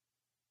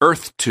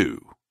Earth 2.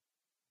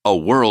 A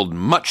world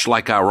much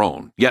like our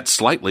own, yet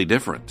slightly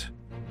different.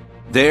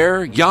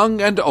 There, young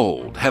and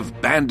old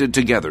have banded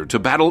together to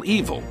battle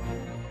evil.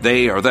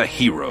 They are the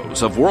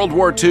heroes of World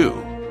War II,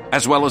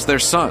 as well as their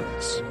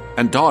sons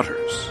and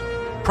daughters,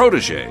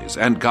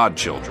 protégés and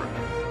godchildren.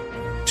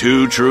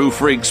 Two True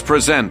Freaks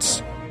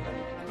presents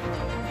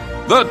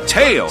The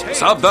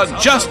Tales of the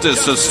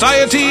Justice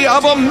Society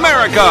of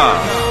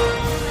America!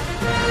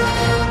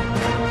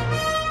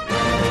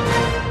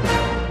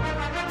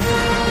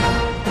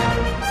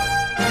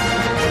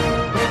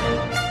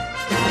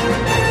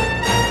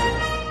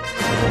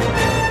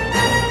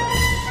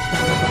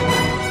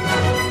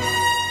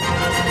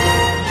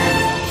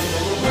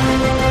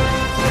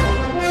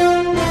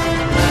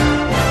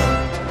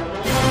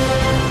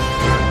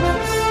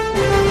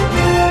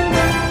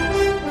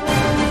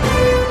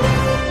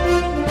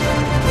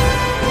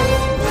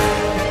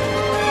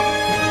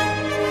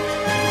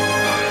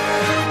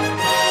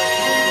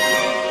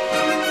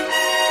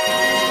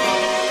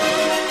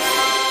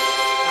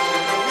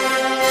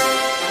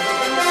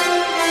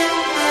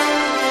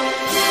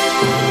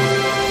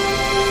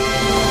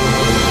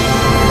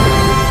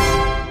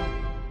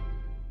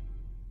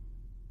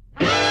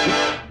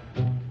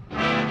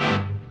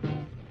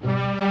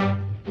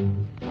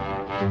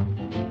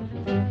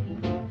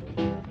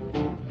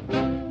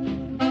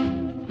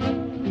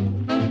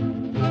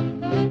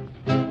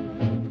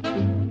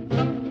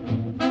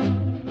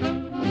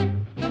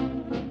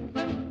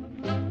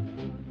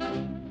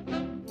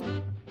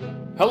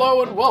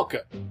 Hello and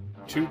welcome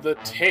to the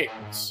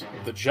Tales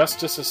of the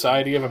Justice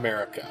Society of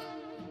America.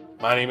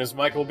 My name is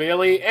Michael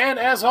Bailey, and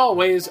as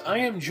always, I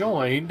am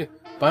joined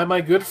by my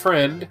good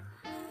friend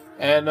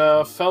and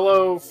a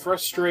fellow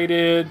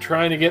frustrated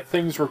trying to get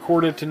things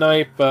recorded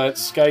tonight, but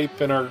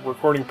Skype and our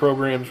recording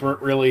programs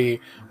weren't really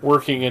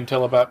working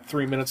until about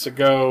 3 minutes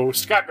ago,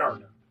 Scott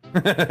Gardner.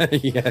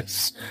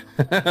 Yes.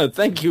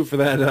 Thank you for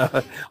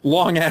that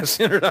long-ass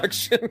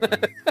introduction.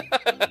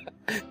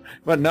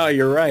 But no,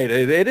 you're right.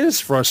 It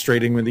is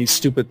frustrating when these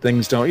stupid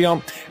things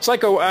don't. It's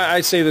like I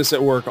say this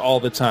at work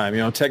all the time.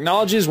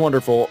 Technology is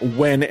wonderful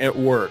when it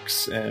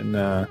works,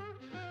 and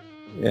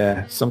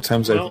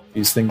sometimes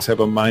these things have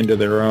a mind of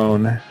their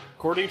own.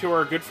 According to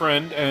our good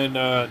friend and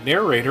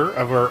narrator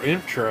of our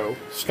intro,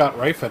 Scott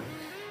Rifen,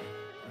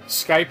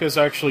 Skype is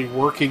actually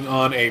working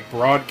on a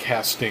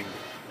broadcasting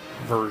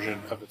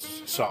version of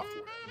its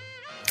software.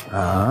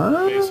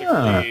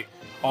 Basically,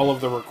 all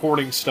of the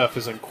recording stuff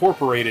is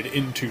incorporated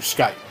into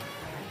Skype.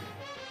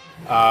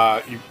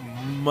 You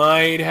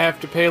might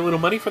have to pay a little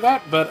money for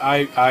that, but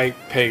I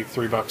pay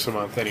 $3 a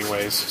month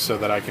anyways, so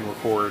that I can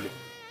record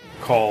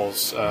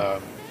calls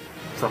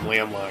from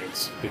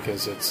landlines,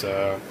 because it's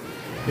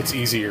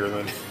easier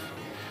than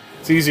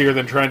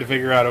trying to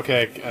figure out,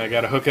 okay, I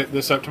got to hook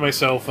this up to my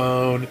cell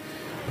phone,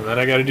 and then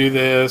I got to do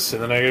this,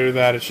 and then I got to do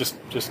that. It's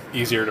just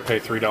easier to pay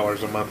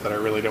 $3 a month that I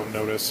really don't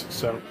notice.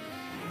 So,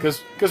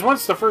 because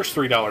once the first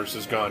 $3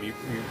 is gone, you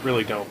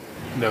really don't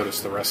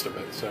notice the rest of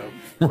it. So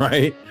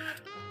right.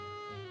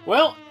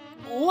 Well,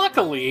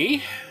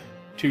 luckily,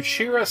 to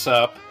cheer us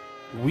up,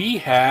 we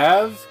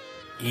have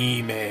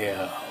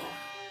email.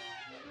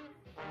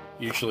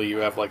 Usually you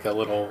have like a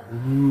little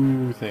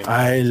ooh thing.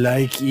 I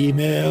like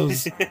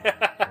emails.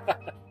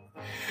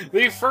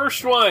 The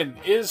first one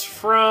is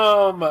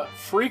from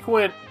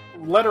frequent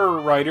letter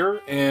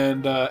writer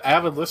and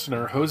avid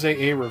listener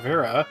Jose A.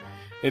 Rivera.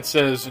 It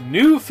says,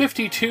 New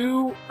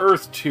 52,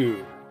 Earth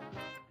 2.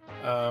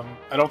 I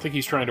don't think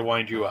he's trying to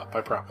wind you up, I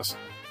promise.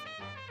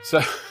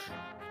 So...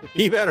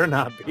 He better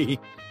not be.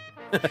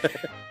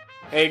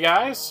 Hey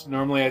guys,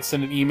 normally I'd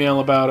send an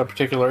email about a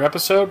particular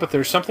episode, but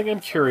there's something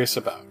I'm curious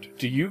about.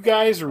 Do you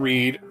guys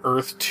read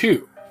Earth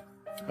 2?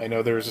 I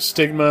know there's a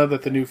stigma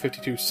that the New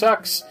 52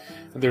 sucks,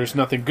 and there's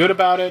nothing good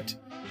about it,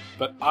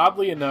 but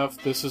oddly enough,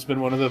 this has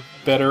been one of the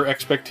better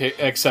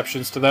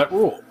exceptions to that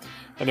rule.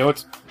 I know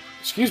it's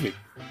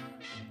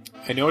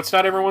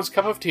not everyone's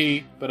cup of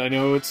tea, but I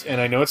know it's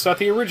not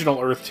the original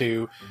Earth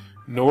 2,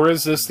 nor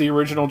is this the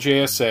original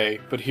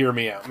JSA, but hear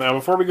me out. Now,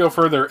 before we go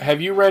further,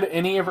 have you read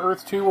any of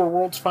Earth 2 or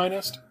World's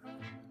Finest?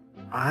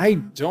 I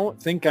don't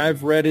think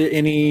I've read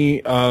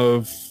any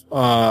of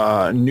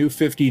New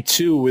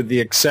 52, with the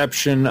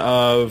exception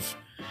of...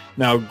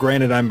 Now,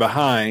 granted, I'm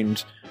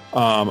behind.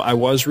 I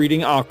was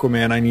reading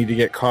Aquaman. I need to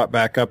get caught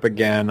back up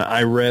again.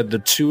 I read the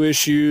 2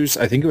 issues,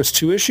 I think it was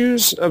 2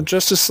 issues of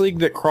Justice League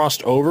that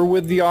crossed over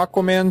with the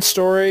Aquaman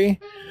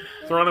story.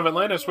 Throne of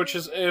Atlantis, which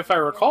is, if I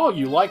recall,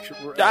 you liked.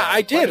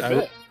 I did.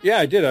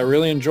 I did. I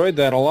really enjoyed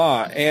that a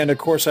lot. And of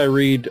course, I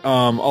read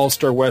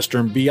All-Star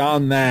Western.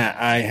 Beyond that,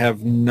 I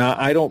have not.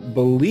 I don't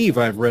believe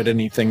I've read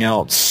anything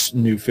else.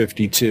 New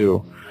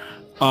 52.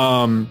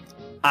 I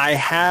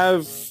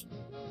have.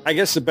 I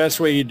guess the best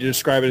way to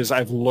describe it is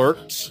I've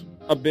lurked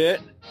a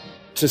bit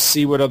to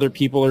see what other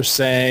people are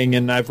saying,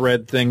 and I've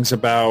read things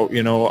about,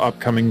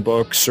 upcoming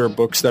books or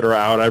books that are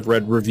out. I've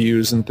read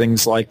reviews and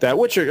things like that,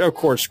 which, of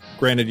course,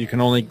 granted, you can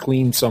only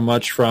glean so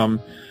much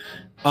from.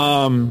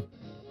 I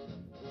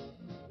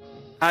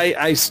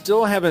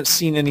still haven't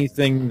seen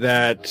anything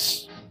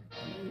that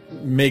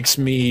makes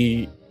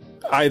me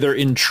either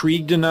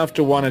intrigued enough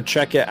to want to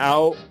check it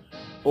out,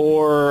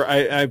 or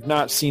I've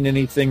not seen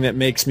anything that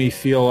makes me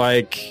feel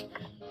like,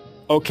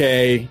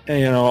 okay,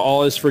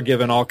 all is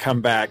forgiven, I'll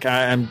come back.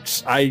 I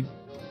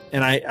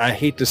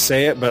hate to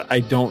say it, but I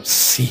don't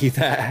see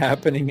that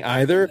happening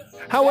either.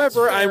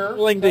 However, I'm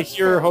willing to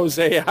hear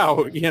Jose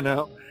out,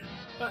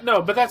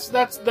 No, but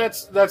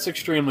that's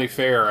extremely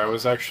fair. I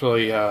was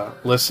actually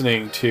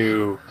listening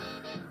to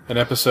an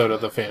episode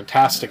of the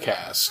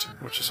Fantasticast,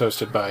 which is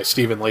hosted by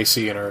Stephen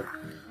Lacey and our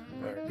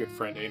good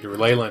friend Andrew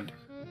Leyland.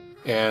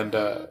 And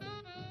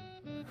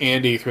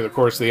Andy, through the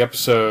course of the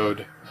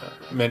episode,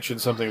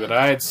 mentioned something that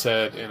I had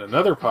said in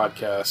another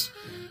podcast,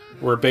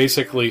 where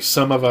basically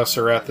some of us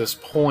are at this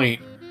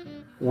point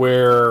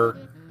where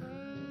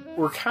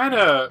we're kind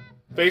of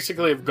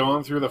basically have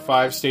gone through the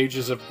 5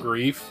 stages of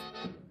grief,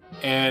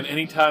 and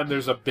anytime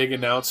there's a big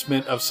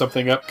announcement of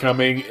something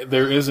upcoming,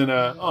 there isn't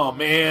a, oh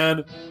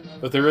man,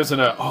 but there isn't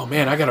a, oh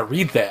man, I gotta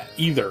read that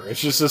either.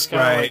 It's just this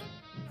kind of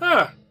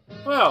like,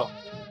 well,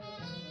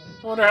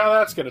 I wonder how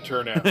that's gonna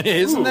turn out.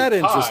 Isn't that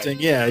interesting?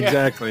 Yeah,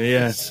 exactly,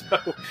 yeah.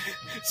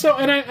 So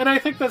and I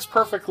think that's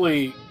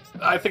perfectly,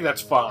 I think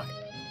that's fine,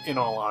 in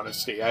all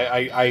honesty.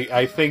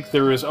 I think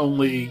there is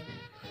only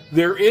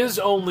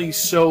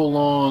so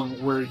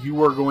long where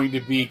you are going to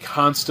be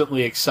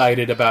constantly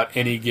excited about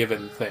any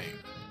given thing.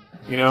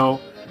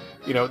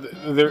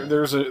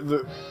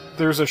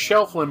 There's a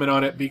shelf limit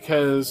on it,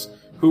 because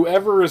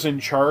whoever is in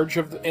charge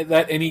of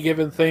that any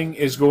given thing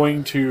is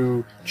going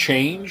to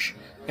change,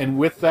 and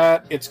with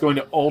that, it's going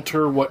to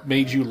alter what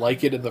made you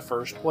like it in the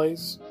first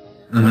place.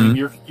 Mm-hmm. I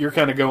mean, you're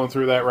kind of going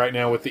through that right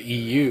now with the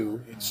EU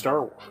in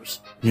Star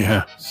Wars.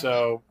 Yeah.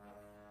 So,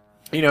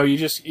 you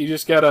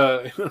just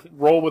gotta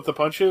roll with the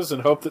punches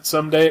and hope that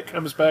someday it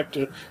comes back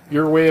to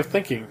your way of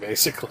thinking,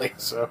 basically.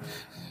 So,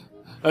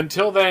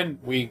 until then,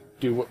 we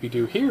do what we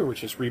do here,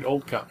 which is read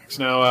old comics.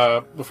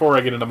 Now, before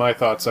I get into my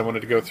thoughts, I wanted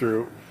to go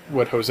through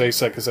what Jose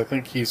said, because I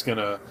think he's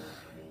gonna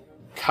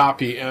I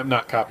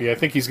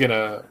think he's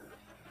gonna.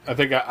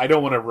 I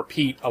don't want to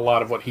repeat a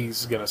lot of what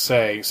he's gonna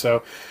say.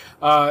 So,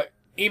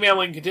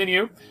 emailing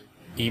continue.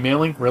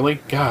 Emailing?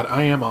 Really? God,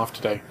 I am off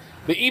today.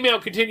 The email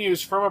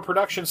continues. From a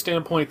production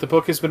standpoint, the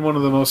book has been one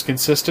of the most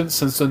consistent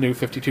since the New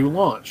 52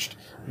 launched.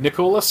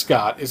 Nicola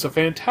Scott is a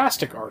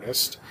fantastic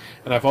artist,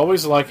 and I've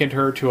always likened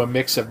her to a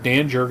mix of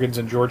Dan Jurgens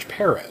and George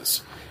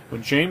Perez.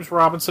 When James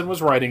Robinson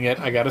was writing it,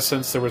 I got a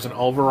sense there was an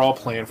overall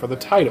plan for the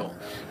title.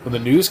 When the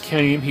news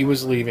came he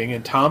was leaving,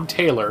 and Tom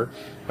Taylor,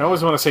 I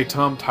always want to say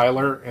Tom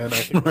Tyler, and I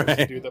think it was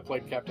the dude that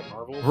played Captain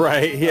Marvel,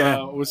 right?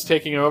 Yeah, was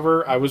taking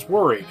over, I was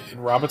worried. In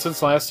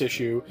Robinson's last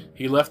issue,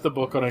 he left the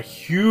book on a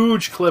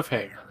huge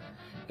cliffhanger,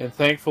 and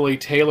thankfully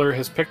Taylor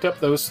has picked up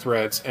those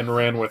threads and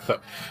ran with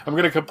them. I'm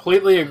going to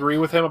completely agree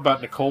with him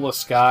about Nicola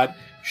Scott.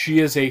 She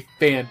is a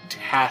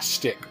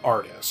fantastic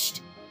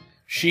artist.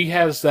 She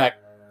has that,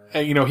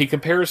 he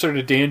compares her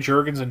to Dan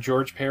Jurgens and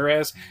George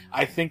Perez.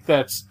 I think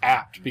that's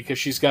apt, because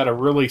she's got a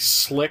really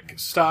slick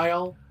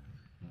style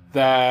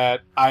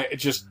that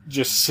just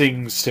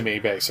sings to me,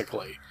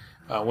 basically.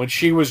 When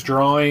she was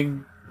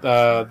drawing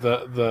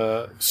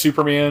the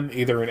Superman,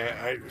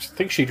 I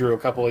think she drew a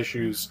couple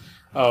issues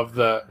of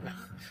I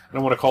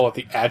don't want to call it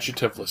the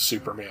adjectiveless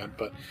Superman,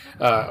 but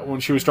when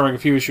she was drawing a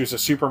few issues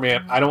of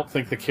Superman, I don't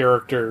think the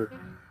character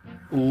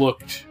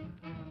looked...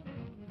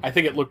 I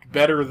think it looked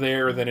better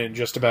there than in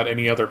just about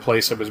any other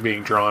place it was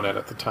being drawn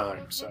at the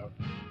time. So,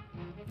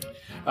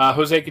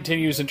 Jose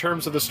continues, in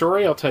terms of the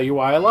story, I'll tell you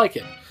why I like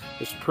it.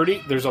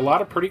 There's a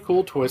lot of pretty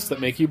cool twists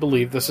that make you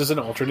believe this is an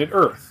alternate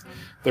Earth.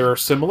 There are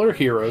similar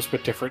heroes,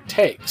 but different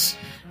takes.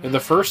 In the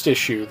first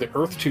issue, the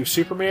Earth 2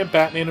 Superman,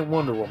 Batman, and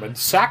Wonder Woman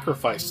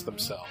sacrificed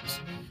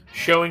themselves,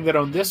 showing that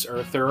on this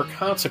Earth there are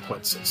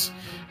consequences.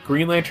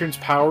 Green Lantern's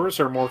powers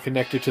are more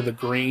connected to the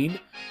green,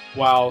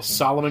 while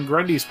Solomon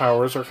Grundy's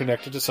powers are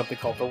connected to something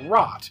called the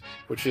Rot,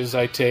 which is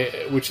a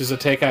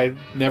take I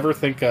never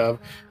think of,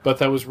 but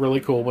that was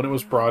really cool when it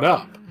was brought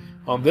up.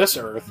 On this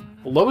Earth,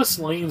 Lois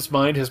Lane's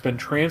mind has been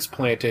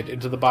transplanted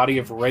into the body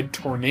of Red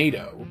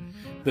Tornado.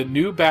 The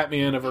new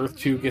Batman of Earth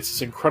 2 gets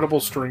his incredible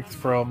strength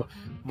from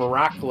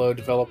Miracula,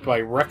 developed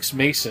by Rex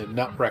Mason,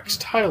 not Rex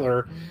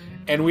Tyler,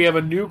 and we have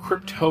a new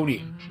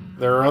Kryptonian.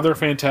 There are other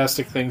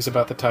fantastic things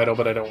about the title,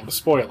 but I don't want to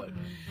spoil it.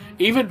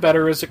 Even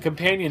better is a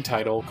companion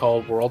title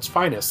called World's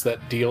Finest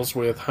that deals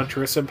with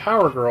Huntress and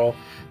Power Girl.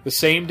 The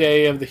same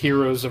day of the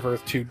heroes of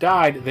Earth 2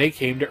 died, they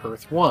came to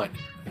Earth 1.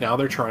 Now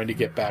they're trying to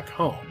get back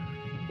home.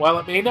 While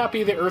it may not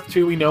be the Earth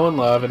 2 we know and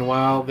love, and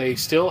while they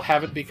still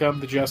haven't become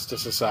the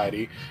Justice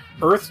Society,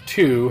 Earth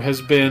 2 has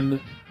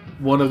been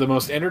one of the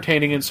most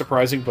entertaining and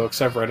surprising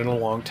books I've read in a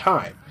long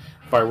time.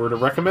 If I were to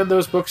recommend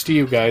those books to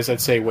you guys,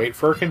 I'd say wait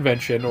for a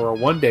convention or a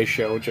one-day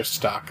show and just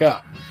stock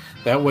up.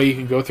 That way you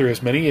can go through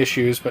as many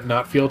issues but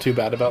not feel too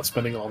bad about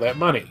spending all that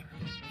money.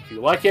 If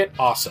you like it,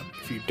 awesome.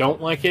 If you don't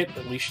like it,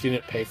 at least you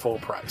didn't pay full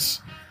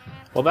price.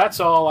 Well, that's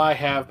all I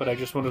have, but I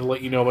just wanted to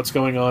let you know what's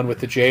going on with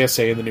the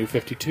JSA and the New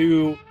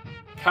 52.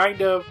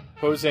 Kind of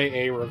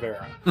Jose A.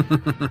 Rivera.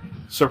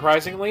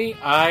 Surprisingly,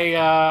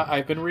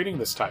 I've been reading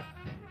this time.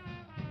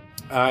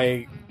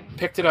 I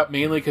picked it up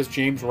mainly because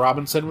James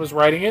Robinson was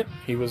writing it.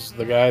 He was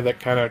the guy that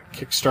kind of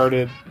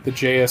kickstarted the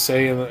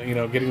JSA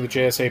and getting the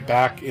JSA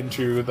back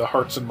into the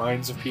hearts and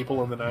minds of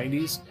people in the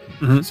 90s.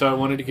 Mm-hmm. So I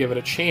wanted to give it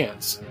a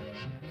chance.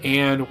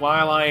 And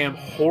while I am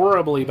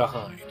horribly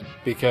behind,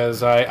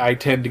 because I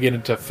tend to get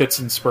into fits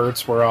and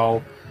spurts where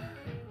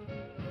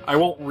I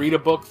won't read a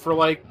book for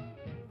like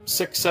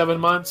 6-7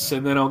 months,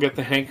 and then I'll get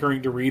the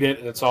hankering to read it,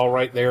 and it's all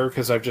right there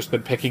because I've just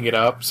been picking it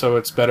up, so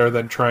it's better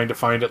than trying to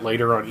find it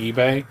later on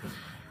eBay.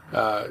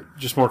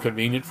 Just more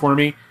convenient for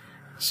me.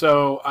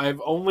 So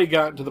I've only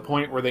gotten to the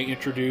point where they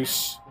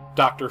introduce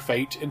Dr.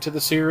 Fate into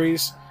the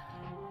series,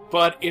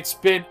 but it's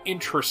been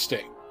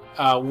interesting.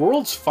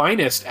 World's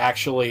Finest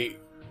actually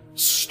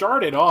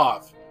started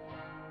off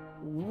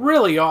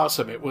really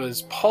awesome. It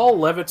was Paul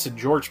Levitz and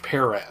George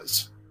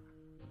Perez.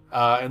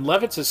 And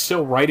Levitz is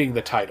still writing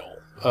the title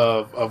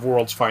of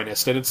World's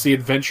Finest, and it's the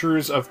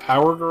adventures of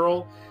Power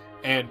Girl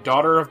and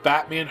daughter of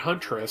Batman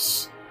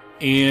Huntress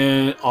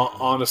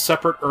on a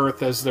separate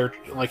Earth, as they're,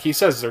 like he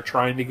says, they're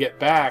trying to get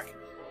back,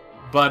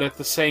 but at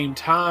the same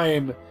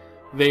time,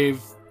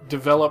 they've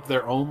developed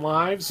their own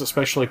lives,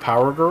 especially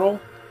Power Girl.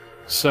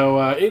 So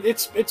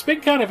it's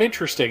been kind of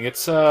interesting.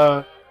 It's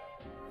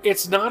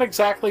not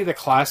exactly the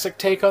classic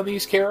take on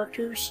these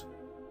characters,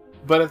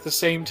 but at the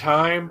same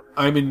time,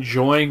 I'm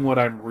enjoying what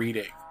I'm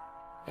reading.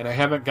 And I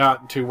haven't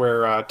gotten to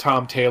where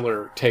Tom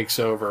Taylor takes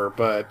over,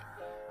 but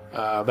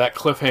that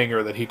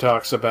cliffhanger that he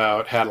talks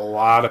about had a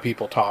lot of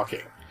people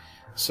talking.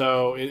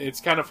 So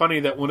it's kind of funny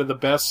that one of the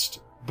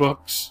best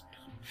books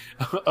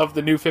of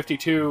the New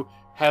 52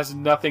 has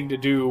nothing to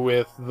do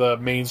with the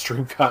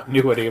mainstream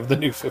continuity of the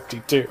New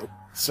 52.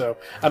 So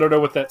I don't know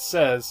what that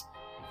says,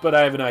 but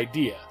I have an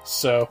idea.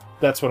 So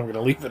that's what I'm going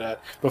to leave it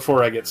at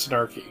before I get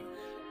snarky.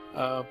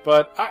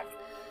 But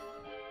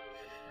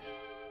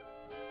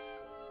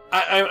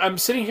I'm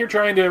sitting here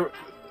trying to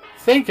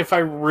think if I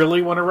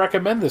really want to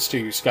recommend this to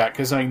you, Scott,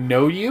 because I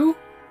know you,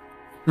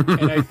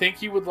 and I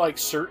think you would like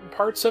certain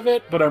parts of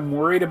it, but I'm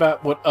worried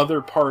about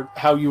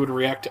how you would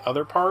react to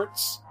other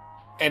parts,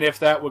 and if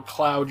that would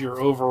cloud your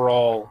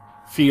overall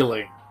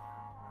feeling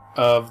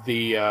of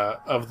the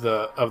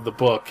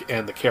book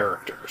and the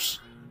characters,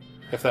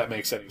 if that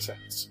makes any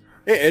sense.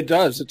 It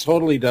does. It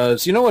totally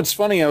does. You know what's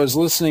funny? I was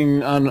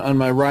listening on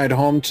my ride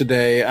home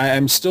today.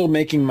 I'm still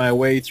making my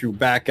way through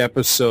back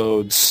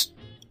episodes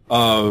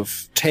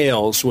of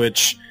Tales,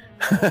 which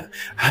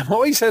I'm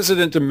always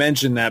hesitant to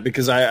mention that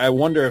because I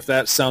wonder if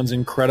that sounds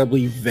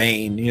incredibly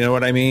vain. You know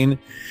what I mean?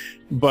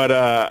 But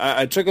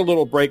I took a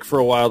little break for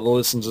a while to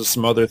listen to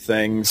some other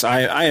things.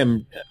 I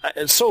am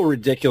so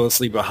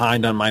ridiculously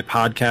behind on my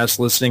podcast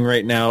listening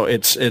right now.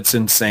 It's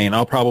insane.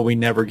 I'll probably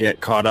never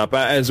get caught up.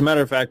 As a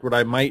matter of fact, what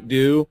I might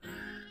do,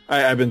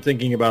 I've been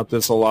thinking about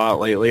this a lot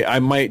lately. I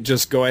might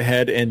just go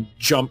ahead and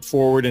jump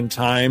forward in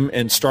time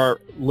and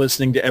start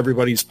listening to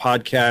everybody's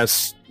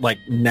podcasts like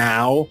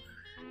now,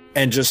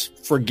 and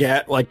just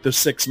forget like the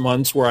 6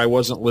 months where I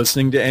wasn't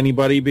listening to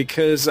anybody,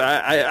 because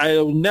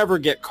I'll never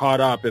get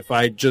caught up if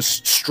I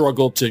just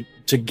struggle to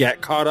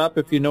get caught up,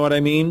 if you know what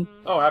I mean.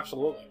 Oh,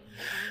 absolutely.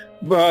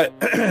 But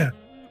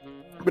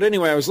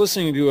anyway, I was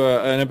listening to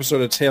an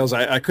episode of Tales.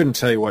 I couldn't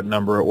tell you what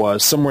number it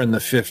was, somewhere in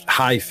the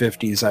high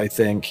 50s, I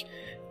think.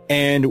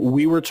 And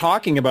we were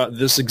talking about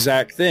this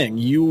exact thing.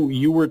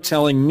 You were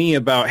telling me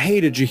about, hey,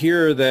 did you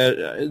hear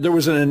that there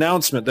was an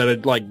announcement that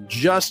had like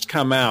just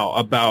come out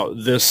about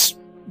this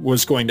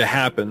was going to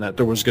happen, that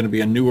there was going to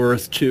be a New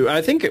Earth 2.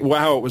 I think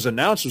how it was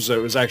announced was that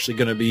it was actually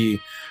going to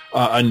be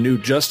a new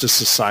Justice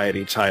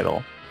Society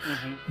title.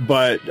 Mm-hmm.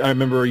 But I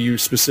remember you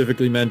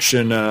specifically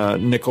mentioned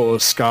Nicola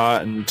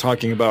Scott and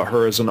talking about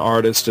her as an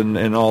artist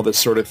and all this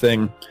sort of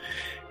thing.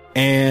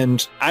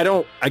 And I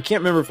can't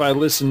remember if I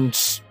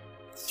listened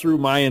through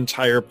my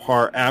entire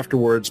part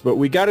afterwards, but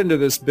we got into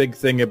this big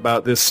thing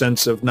about this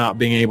sense of not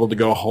being able to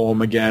go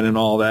home again and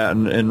all that,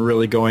 and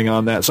really going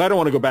on that. So I don't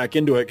want to go back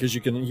into it because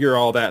you can hear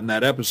all that in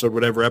that episode,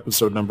 whatever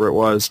episode number it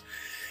was.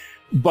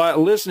 But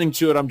listening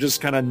to it, I'm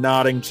just kind of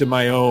nodding to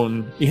my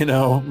own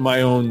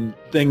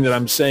thing that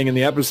I'm saying in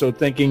the episode,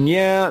 thinking,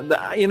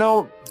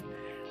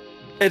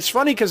 it's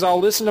funny because I'll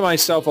listen to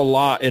myself a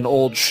lot in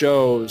old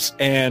shows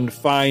and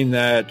find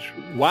that,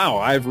 wow,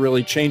 I've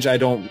really changed. I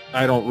don't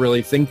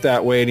really think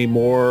that way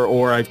anymore,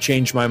 or I've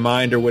changed my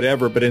mind or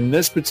whatever. But in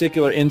this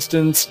particular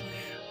instance,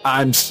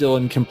 I'm still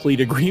in complete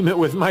agreement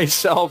with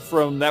myself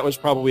that was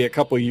probably a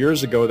couple of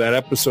years ago that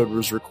episode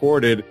was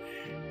recorded.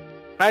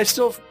 I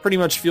still pretty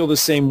much feel the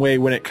same way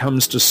when it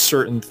comes to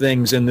certain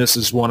things, and this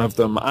is one of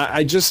them.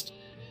 I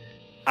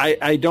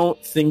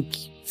don't think...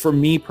 For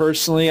me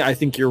personally, I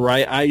think you're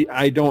right.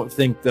 I don't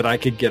think that I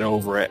could get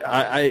over it.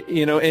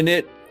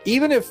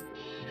 Even if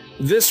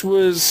this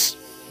was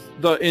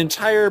the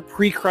entire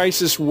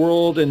pre-crisis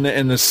world and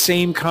the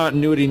same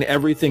continuity and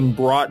everything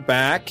brought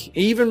back,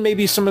 even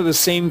maybe some of the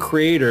same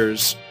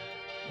creators,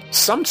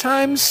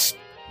 sometimes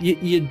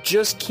you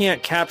just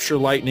can't capture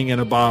lightning in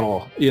a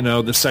bottle,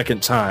 the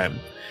second time.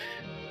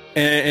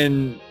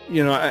 And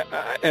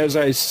as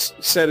I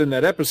said in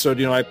that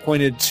episode, I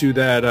pointed to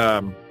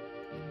that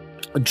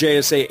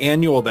JSA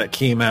annual that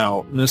came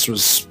out, and this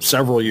was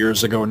several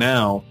years ago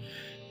now,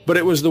 but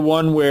it was the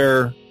one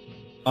where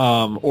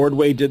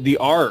Ordway did the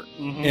art,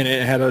 and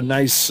it had a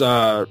nice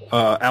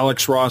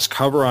Alex Ross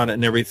cover on it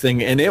and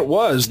everything, and it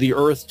was the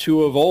Earth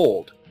 2 of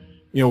old,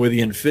 with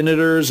the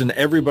Infinitors, and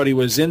everybody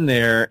was in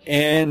there,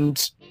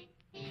 and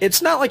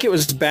it's not like it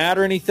was bad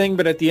or anything,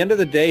 but at the end of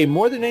the day,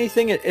 more than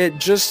anything,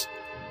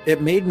 it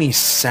made me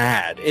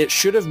sad. It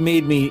should have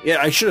made me,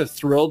 I should have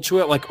thrilled to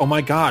it, like, oh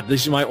my God,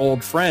 these are my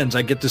old friends.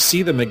 I get to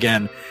see them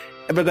again.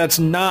 But that's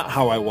not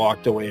how I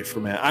walked away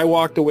from it. I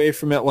walked away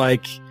from it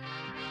like,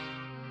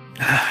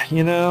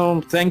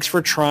 thanks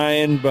for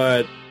trying,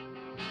 but,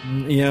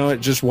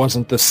 it just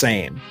wasn't the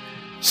same.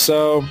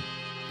 So,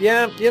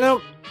 yeah,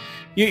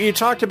 you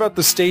talked about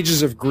the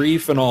stages of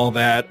grief and all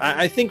that.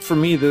 I think for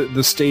me,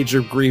 the stage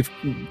of grief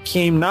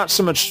came not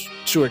so much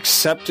to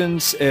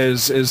acceptance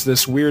as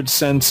this weird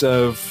sense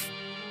of,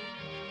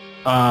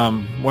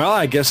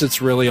 I guess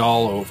it's really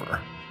all over,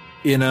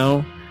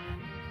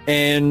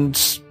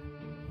 and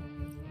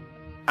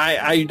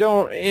I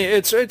don't,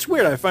 it's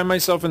weird. I find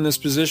myself in this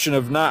position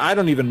of I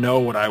don't even know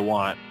what I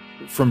want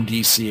from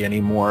DC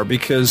anymore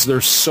because they're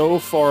so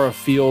far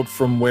afield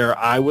from where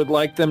I would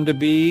like them to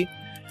be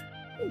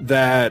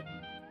that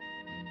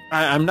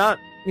I'm not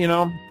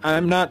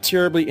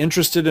terribly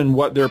interested in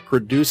what they're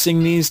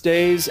producing these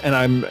days,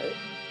 and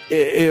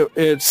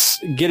it's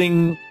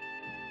getting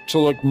to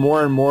look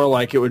more and more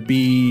like it would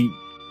be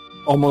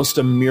almost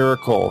a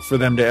miracle for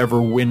them to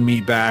ever win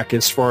me back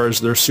as far as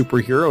their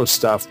superhero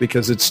stuff,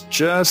 because it's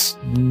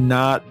just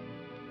not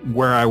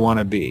where I want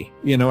to be.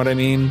 You know what I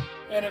mean?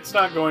 And it's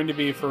not going to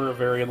be for a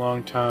very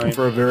long time.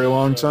 For a very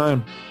long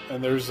time.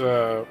 And there's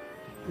a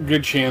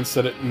good chance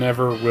that it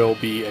never will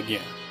be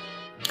again.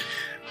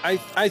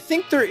 I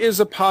think there is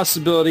a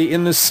possibility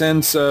in the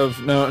sense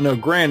of, no,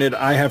 granted,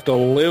 I have to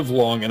live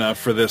long enough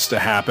for this to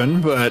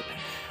happen, but,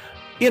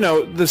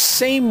 the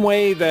same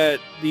way that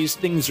these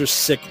things are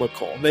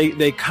cyclical,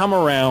 they come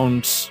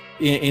around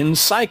in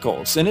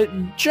cycles, and it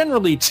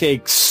generally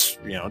takes,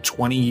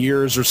 20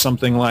 years or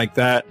something like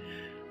that,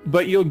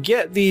 but you'll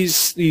get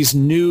these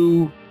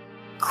new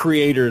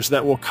creators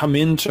that will come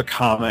into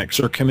comics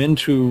or come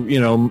into,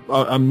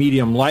 a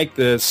medium like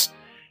this,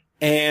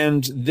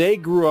 and they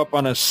grew up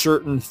on a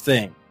certain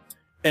thing.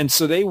 And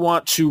so they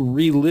want to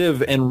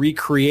relive and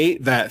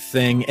recreate that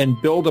thing and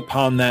build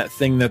upon that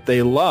thing that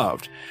they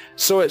loved.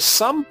 So at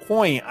some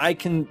point, I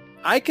can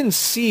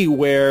see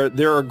where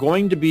there are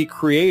going to be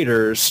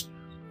creators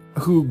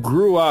who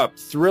grew up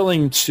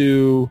thrilling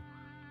to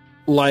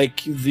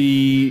like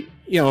the,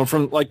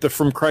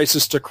 From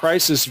Crisis to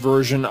Crisis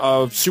version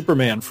of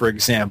Superman, for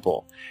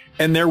example.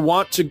 And they're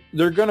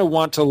going to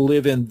want to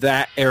live in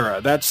that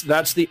era. That's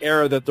the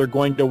era that they're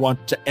going to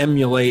want to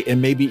emulate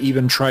and maybe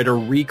even try to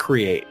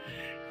recreate.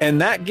 And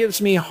that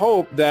gives me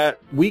hope that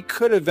we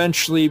could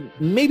eventually,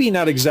 maybe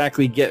not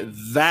exactly get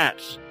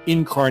that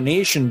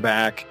incarnation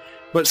back,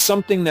 but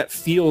something that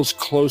feels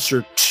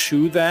closer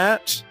to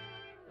that,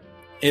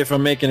 if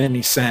I'm making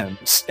any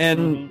sense.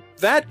 And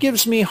that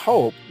gives me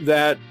hope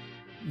that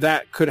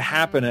that could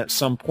happen at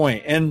some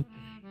point. And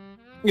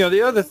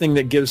the other thing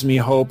that gives me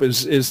hope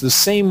is the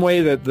same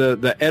way that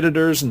the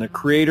editors and the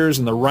creators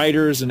and the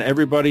writers and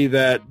everybody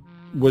that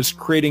was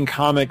creating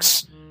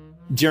comics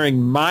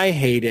during my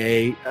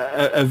heyday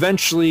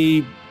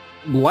eventually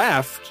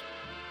left.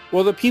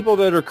 Well, the people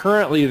that are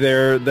currently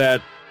there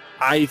that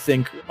I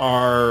think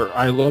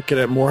I look at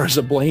it more as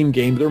a blame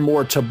game. They're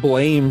more to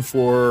blame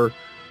for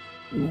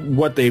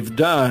what they've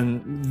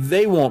done.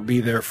 They won't be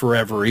there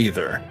forever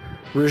either.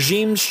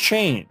 Regimes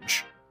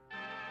change.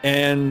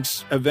 And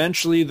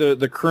eventually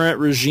the current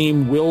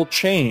regime will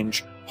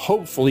change,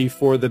 hopefully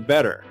for the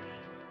better.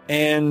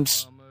 And,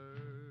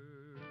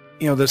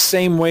 the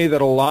same way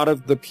that a lot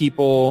of the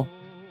people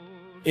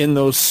in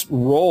those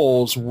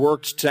roles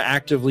worked to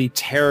actively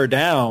tear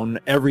down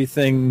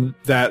everything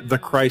that the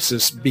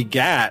crisis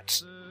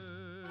begat,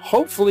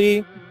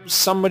 hopefully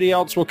somebody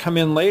else will come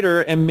in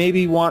later and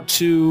maybe want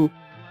to,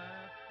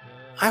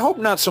 I hope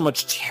not so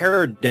much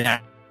tear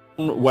down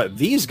what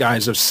these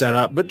guys have set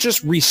up, but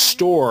just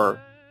restore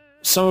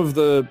some of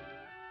the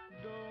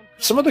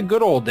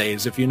good old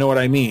days, if you know what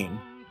I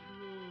mean.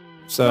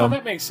 So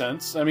that makes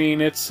sense. I mean,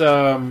 it's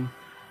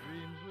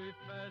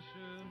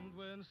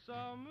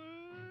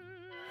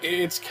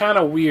kind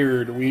of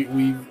weird.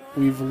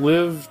 We've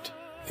lived.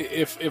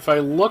 If I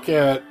look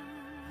at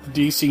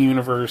the DC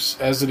universe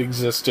as it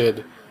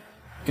existed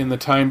in the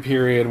time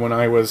period when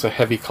I was a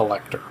heavy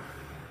collector,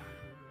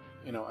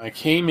 I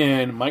came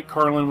in. Mike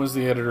Carlin was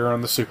the editor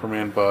on the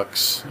Superman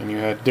books, and you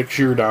had Dick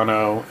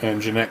Giordano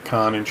and Jeanette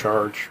Kahn in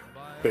charge,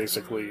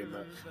 basically, in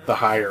the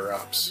higher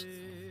ups.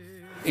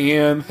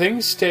 And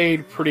things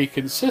stayed pretty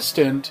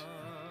consistent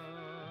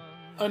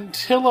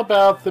until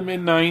about the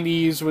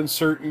mid-90s when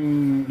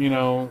certain,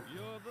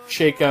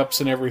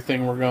 shakeups and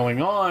everything were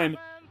going on,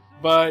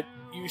 but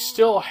you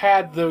still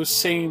had those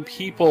same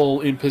people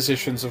in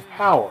positions of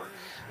power.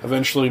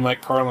 Eventually,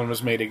 Mike Carlin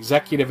was made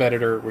executive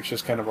editor, which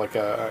is kind of like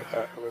I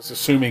was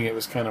assuming it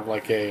was kind of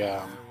like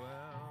a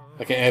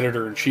like an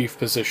editor-in-chief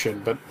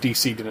position, but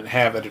DC didn't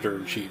have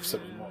editor-in-chiefs.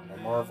 It was more of a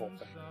Marvel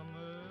thing.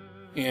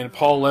 And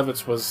Paul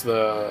Levitz was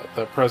the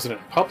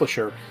president and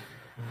publisher.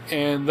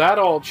 And that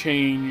all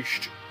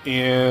changed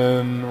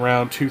in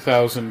around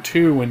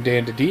 2002 when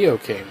Dan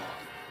DiDio came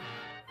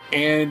on.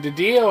 And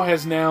DiDio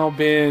has now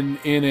been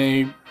in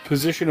a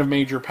position of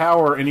major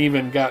power and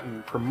even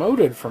gotten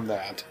promoted from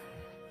that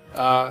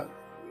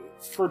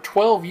for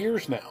 12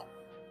 years now.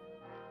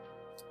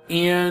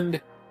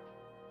 And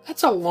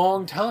that's a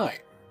long time.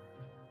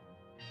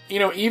 You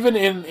know, even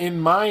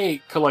in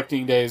my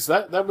collecting days,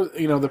 that was,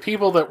 you know, the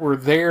people that were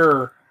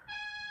there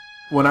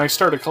when I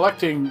started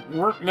collecting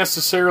weren't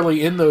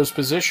necessarily in those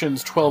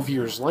positions 12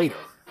 years later.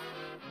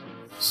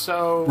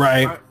 So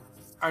right.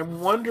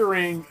 I'm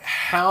wondering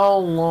how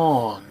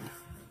long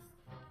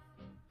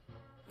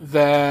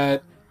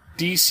that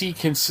DC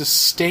can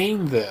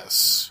sustain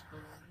this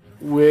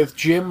with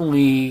Jim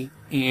Lee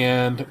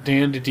and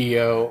Dan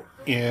DiDio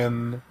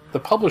in the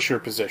publisher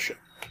position.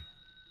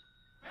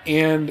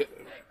 And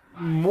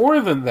more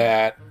than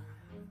that,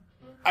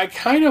 I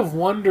kind of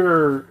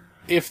wonder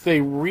if they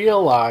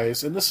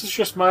realize, and this is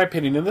just my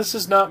opinion, and this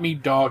is not me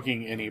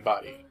dogging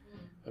anybody.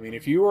 I mean,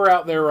 if you are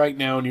out there right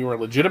now and you are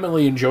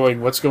legitimately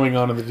enjoying what's going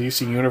on in the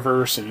DC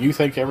universe and you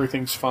think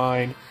everything's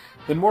fine,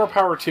 then more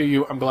power to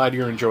you. I'm glad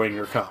you're enjoying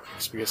your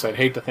comics, because I'd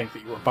hate to think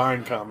that you were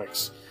buying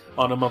comics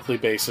on a monthly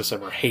basis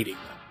and were hating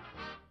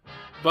them.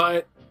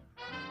 But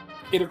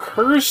it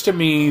occurs to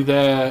me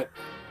that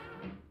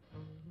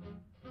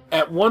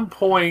at one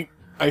point,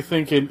 I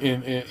think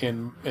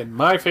in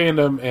my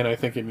fandom, and I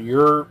think in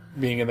your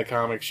being in the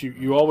comics,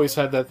 you always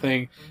had that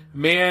thing,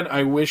 man,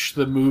 I wish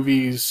the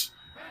movies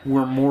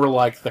were more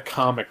like the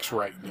comics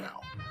right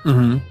now.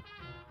 Mm-hmm.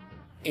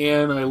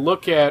 And I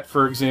look at,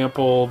 for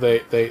example,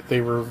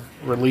 they were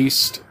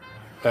released,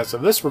 as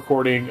of this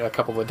recording, a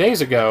couple of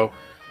days ago,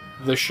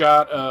 the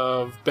shot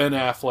of Ben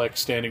Affleck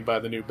standing by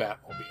the new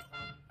Batmobile.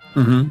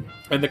 Mm-hmm.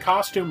 And the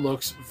costume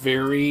looks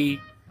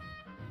very,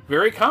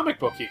 very comic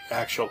booky,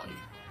 actually.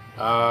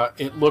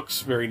 It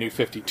looks very New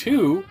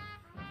 52,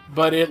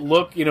 but it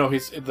look, you know,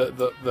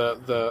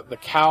 the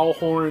cow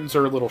horns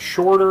are a little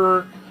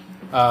shorter.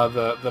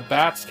 The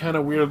bat's kind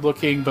of weird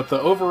looking, but the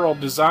overall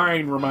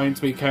design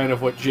reminds me kind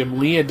of what Jim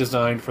Lee had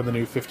designed for the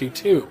New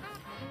 52.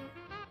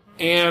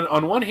 And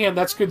on one hand,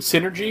 that's good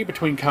synergy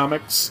between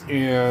comics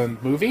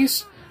and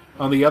movies.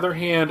 On the other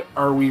hand,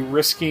 are we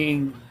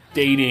risking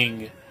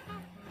dating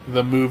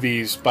the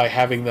movies by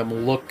having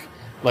them look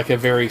like a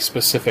very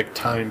specific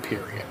time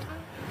period?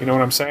 You know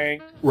what I'm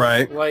saying?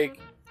 Right. Like,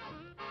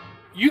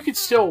 you could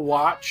still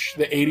watch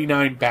the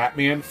 89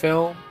 Batman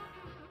film.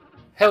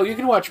 Hell, you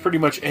can watch pretty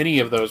much any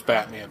of those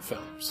Batman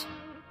films.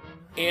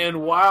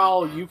 And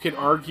while you can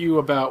argue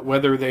about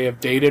whether they have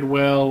dated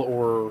well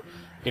or,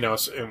 you know,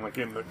 like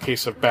in the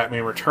case of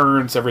Batman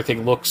Returns,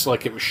 everything looks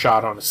like it was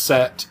shot on a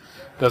set,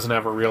 doesn't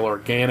have a real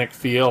organic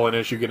feel, and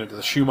as you get into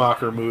the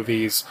Schumacher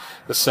movies,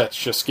 the sets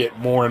just get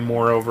more and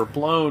more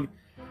overblown.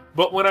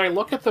 But when I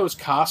look at those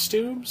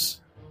costumes,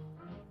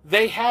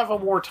 they have a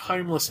more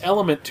timeless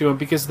element to them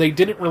because they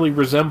didn't really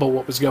resemble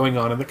what was going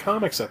on in the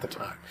comics at the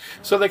time.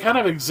 So they kind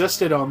of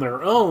existed on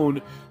their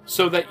own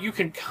so that you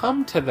can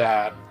come to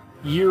that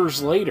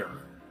years later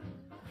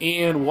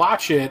and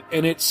watch it,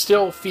 and it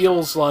still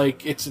feels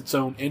like it's its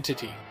own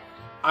entity.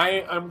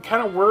 I'm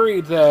kind of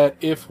worried that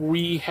if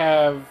we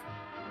have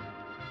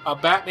a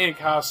Batman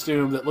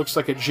costume that looks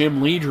like a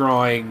Jim Lee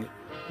drawing,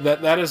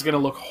 that is going to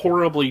look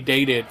horribly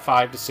dated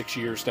 5 to 6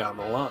 years down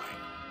the line.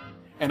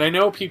 And I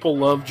know people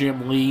love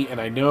Jim Lee, and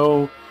I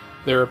know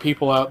there are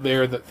people out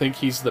there that think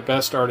he's the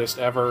best artist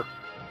ever.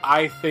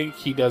 I think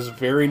he does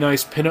very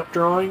nice pinup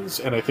drawings,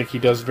 and I think he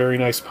does very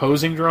nice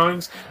posing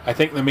drawings. I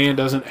think the man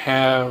doesn't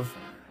have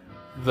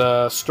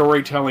the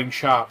storytelling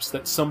chops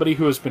that somebody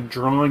who has been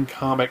drawing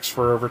comics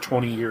for over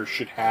 20 years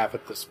should have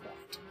at this point.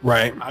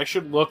 Right. I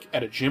should look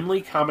at a Jim Lee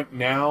comic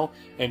now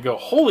and go,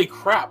 holy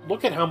crap,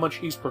 look at how much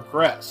he's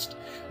progressed.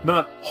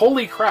 Not,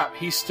 holy crap,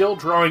 he's still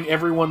drawing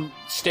everyone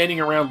standing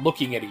around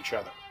looking at each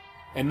other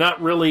and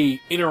not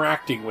really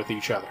interacting with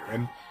each other.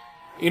 And,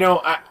 you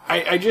know,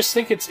 I just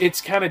think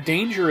it's kind of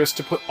dangerous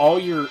to put all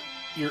your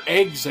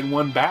eggs in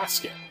one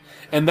basket.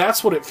 And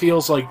that's what it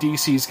feels like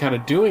DC's kind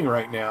of doing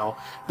right now,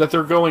 that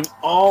they're going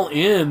all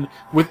in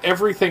with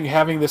everything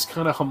having this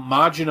kind of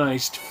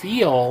homogenized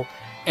feel,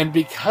 and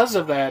because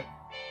of that,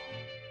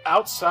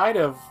 outside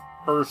of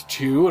Earth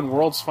 2 and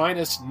World's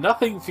Finest,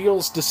 nothing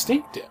feels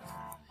distinctive.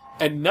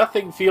 And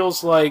nothing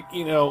feels like,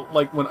 you know,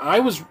 like when I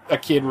was a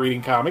kid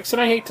reading comics,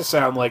 and I hate to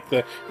sound like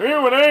when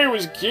I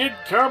was a kid,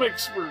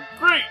 comics were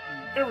great,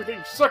 and everything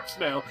sucks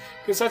now,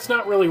 because that's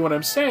not really what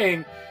I'm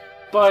saying,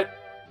 but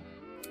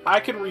I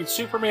can read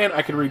Superman,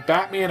 I can read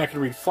Batman, I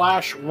can read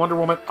Flash, Wonder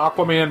Woman,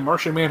 Aquaman,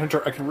 Martian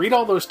Manhunter, I can read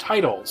all those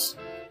titles,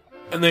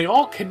 and they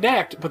all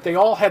connect, but they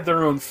all had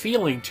their own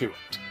feeling to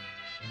it.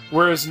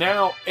 Whereas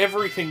now,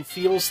 everything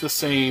feels the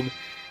same,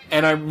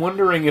 and I'm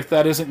wondering if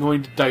that isn't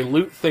going to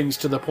dilute things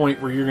to the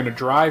point where you're going to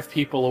drive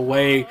people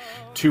away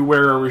to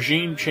where a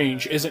regime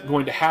change isn't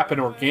going to happen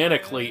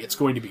organically, it's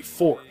going to be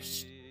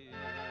forced.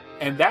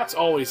 And that's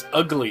always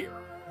uglier,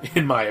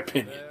 in my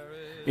opinion.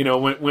 You know,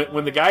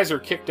 when the guys are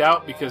kicked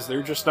out because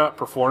they're just not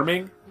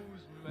performing,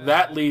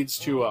 that leads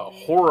to a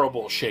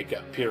horrible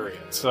shakeup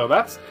period. So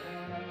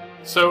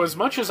as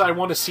much as I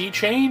want to see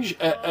change,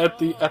 at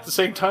the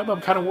same time,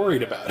 I'm kind of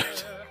worried about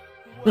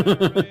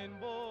it.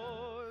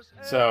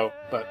 So,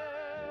 but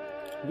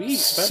we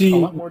spent a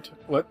lot more time.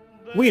 What?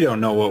 We don't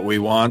know what we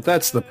want.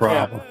 That's the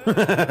problem.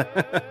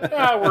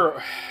 Yeah,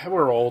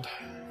 we're old,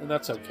 and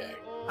that's okay.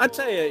 I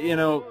tell you, you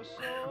know,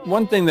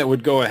 one thing that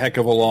would go a heck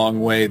of a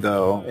long way,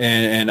 though,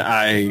 and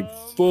I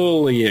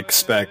fully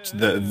expect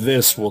that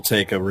this will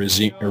take a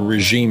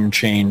regime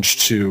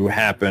change to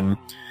happen.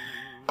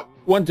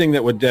 One thing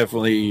that would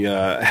definitely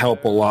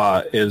help a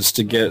lot is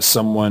to get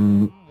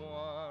someone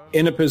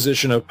in a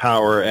position of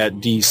power at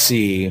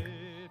DC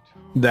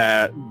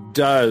that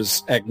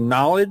does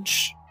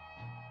acknowledge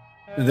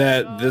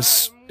that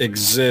this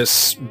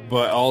exists,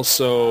 but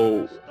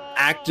also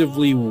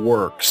actively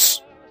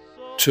works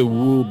to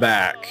woo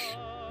back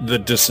the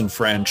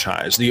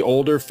disenfranchised, the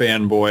older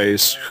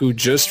fanboys who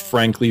just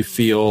frankly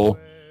feel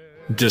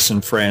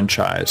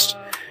disenfranchised.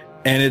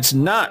 And it's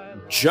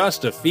not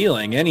just a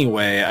feeling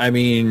anyway. I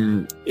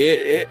mean,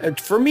 it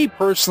for me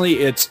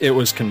personally, it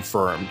was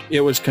confirmed.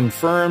 It was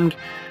confirmed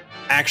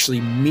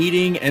actually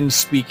meeting and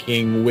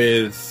speaking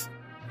with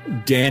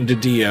Dan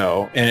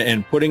DiDio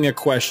and putting a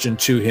question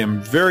to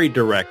him very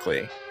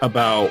directly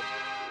about,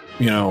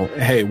 you know,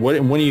 hey,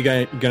 when are you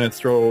going to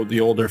throw the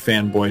older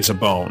fanboys a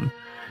bone?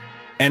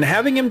 And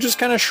having him just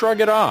kind of shrug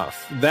it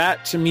off.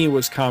 That, to me,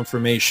 was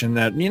confirmation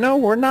that, you know,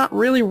 we're not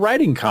really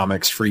writing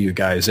comics for you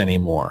guys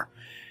anymore.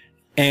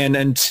 And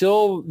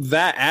until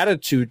that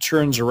attitude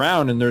turns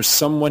around and there's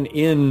someone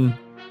in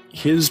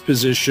his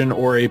position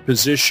or a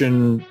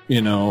position,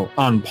 you know,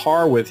 on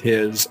par with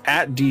his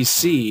at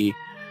DC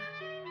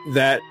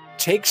that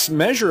takes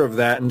measure of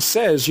that and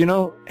says, you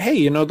know, hey,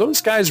 you know,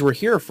 those guys were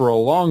here for a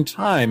long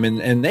time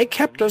and they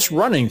kept us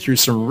running through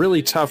some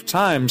really tough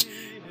times.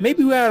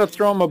 Maybe we ought to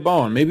throw them a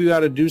bone. Maybe we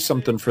ought to do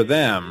something for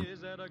them.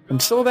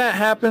 Until that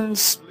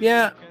happens,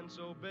 yeah,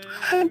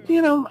 I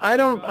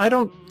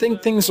don't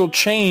think things will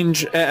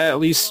change, at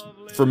least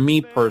for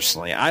me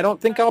personally. I don't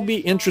think I'll be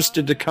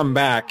interested to come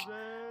back,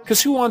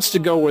 because who wants to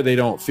go where they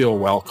don't feel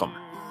welcome?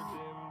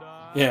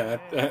 Yeah,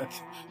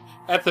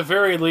 at the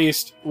very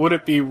least, would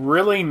it be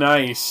really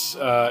nice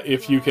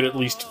if you could at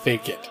least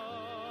fake it?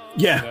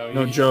 Yeah, you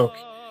know, no joke.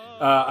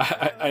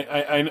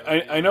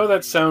 I know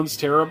that sounds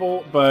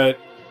terrible, but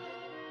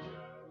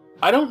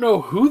I don't know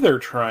who they're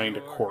trying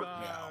to court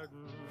now,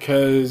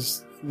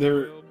 because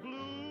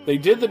they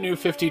did the New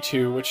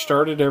 52, which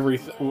started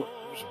everything.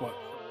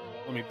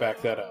 Let me back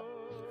that up.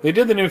 They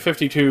did the New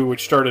 52,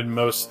 which started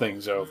most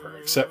things over,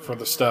 except for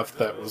the stuff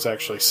that was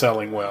actually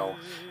selling well,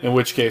 in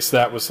which case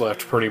that was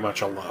left pretty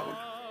much alone.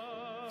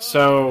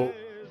 So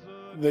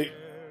they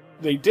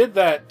did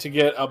that to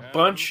get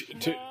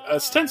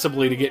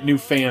ostensibly to get new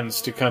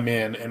fans to come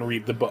in and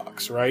read the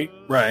books, right?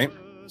 Right.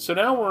 So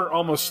now we're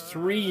almost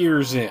 3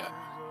 years in,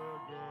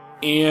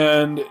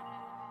 and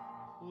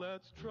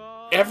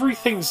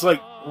everything's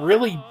like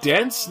really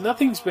dense.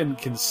 Nothing's been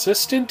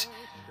consistent.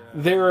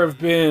 There have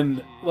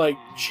been like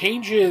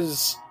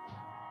changes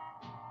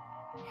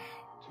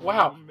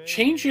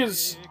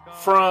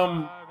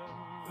from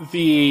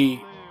the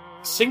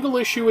single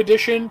issue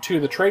edition to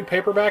the trade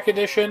paperback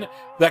edition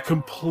that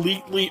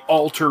completely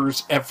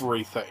alters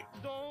everything.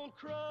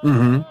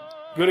 Mm-hmm.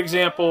 Good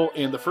example,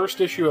 in the first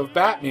issue of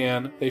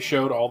Batman, they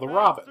showed all the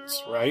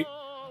Robins, right?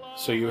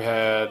 So you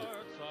had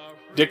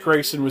Dick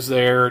Grayson was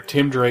there,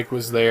 Tim Drake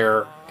was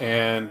there,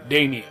 and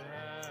Damian.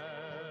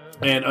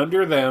 And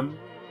under them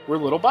were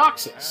little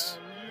boxes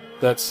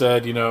that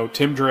said, you know,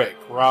 Tim Drake,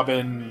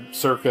 Robin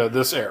circa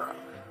this era.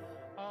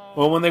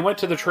 Well, when they went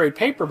to the trade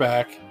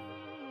paperback,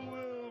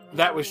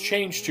 that was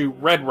changed to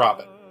Red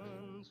Robin.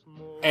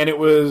 And it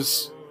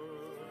was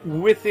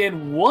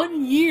within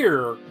 1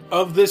 year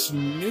of this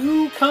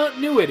new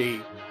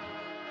continuity,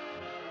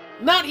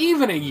 not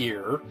even a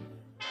year,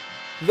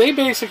 they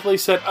basically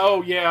said,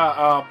 oh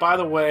yeah, by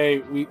the way,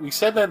 we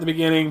said that at the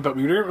beginning, but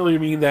we didn't really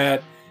mean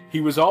that. He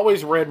was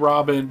always Red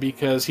Robin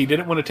because he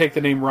didn't want to take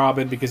the name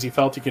Robin because he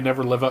felt he could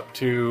never live up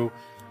to,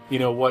 you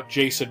know, what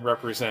Jason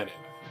represented.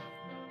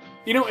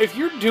 You know, if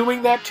you're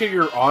doing that to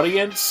your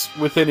audience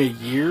within a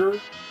year,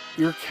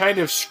 you're kind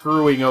of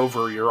screwing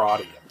over your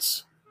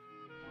audience.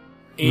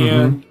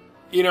 And,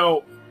 you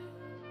know,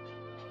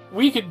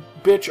 we could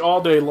bitch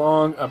all day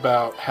long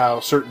about how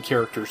certain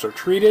characters are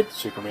treated,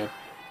 Superman.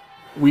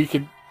 We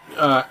could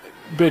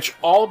bitch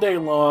all day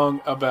long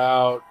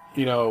about,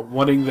 you know,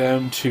 wanting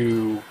them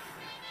to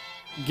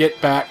get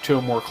back to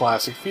a more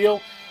classic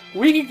feel.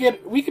 We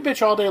could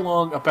bitch all day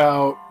long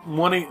about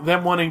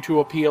wanting to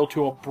appeal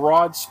to a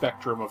broad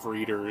spectrum of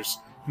readers,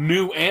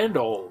 new and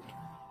old,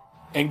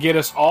 and get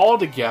us all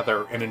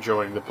together and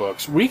enjoying the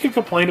books. We could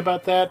complain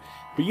about that,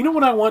 but you know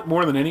what I want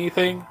more than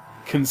anything?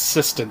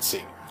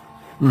 Consistency.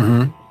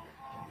 Mm-hmm.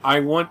 I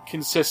want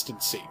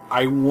consistency.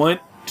 I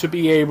want to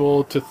be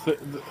able to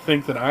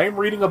think that I am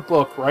reading a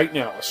book right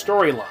now, a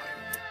storyline,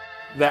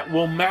 that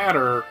will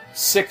matter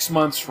 6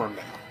 months from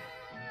now.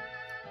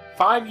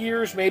 5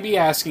 years may be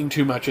asking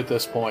too much at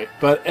this point,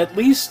 but at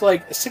least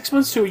like 6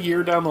 months to a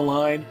year down the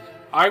line,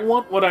 I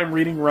want what I'm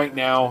reading right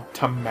now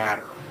to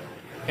matter.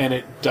 And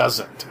it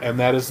doesn't. And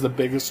that is the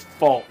biggest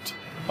fault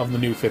of the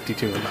New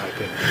 52, in my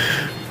opinion.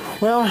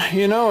 Well,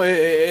 you know,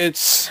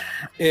 it's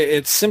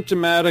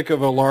symptomatic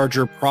of a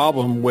larger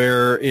problem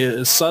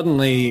where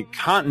suddenly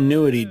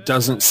continuity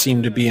doesn't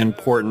seem to be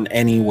important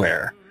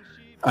anywhere.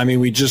 I mean,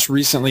 we just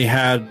recently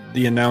had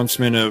the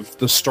announcement of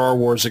the Star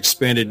Wars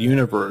Expanded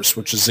Universe,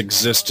 which has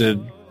existed,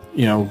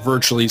 you know,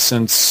 virtually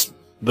since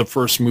the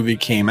first movie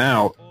came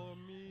out,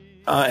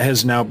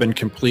 has now been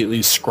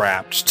completely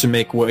scrapped to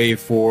make way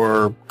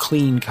for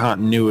clean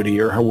continuity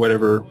or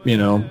whatever, you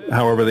know,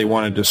 however they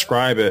want to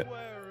describe it.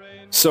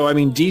 So, I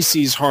mean,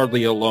 DC's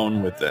hardly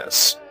alone with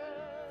this.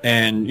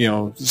 And, you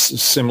know,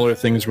 similar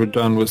things were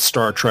done with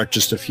Star Trek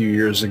just a few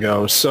years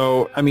ago.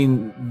 So, I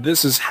mean,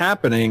 this is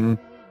happening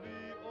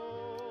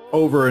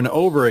over and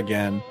over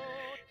again.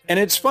 And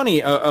it's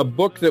funny, a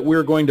book that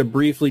we're going to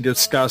briefly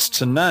discuss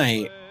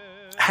tonight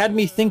had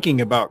me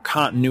thinking about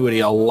continuity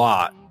a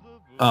lot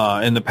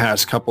in the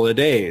past couple of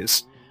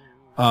days.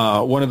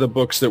 One of the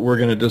books that we're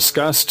going to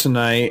discuss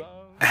tonight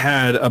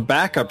had a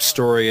backup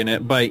story in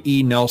it by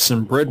E.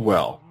 Nelson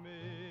Bridwell.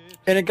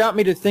 And it got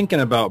me to thinking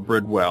about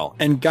Bridwell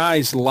and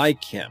guys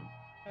like him,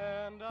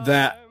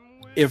 that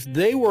if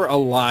they were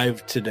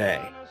alive today,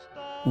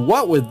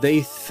 what would they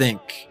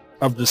think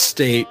of the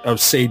state of,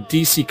 say,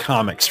 DC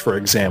Comics, for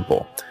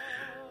example?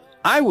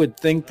 I would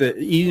think that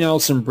E.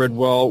 Nelson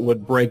Bridwell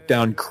would break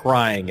down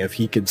crying if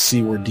he could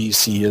see where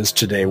DC is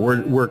today,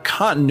 where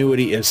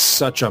continuity is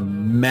such a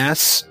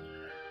mess,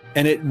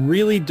 and it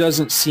really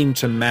doesn't seem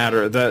to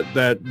matter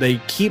that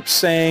they keep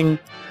saying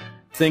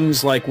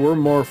things like we're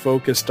more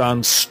focused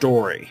on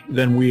story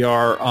than we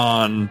are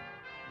on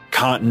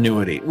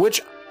continuity,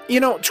 which, you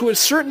know, to a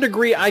certain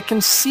degree, I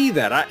can see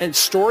that. And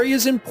story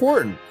is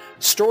important.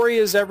 Story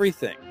is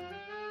everything.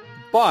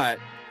 But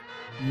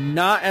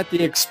not at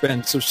the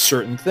expense of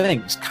certain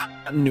things,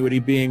 continuity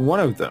being one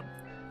of them.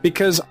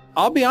 Because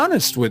I'll be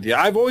honest with you,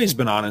 I've always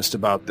been honest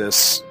about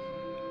this.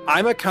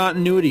 I'm a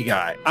continuity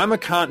guy. I'm a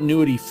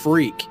continuity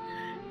freak.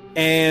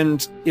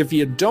 And if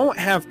you don't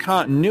have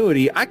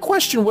continuity, I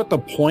question what the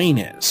point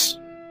is.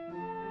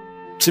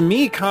 To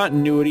me,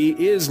 continuity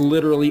is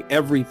literally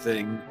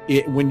everything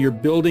when you're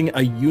building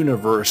a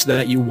universe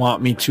that you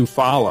want me to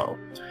follow.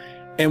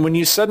 And when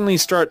you suddenly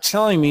start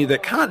telling me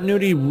that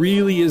continuity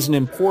really isn't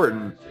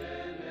important,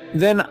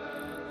 then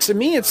to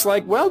me it's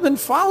like, well, then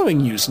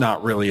following you is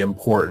not really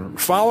important.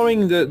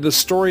 Following the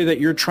story that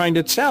you're trying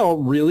to tell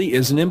really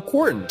isn't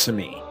important to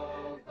me.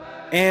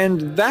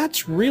 And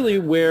that's really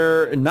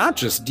where, not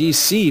just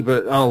DC,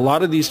 but a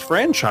lot of these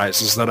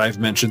franchises that I've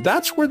mentioned,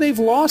 that's where they've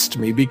lost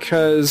me,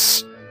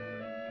 because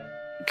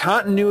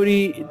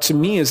continuity to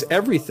me is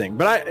everything.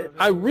 But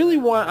I really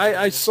want,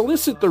 I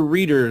solicit the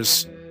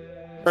readers,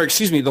 or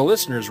excuse me, the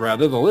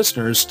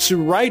listeners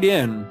to write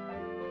in.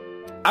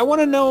 I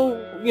want to know,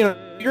 you know,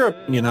 your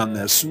opinion on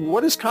this.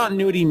 What does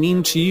continuity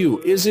mean to you?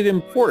 Is it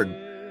important?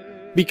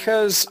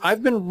 Because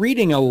I've been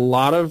reading a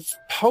lot of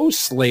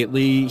posts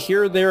lately,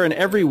 here, there, and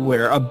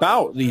everywhere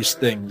about these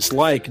things,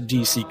 like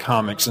DC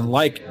Comics and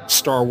like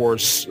Star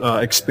Wars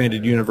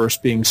Expanded Universe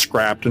being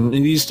scrapped and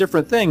these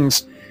different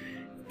things.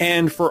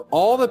 And for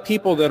all the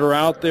people that are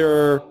out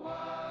there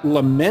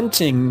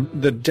lamenting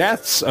the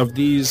deaths of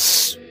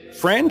these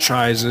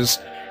franchises,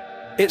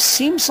 it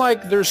seems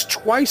like there's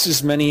twice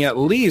as many at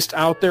least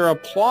out there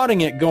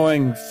applauding it,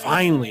 going,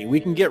 finally, we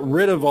can get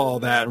rid of all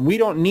that, and we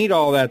don't need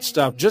all that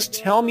stuff. Just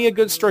tell me a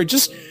good story.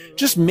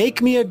 Just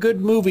make me a good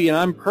movie, and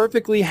I'm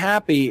perfectly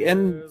happy.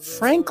 And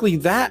frankly,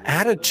 that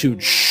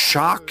attitude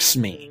shocks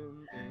me,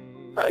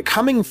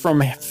 coming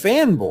from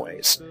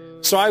fanboys.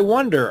 So I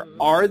wonder,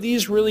 are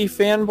these really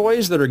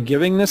fanboys that are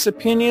giving this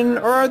opinion,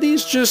 or are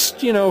these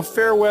just, you know,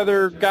 fair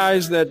weather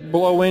guys that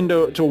blow in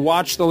to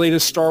watch the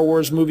latest Star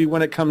Wars movie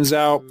when it comes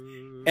out,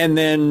 and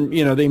then,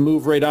 you know, they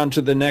move right on to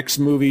the next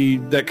movie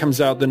that comes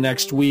out the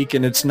next week,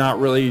 and it's not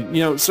really,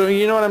 you know, so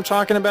you know what I'm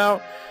talking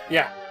about?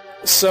 Yeah.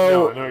 So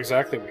no, I know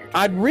exactly what you're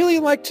talking I'd really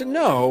like to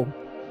know,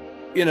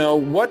 you know,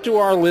 what do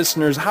our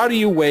listeners, how do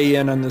you weigh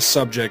in on this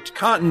subject?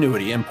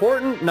 Continuity,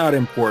 important, not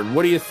important?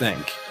 What do you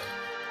think?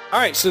 All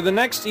right, so the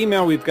next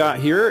email we've got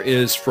here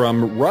is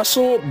from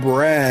Russell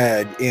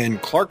Bragg in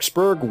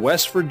Clarksburg,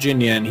 West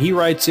Virginia, and he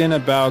writes in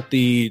about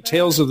the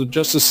Tales of the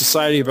Justice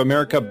Society of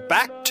America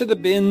Back to the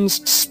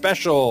Bins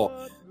special,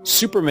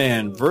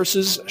 Superman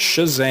versus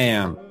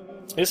Shazam.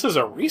 This is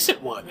a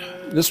recent one.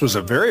 This was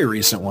a very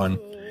recent one.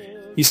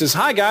 He says,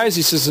 hi guys,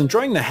 he says,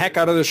 enjoying the heck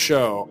out of the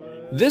show.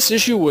 This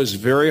issue was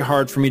very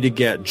hard for me to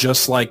get,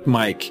 just like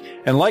Mike.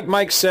 And like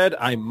Mike said,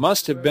 I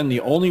must have been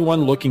the only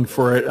one looking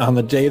for it on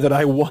the day that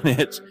I won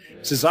it.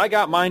 He says, I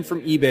got mine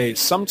from eBay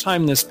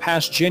sometime this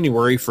past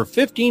January for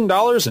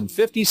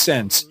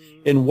 $15.50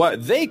 in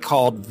what they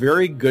called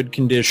very good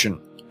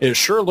condition. It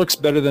sure looks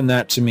better than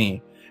that to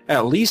me.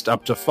 At least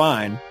up to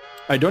fine.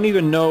 I don't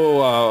even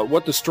know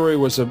what the story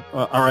was, or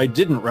I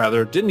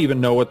didn't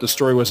even know what the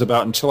story was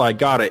about until I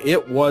got it.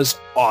 It was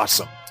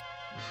awesome.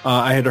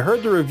 I had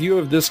heard the review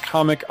of this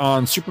comic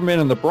on Superman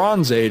in the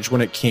Bronze Age when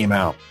it came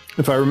out.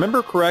 If I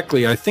remember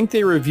correctly, I think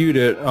they reviewed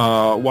it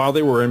while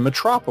they were in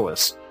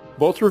Metropolis.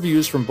 Both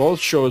reviews from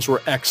both shows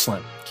were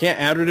excellent. Can't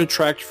add or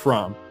detract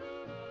from.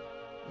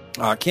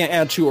 Can't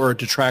add to or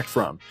detract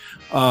from.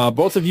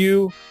 Both of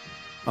you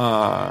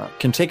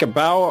can take a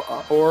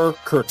bow or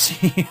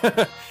curtsy.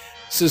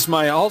 Says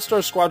my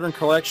All-Star Squadron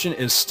collection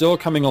is still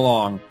coming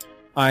along.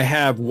 I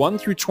have 1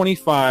 through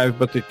 25,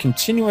 but the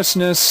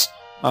continuousness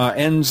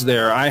ends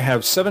there. I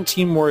have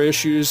 17 more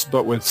issues,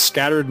 but with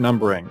scattered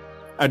numbering.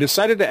 I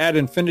decided to add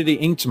Infinity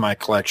Inc. to my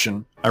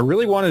collection. I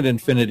really wanted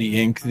Infinity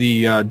Inc.,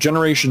 the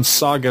Generation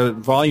Saga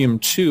Volume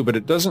 2, but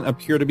it doesn't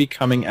appear to be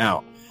coming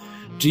out.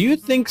 Do you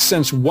think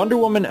since Wonder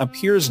Woman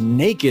appears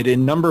naked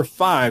in number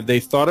 5, they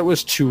thought it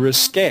was too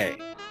risque?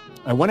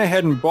 I went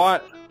ahead and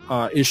bought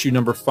issue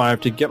number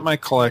 5 to get my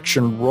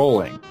collection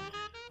rolling.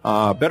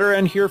 Better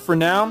end here for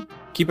now.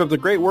 Keep up the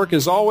great work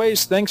as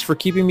always. Thanks for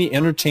keeping me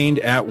entertained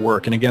at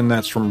work. And again,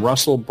 that's from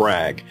Russell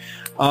Bragg.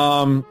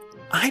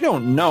 I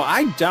don't know.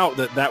 I doubt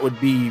that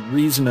would be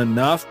reason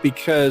enough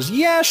because,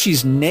 yeah,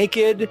 she's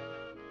naked,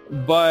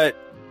 but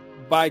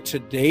by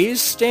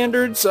today's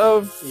standards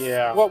of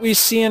what we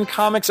see in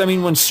comics, I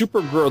mean, when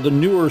Supergirl, the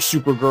newer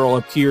Supergirl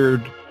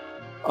appeared,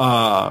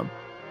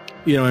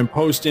 in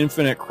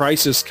post-Infinite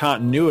Crisis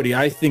continuity,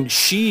 I think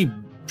she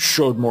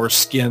showed more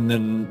skin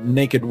than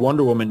naked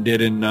Wonder Woman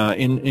did in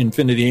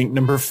Infinity Inc.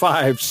 number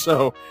 5.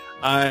 So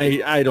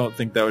I don't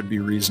think that would be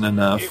reason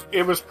enough.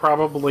 It was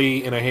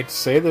probably, and I hate to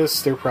say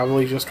this, there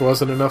probably just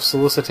wasn't enough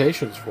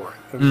solicitations for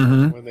it.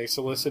 When they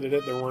solicited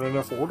it, there weren't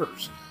enough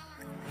orders.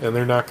 And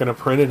they're not going to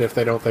print it if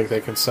they don't think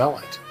they can sell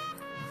it.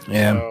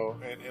 Yeah. So,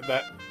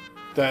 and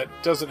that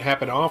doesn't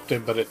happen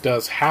often, but it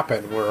does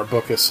happen where a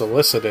book is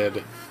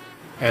solicited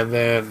and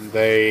then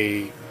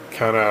they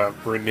kind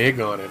of renege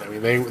on it. I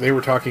mean, they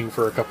were talking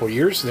for a couple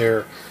years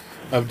there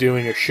of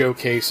doing a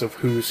showcase of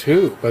who's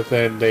who, but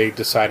then they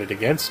decided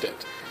against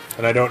it.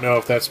 And I don't know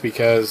if that's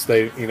because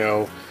they,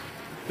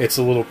 it's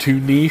a little too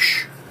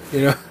niche,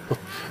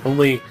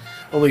 only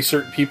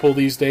certain people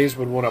these days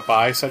would want to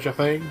buy such a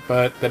thing.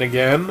 But then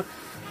again,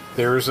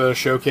 there's a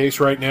showcase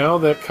right now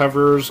that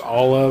covers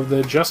all of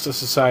the Justice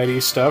Society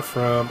stuff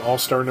from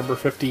All-Star number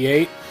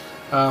 58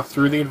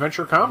 through the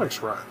Adventure Comics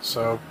run.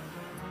 So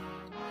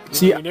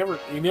you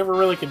never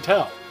really can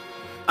tell.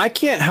 I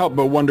can't help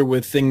but wonder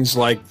with things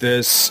like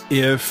this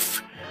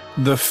if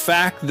the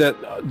fact that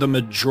the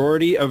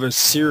majority of a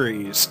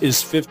series is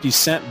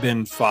 50-cent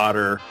bin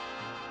fodder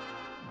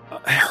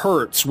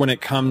hurts when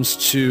it comes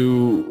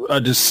to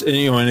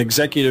an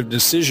executive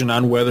decision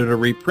on whether to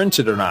reprint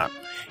it or not.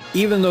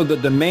 Even though the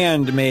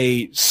demand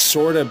may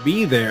sort of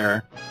be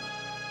there,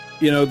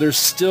 there's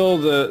still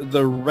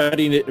the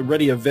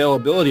ready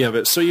availability of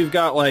it. So you've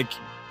got like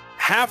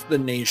half the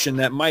nation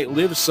that might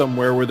live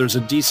somewhere where there's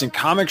a decent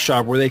comic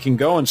shop where they can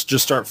go and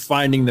just start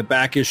finding the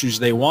back issues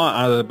they want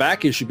out of the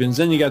back issue bins.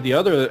 Then you got the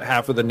other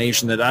half of the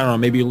nation that, I don't know,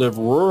 maybe live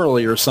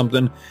rurally or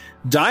something,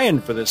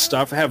 dying for this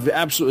stuff, have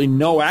absolutely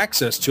no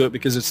access to it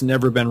because it's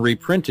never been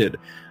reprinted.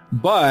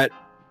 But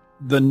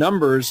the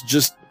numbers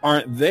just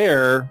aren't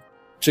there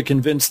to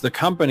convince the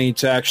company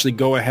to actually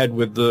go ahead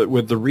with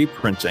the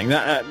reprinting.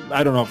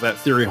 I don't know if that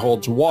theory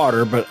holds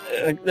water, but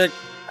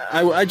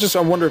I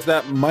wonder if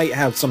that might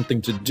have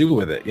something to do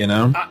with it.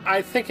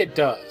 I think it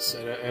does,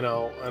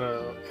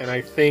 and I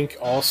think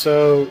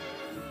also,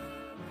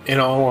 in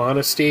all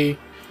honesty,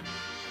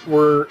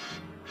 we're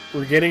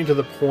getting to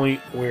the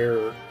point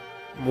where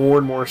more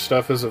and more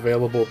stuff is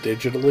available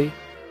digitally,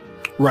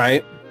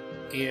 right?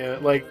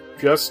 And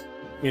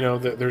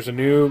there's a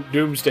new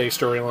Doomsday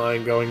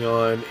storyline going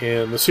on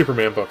in the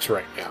Superman books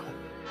right now,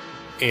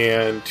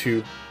 and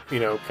to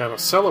kind of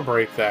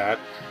celebrate that,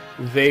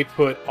 they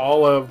put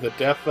all of the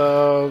death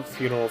of,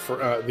 for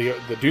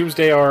the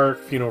Doomsday arc,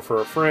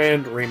 for a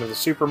friend, Reign of the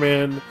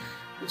Superman,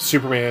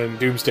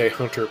 Doomsday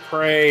Hunter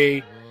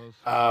Prey,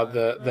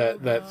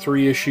 that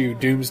 3-issue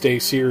Doomsday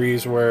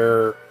series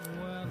where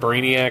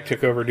Brainiac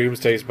took over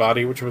Doomsday's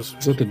body, which was...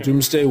 Is it the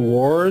Doomsday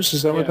Wars?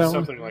 Is that what that was?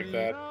 Something like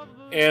that.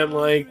 And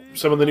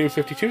some of the new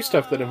 52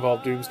 stuff that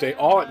involved Doomsday,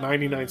 all at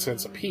 99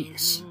 cents a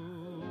piece.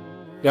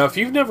 Now, if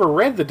you've never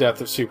read The Death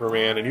of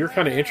Superman and you're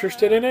kind of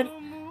interested in it,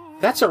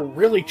 that's a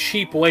really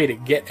cheap way to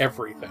get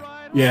everything.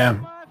 Yeah.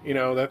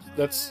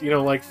 That's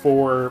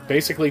for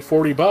basically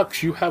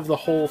 $40, you have the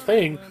whole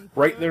thing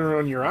right there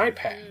on your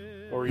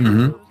iPad or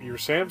your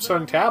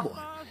Samsung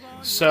tablet.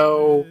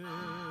 So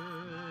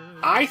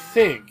I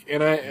think,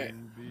 and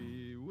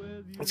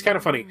it's kind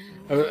of funny.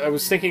 I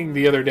was thinking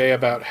the other day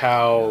about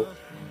how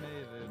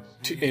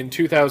in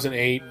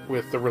 2008,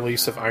 with the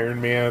release of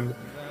Iron Man,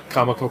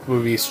 comic book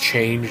movies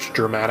changed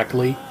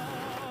dramatically.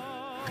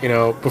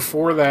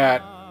 Before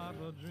that,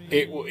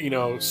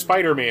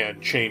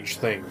 Spider-Man changed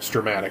things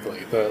dramatically.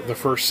 The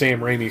first Sam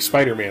Raimi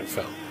Spider-Man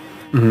film.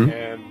 Mm-hmm.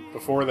 And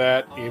Before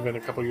that, even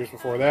a couple years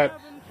before that,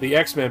 the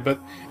X-Men. But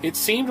it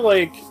seemed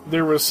like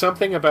there was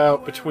something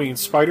about between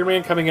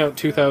Spider-Man coming out in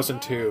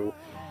 2002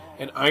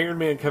 and Iron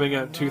Man coming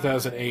out in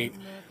 2008,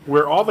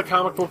 where all the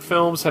comic book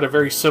films had a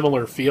very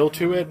similar feel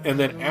to it, and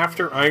then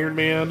after Iron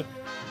Man,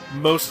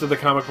 most of the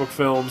comic book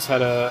films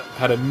had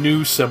a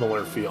new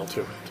similar feel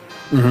to it.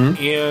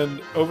 Mm-hmm.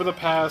 And over the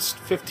past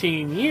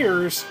 15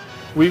 years,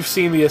 we've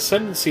seen the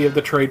ascendancy of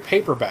the trade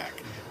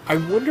paperback. I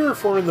wonder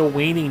if we're in the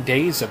waning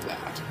days of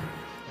that.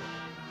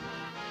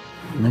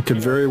 It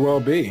could very well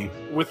be.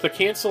 With the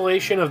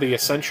cancellation of the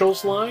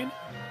Essentials line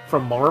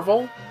from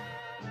Marvel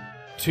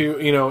to,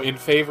 in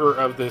favor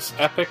of this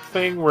Epic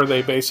thing where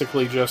they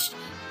basically just,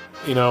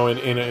 in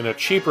a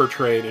cheaper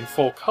trade in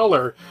full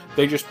color,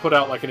 they just put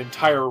out like an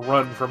entire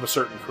run from a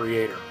certain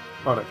creator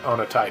on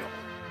a title.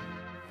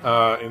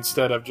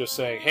 Instead of just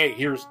saying, hey,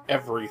 here's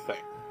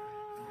everything.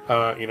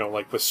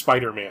 Like with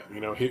Spider-Man.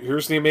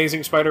 Here's the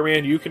Amazing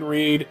Spider-Man you can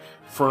read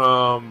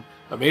from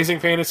Amazing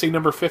Fantasy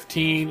number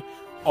 15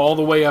 all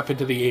the way up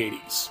into the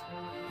 80s,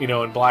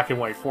 in black and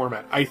white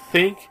format. I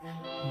think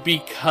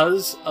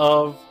because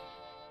of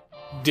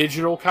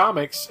digital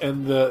comics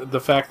and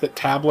the fact that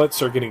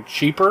tablets are getting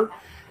cheaper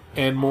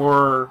and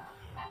more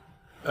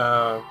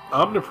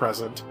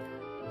omnipresent,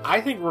 I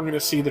think we're going to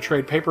see the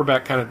trade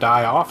paperback kind of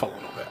die off a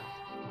little bit.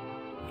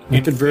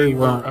 It could very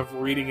well of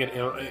reading it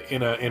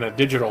in a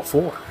digital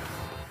form.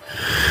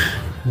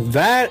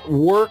 That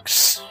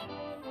works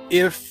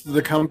if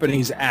the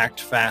companies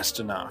act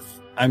fast enough.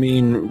 I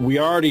mean, we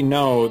already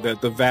know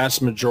that the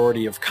vast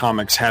majority of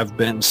comics have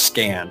been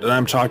scanned, and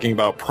I'm talking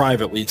about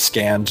privately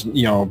scanned,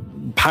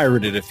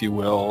 pirated, if you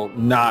will,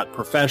 not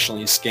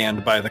professionally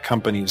scanned by the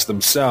companies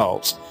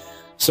themselves.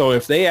 So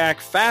if they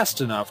act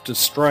fast enough to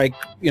strike,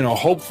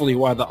 hopefully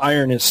while the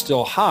iron is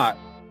still hot,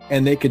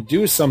 and they could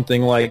do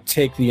something like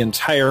take the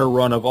entire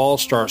run of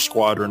All-Star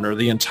Squadron or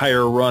the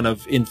entire run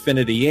of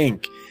Infinity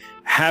Inc.,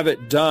 have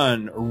it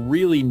done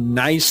really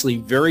nicely,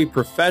 very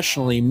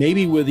professionally,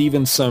 maybe with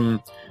even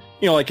some,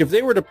 like if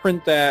they were to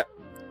print that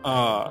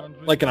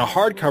like in a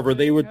hardcover,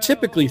 they would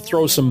typically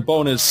throw some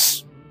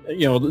bonus,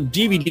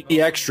 DVD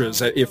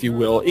extras, if you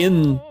will,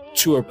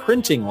 into a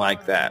printing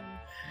like that.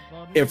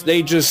 If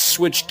they just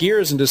switch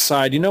gears and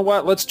decide,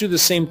 let's do the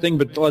same thing,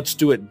 but let's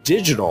do it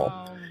digital.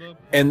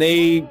 And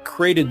they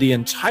created the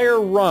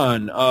entire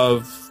run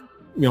of,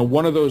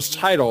 one of those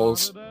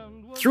titles,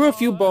 threw a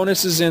few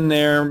bonuses in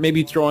there,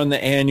 maybe throw in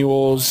the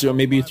annuals,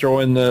 maybe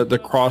throw in the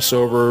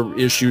crossover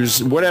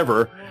issues,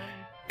 whatever,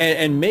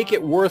 and make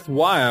it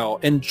worthwhile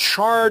and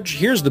charge.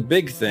 Here's the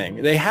big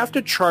thing. They have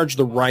to charge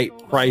the right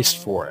price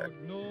for it.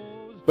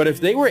 But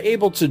if they were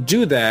able to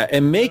do that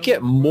and make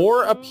it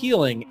more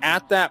appealing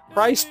at that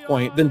price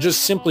point than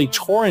just simply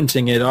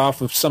torrenting it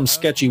off of some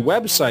sketchy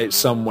website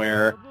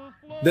somewhere,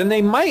 then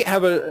they might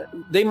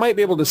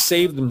be able to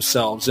save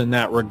themselves in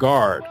that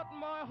regard.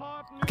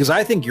 Because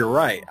I think you're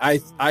right.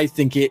 I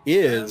think it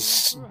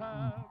is,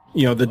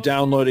 the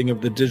downloading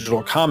of the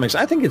digital comics.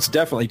 I think it's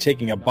definitely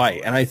taking a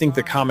bite, and I think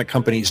the comic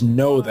companies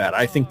know that.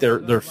 I think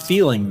they're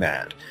feeling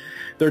that.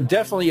 They're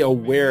definitely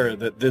aware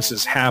that this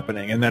is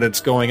happening and that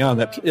it's going on.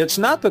 That it's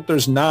not that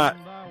there's not,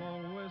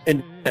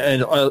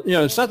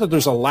 it's not that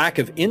there's a lack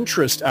of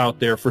interest out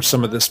there for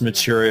some of this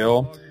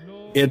material.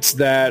 It's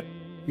that,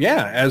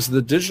 as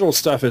the digital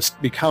stuff has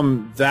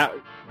become that,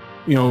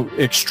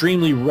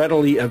 extremely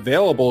readily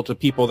available to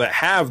people that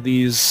have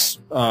these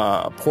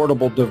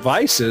portable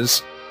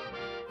devices,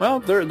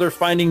 well, they're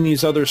finding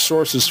these other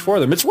sources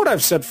for them. It's what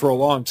I've said for a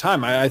long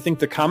time. I think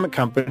the comic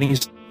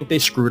companies, they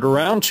screwed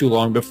around too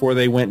long before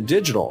they went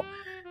digital.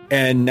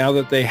 And now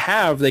that they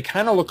have, they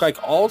kind of look like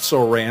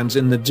also-rans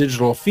in the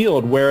digital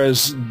field,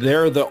 whereas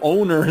they're the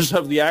owners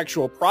of the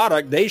actual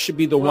product. They should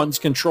be the ones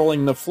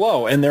controlling the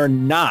flow, and they're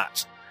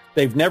not.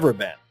 They've never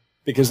been,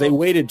 because they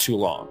waited too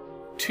long.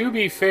 To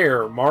be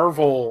fair,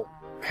 Marvel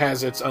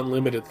has its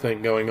unlimited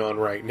thing going on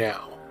right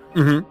now.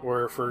 Mm-hmm.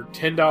 Where for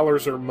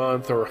 $10 a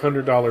month or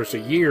 $100 a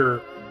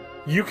year,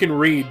 you can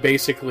read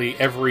basically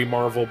every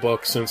Marvel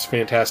book since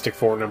Fantastic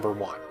Four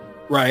 #1.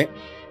 Right.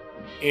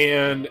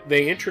 And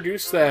they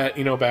introduced that,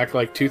 back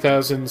like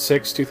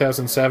 2006,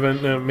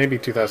 2007, maybe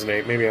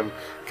 2008. Maybe I'm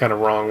kind of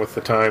wrong with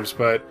the times,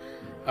 but,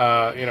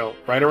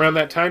 right around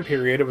that time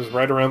period, it was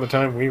right around the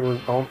time we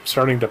were all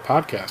starting to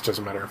podcast, as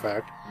a matter of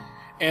fact.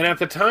 And at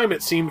the time,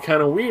 it seemed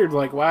kind of weird,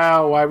 like,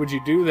 wow, why would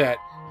you do that?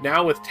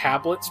 Now with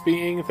tablets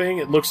being a thing,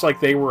 it looks like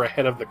they were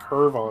ahead of the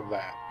curve on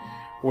that.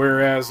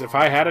 Whereas if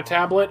I had a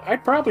tablet,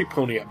 I'd probably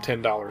pony up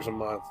 $10 a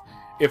month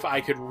if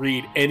I could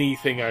read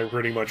anything I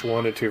pretty much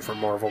wanted to from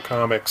Marvel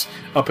Comics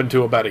up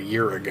until about a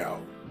year ago.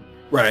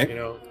 Right.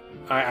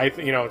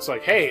 It's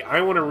like, hey,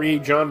 I want to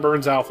read John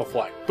Byrne's Alpha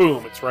Flight.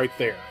 Boom, it's right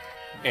there.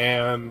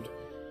 And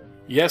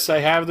yes, I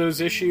have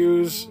those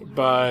issues,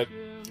 but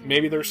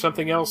maybe there's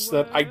something else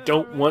that I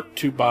don't want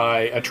to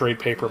buy a trade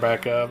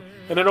paperback of,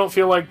 and I don't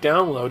feel like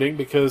downloading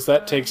because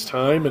that takes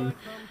time, and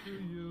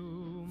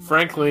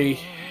frankly,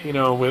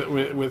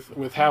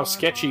 with how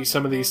sketchy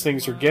some of these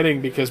things are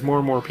getting because more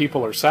and more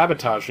people are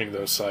sabotaging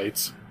those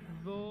sites.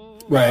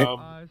 Right.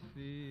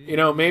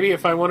 maybe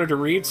if I wanted to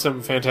read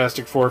some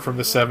Fantastic Four from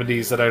the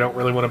 70s that I don't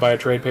really want to buy a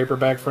trade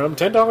paperback from,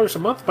 $10 a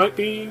month might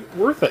be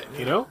worth it,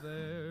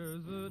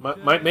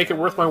 Might make it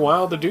worth my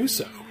while to do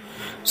so.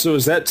 So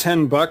is that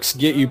 $10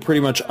 get you pretty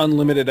much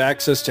unlimited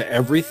access to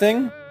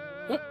everything?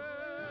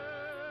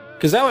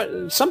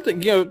 Because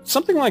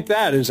something like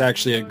that is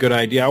actually a good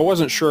idea. I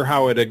wasn't sure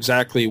how it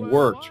exactly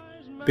worked,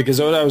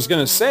 because what I was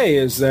going to say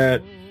is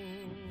that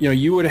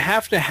you would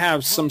have to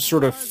have some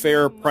sort of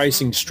fair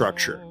pricing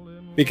structure,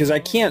 because I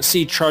can't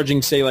see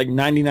charging, say, like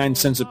 99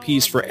 cents a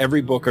piece for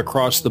every book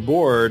across the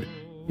board,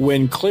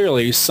 when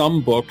clearly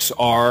some books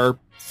are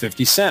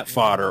 50-cent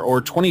fodder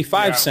or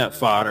 25-cent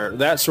fodder,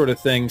 that sort of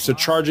thing. So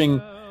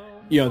charging,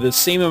 the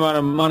same amount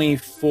of money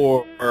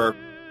for,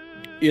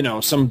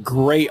 some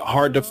great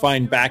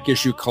hard-to-find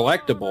back-issue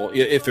collectible,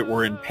 if it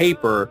were in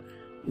paper,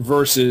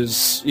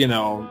 versus,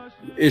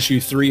 issue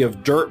 3 of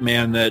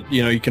Dirtman that,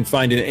 you can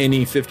find in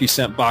any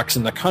 50-cent box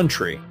in the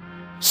country.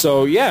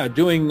 So, yeah,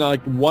 doing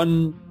like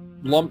one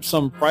lump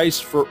sum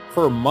price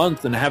per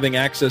month and having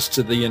access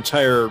to the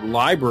entire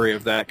library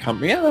of that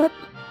company,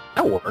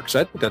 that works.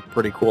 I think that's a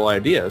pretty cool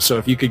idea. So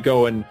if you could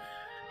go and,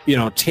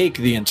 take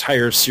the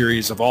entire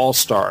series of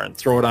All-Star and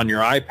throw it on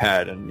your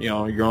iPad and,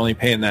 you're only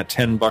paying that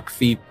 $10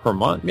 fee per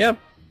month. Yeah,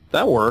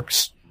 that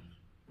works.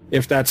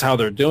 If that's how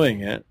they're doing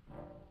it.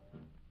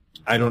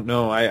 I don't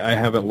know. I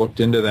haven't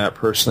looked into that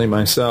personally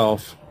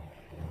myself.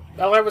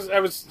 Well, I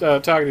was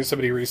talking to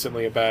somebody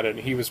recently about it, and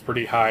he was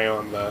pretty high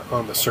on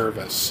the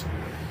service.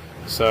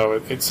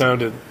 So it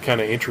sounded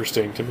kind of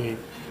interesting to me.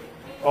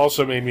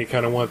 Also made me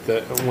kind of want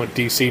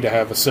DC to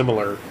have a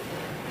similar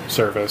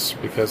service,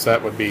 because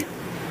that would be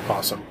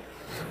awesome.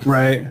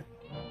 Right.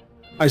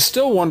 I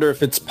still wonder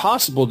if it's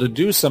possible to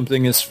do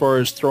something as far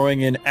as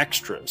throwing in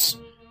extras.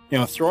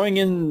 Throwing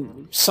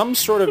in some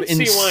sort of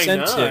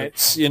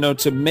incentives,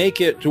 to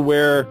make it to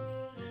where,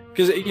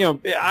 because,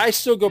 I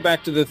still go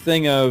back to the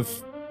thing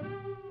of,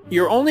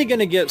 you're only going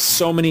to get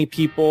so many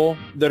people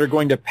that are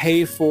going to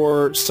pay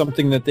for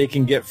something that they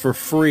can get for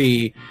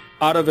free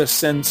out of a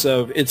sense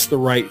of it's the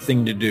right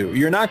thing to do.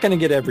 You're not going to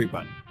get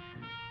everybody.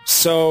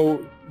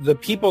 So the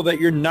people that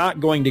you're not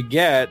going to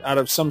get out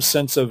of some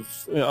sense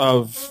of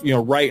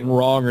right and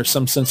wrong, or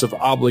some sense of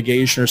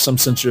obligation, or some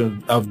sense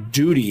of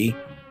duty,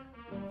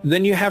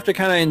 then you have to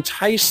kind of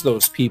entice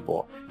those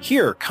people.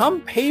 Here,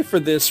 come pay for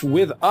this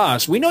with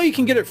us. We know you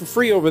can get it for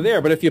free over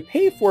there, but if you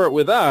pay for it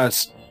with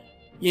us,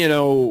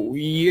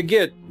 you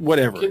get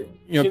whatever,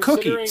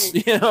 cookies,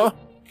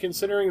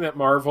 Considering that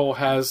Marvel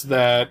has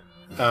that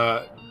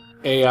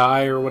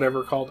AI or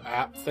whatever called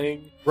app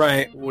thing,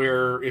 right,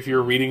 where if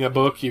you're reading a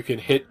book, you can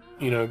hit,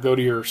 go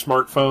to your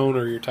smartphone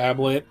or your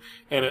tablet,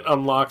 and it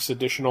unlocks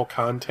additional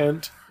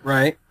content.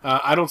 Right.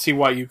 I don't see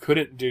why you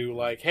couldn't do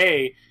like,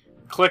 hey,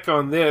 click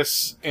on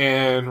this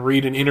and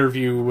read an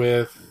interview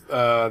with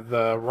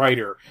the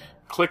writer.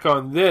 Click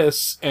on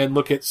this and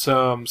look at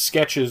some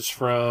sketches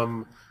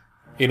from,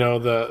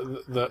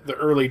 the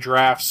early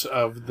drafts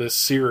of this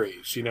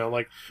series.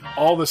 Like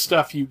all the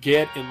stuff you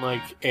get in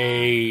like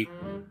a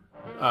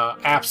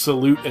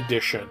absolute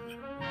edition.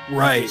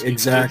 Right,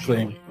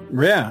 exactly.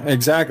 Yeah,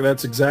 exactly.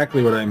 That's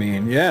exactly what I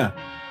mean. Yeah.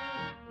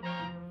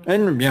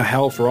 And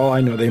hell, for all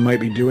I know, they might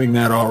be doing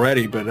that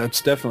already, but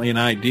that's definitely an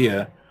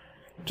idea.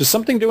 Just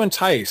something to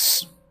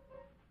entice.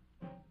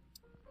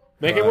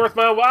 Make it worth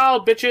my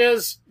while,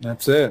 bitches!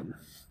 That's it.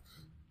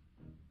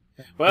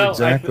 Well,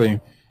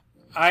 exactly.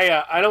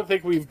 I don't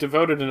think we've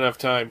devoted enough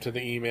time to the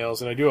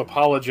emails, and I do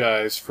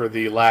apologize for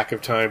the lack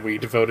of time we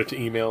devoted to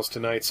emails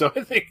tonight. So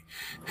I think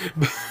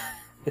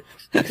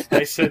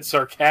I said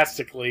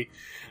sarcastically.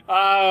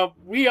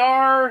 We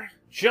are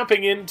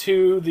jumping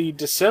into the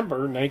December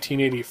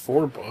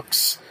 1984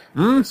 books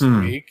this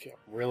week.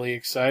 I'm really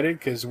excited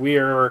because we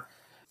are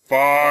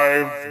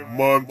 5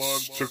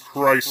 months to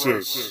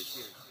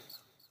crisis.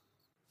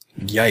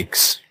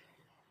 Yikes.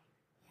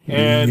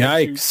 And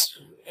Yikes.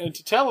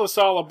 To tell us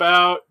all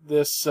about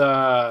this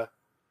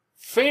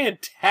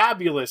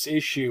fantabulous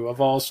issue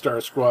of All-Star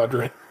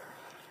Squadron.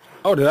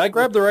 Oh, did I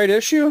grab the right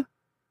issue?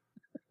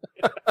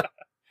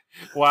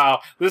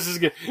 Wow, this is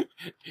good.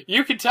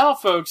 You can tell,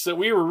 folks, that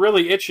we were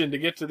really itching to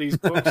get to these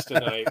books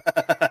tonight.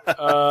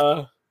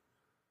 I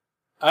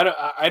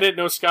didn't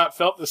know Scott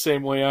felt the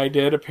same way I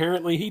did.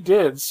 Apparently he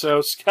did.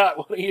 So, Scott,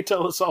 why don't you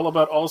tell us all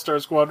about All-Star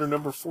Squadron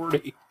number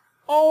 40?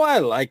 Oh,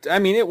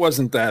 it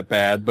wasn't that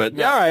bad, but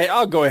all right,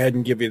 I'll go ahead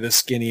and give you the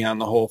skinny on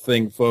the whole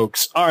thing,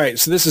 folks. All right,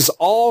 so this is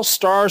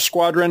All-Star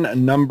Squadron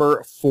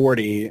number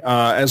 40.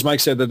 As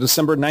Mike said, the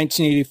December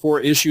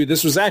 1984 issue.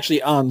 This was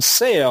actually on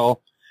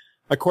sale,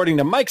 according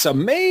to Mike's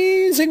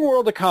Amazing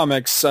World of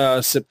Comics,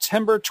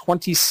 September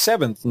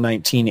 27th,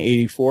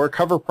 1984.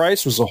 Cover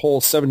price was a whole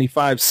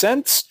 75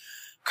 cents.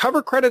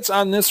 Cover credits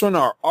on this one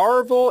are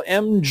Arvil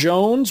M.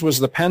 Jones was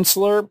the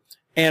penciler,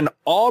 and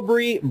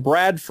Aubrey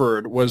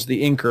Bradford was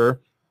the inker.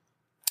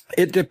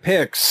 It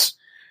depicts,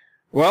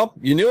 well,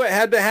 you knew it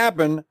had to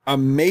happen,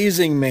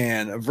 Amazing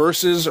Man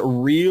versus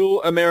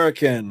Real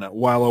American,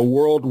 while a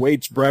world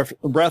waits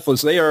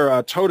breathless. They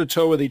are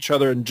toe-to-toe with each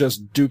other and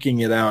just duking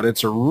it out.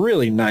 It's a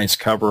really nice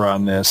cover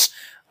on this.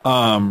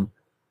 You've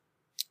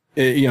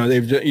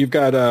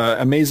got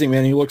Amazing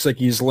Man. He looks like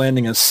he's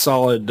landing a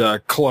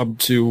solid club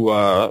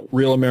to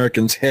Real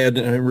American's head,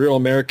 and Real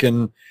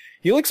American.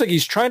 He looks like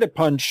he's trying to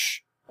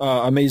punch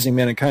Amazing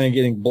Man and kind of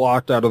getting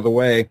blocked out of the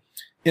way.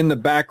 In the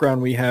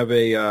background, we have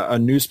a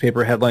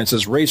newspaper headline that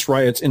says "Race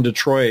Riots in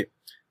Detroit,"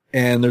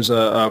 and there's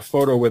a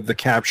photo with the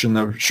caption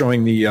of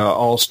showing the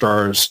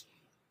All-Stars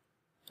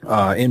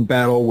in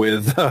battle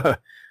with the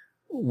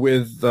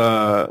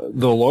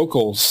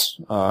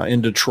locals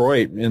in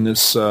Detroit in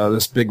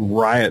this big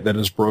riot that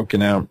has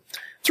broken out.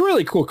 It's a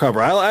really cool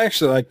cover. I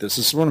actually like this.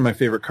 This is one of my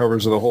favorite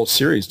covers of the whole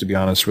series, to be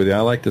honest with you. I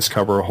like this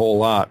cover a whole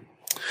lot.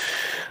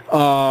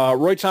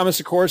 Roy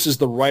Thomas, of course, is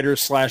the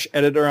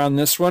writer/editor on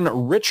this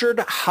one. Richard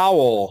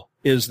Howell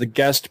is the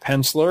guest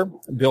penciler.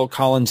 Bill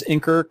Collins,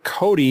 inker.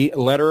 Cody,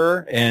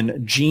 letterer.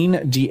 And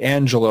Gene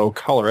D'Angelo,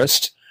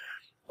 colorist.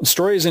 The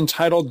story is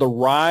entitled The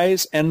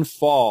Rise and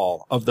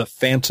Fall of the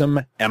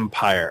Phantom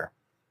Empire.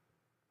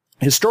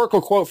 Historical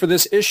quote for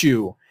this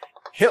issue: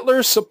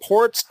 Hitler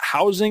supports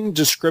housing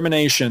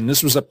discrimination.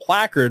 This was a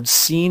placard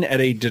seen at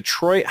a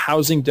Detroit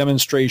housing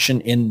demonstration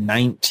in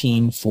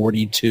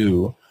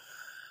 1942.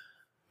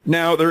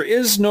 Now, there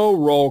is no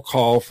roll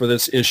call for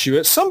this issue.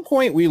 At some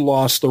point, we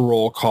lost the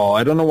roll call.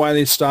 I don't know why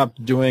they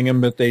stopped doing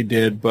them, but they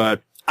did.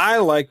 But I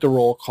like the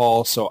roll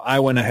call, so I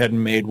went ahead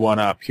and made one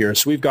up here.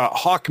 So we've got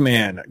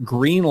Hawkman,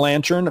 Green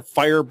Lantern,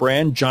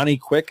 Firebrand, Johnny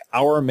Quick,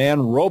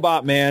 Hourman,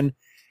 Robot Man,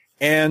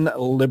 and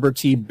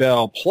Liberty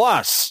Bell.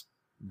 Plus,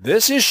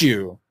 this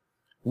issue,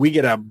 we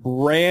get a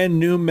brand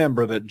new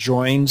member that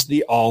joins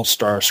the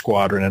All-Star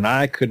Squadron, and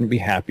I couldn't be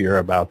happier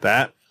about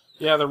that.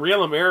 Yeah, the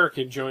Real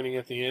American joining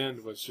at the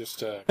end was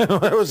just a...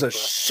 That was a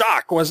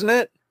shock, wasn't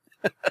it?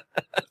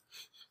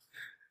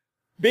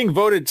 Being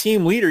voted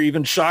team leader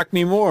even shocked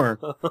me more.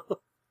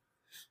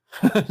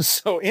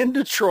 So in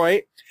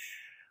Detroit,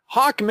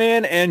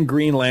 Hawkman and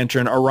Green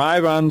Lantern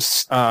arrive on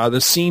the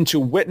scene to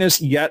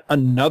witness yet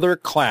another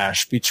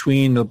clash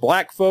between the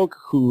black folk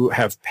who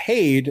have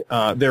paid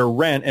their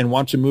rent and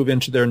want to move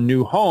into their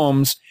new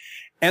homes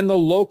and the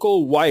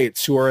local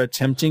whites who are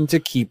attempting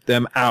to keep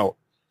them out.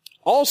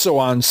 Also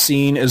on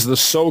scene is the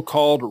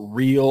so-called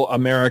Real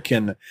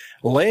American,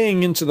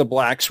 laying into the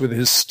blacks with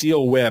his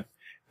steel whip,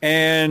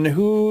 and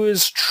who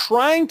is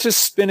trying to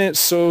spin it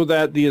so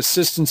that the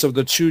assistance of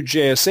the two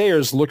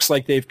JSAers looks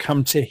like they've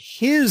come to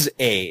his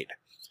aid.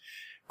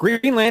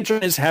 Green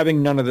Lantern is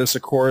having none of this,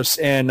 of course,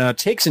 and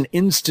takes an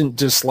instant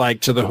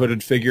dislike to the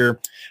hooded figure,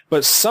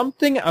 but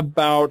something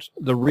about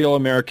the Real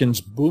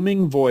American's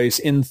booming voice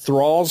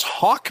enthralls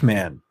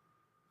Hawkman.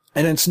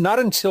 And it's not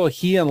until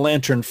he and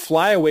Lantern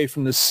fly away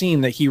from the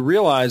scene that he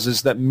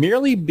realizes that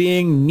merely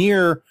being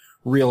near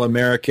Real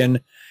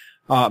American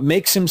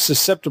makes him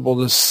susceptible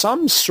to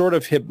some sort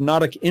of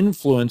hypnotic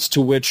influence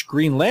to which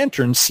Green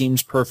Lantern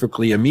seems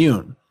perfectly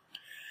immune.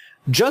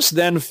 Just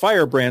then,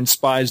 Firebrand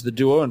spies the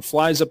duo and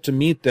flies up to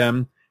meet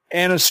them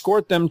and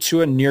escort them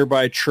to a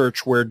nearby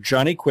church where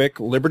Johnny Quick,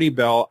 Liberty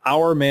Bell,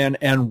 Hourman,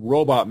 and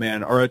Robot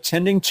Man are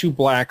attending to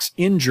blacks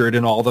injured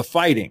in all the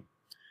fighting.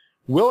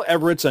 Will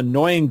Everett's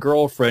annoying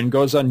girlfriend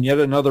goes on yet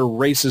another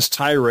racist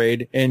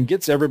tirade and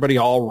gets everybody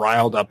all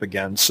riled up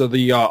again. So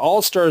the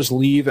All-Stars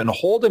leave and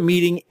hold a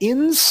meeting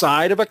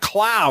inside of a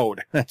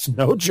cloud. That's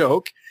no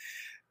joke.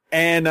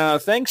 And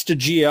thanks to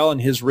GL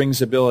and his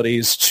ring's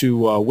abilities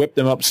to whip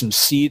them up some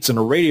seats and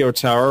a radio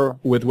tower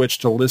with which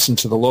to listen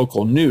to the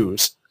local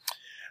news.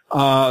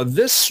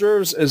 This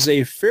serves as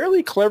a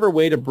fairly clever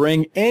way to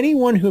bring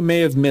anyone who may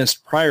have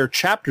missed prior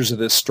chapters of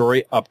this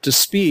story up to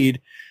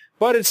speed,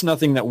 but it's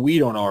nothing that we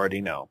don't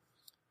already know.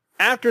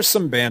 After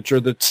some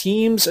banter, the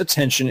team's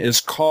attention is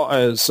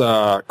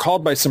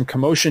called by some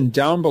commotion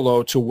down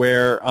below to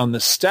where, on the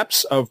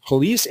steps of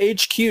Police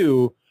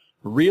HQ,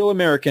 Real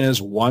American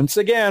is once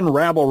again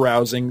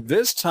rabble-rousing,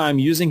 this time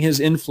using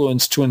his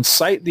influence to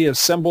incite the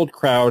assembled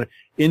crowd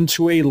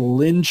into a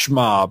lynch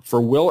mob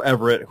for Will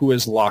Everett, who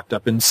is locked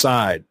up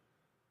inside.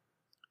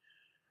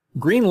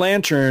 Green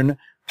Lantern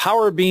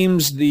power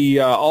beams the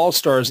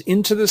All-Stars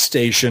into the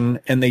station,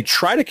 and they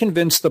try to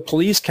convince the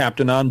police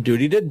captain on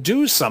duty to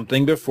do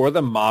something before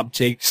the mob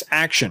takes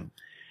action.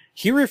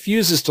 He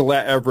refuses to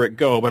let Everett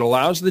go, but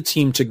allows the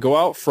team to go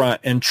out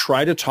front and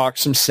try to talk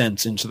some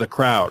sense into the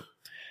crowd.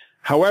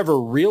 However,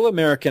 Real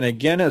American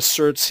again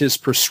asserts his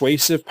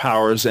persuasive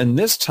powers, and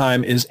this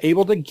time is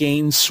able to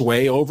gain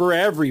sway over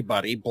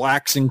everybody,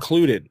 blacks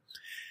included.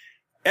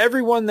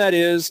 Everyone, that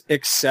is,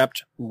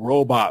 except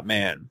Robot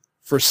Man.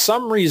 For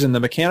some reason, the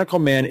Mechanical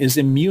Man is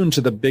immune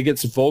to the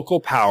bigot's vocal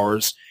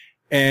powers,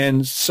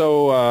 and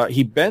so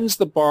he bends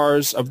the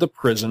bars of the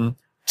prison,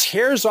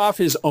 tears off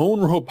his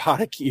own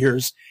robotic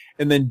ears,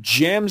 and then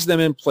jams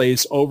them in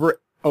place over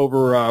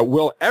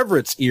Will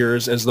Everett's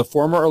ears as the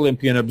former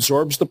Olympian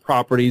absorbs the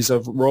properties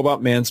of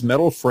Robot Man's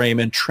metal frame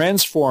and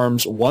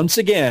transforms once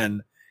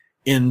again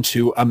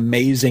into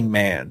Amazing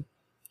Man.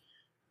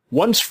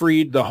 Once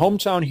freed, the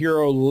hometown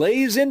hero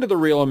lays into the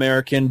Real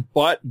American,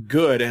 but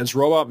good, as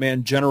Robot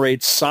Man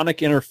generates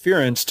sonic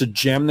interference to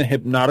jam the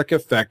hypnotic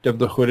effect of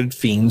the hooded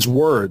fiend's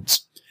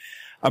words.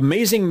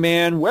 Amazing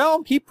Man,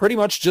 well, he pretty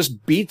much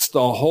just beats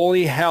the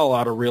holy hell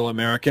out of Real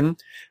American,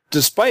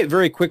 despite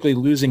very quickly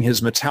losing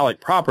his metallic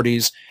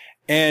properties,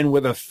 and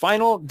with a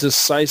final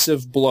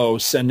decisive blow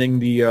sending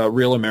the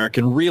Real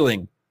American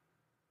reeling.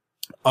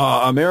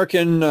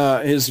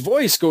 His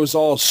voice goes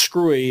all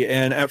screwy,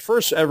 and at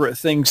first Everett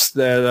thinks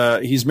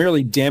that he's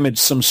merely damaged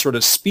some sort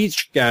of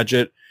speech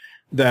gadget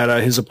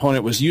that his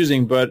opponent was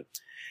using, but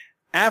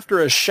after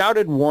a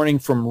shouted warning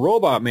from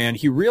Robot Man,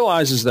 he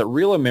realizes that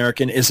Real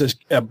American is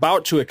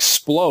about to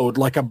explode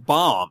like a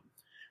bomb.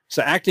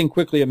 So acting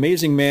quickly,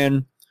 Amazing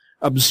Man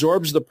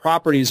absorbs the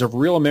properties of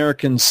Real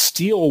American's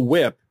steel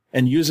whip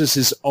and uses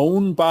his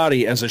own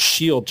body as a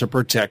shield to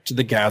protect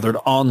the gathered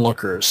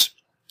onlookers.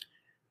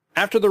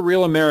 After the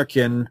Real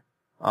American,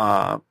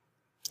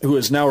 who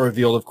is now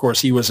revealed, of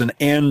course, he was an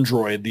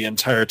android the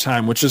entire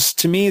time, which is,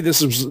 to me,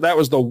 that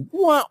was the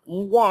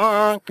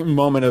wah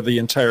moment of the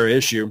entire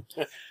issue.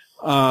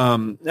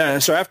 So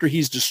after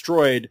he's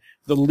destroyed,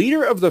 the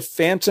leader of the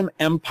Phantom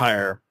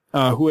Empire,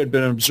 who had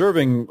been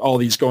observing all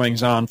these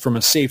goings-on from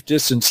a safe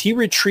distance, he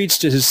retreats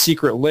to his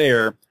secret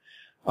lair,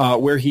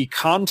 where he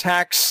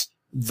contacts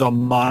the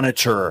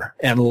Monitor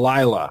and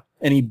Lila,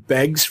 and he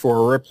begs for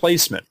a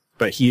replacement,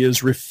 but he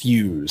is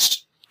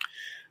refused.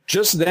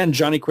 Just then,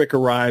 Johnny Quick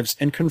arrives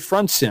and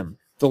confronts him.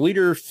 The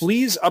leader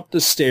flees up the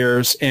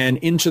stairs and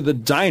into the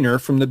diner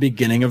from the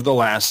beginning of the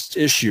last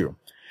issue.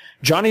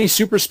 Johnny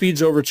super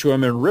speeds over to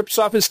him and rips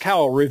off his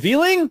cowl,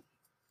 revealing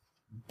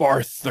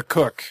Barth the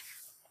cook.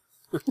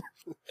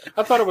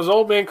 I thought it was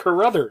Old Man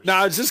Carruthers.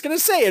 Now, I was just going to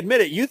say,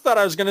 admit it, you thought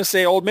I was going to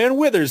say Old Man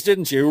Withers,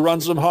 didn't you, who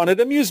runs some haunted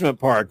amusement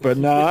park? But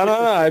no,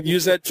 I've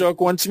used that joke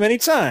one too many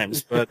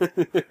times. But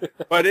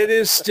it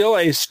is still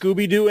a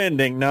Scooby-Doo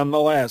ending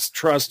nonetheless.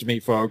 Trust me,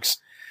 folks.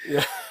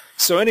 Yeah.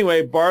 So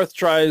anyway, Barth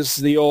tries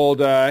the old,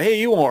 hey,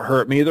 you won't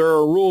hurt me. There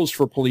are rules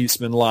for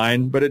policemen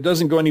line, but it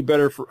doesn't go any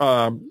better for,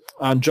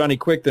 on Johnny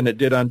Quick than it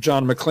did on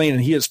John McClane,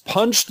 and he is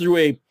punched through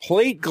a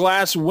plate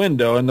glass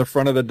window in the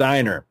front of the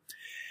diner.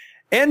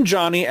 And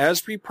Johnny,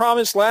 as we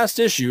promised last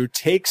issue,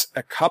 takes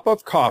a cup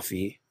of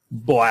coffee,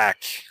 black.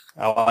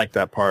 I like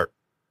that part.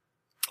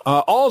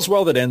 All's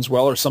well that ends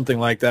well, or something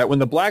like that, when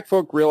the black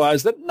folk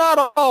realize that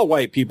not all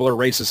white people are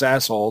racist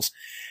assholes,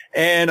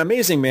 and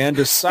Amazing Man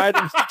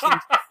decided he can...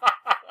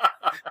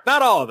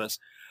 Not all of us.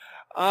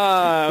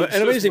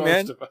 An Amazing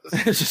Man.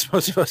 It's just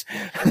most of us.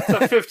 It's a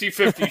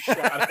 50-50 shot,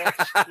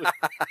 actually.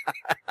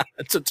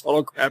 It's a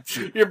total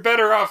crapshoot. You're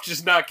better off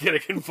just not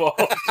getting involved,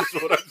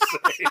 is what I'm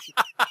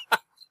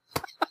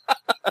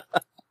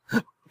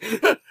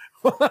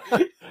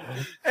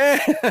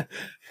saying.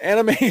 An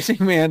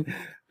Amazing Man,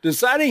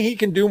 deciding he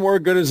can do more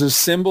good as a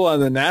symbol on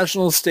the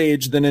national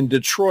stage than in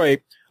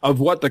Detroit of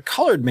what the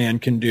colored man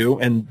can do,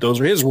 and those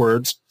are his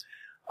words,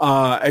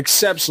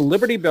 accepts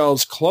Liberty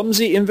Bell's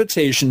clumsy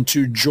invitation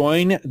to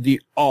join the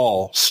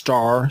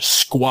All-Star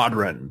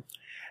Squadron.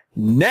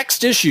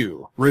 Next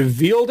issue,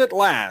 revealed at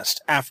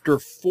last, after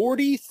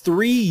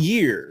 43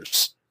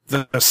 years,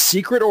 the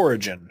secret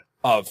origin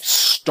of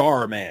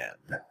Starman.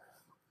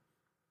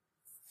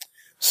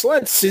 So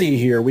let's see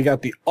here. We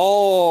got the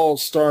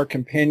All-Star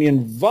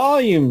Companion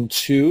Volume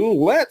 2.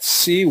 Let's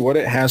see what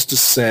it has to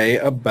say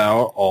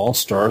about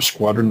All-Star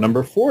Squadron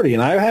number 40.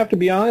 And I have to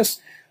be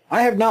honest,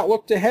 I have not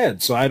looked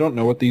ahead, so I don't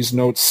know what these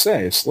notes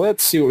say. So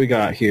let's see what we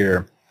got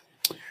here.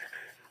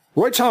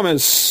 Roy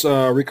Thomas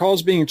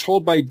recalls being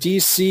told by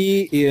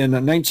DC in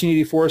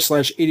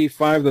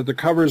 1984/85 that the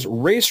cover's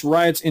Race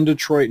Riots in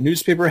Detroit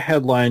newspaper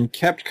headline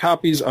kept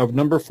copies of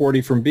number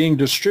 40 from being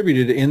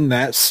distributed in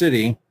that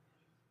city.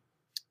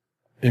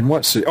 In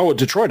what city? Oh,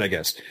 Detroit, I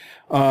guess.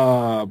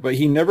 But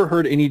he never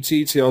heard any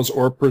details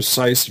or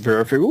precise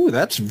verification. Ooh,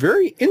 that's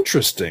very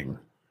interesting.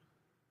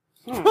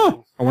 Huh.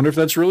 I wonder if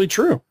that's really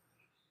true.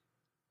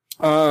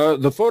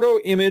 The photo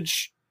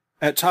image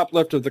at top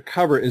left of the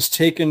cover is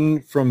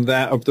taken from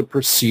that of the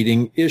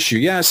preceding issue.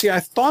 Yeah, see, I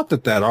thought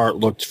that art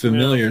looked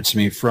familiar to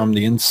me from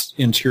the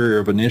interior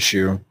of an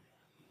issue.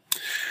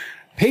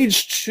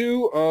 Page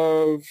 2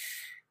 of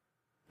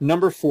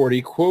number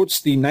 40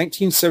 quotes the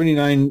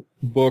 1979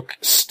 book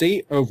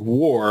State of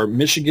War,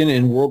 Michigan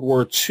in World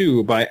War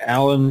II by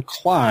Alan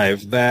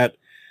Clive that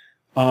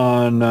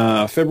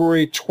on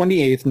February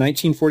 28th,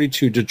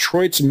 1942,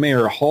 Detroit's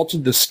mayor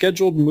halted the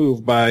scheduled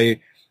move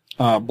by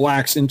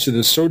blacks into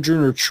the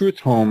Sojourner Truth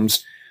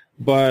homes,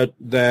 but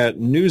that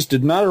news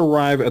did not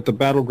arrive at the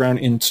battleground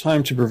in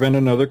time to prevent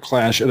another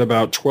clash at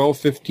about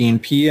 12:15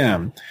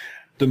 p.m.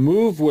 The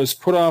move was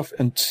put off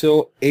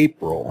until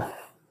April.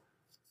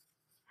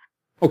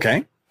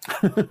 Okay.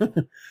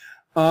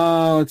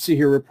 Let's see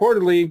here.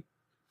 Reportedly,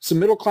 some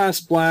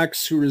middle-class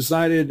blacks who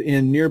resided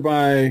in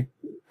nearby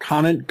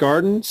Conant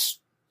Gardens,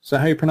 is that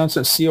how you pronounce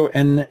that?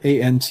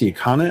 C-O-N-A-N-T.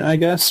 Conant, I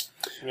guess.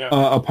 Yeah.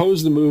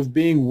 Opposed the move,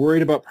 being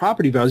worried about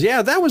property values.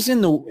 Yeah, that was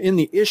in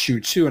the issue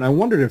too, and I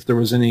wondered if there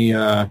was any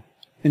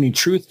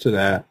truth to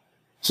that.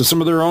 So some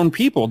of their own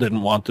people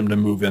didn't want them to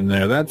move in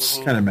there. That's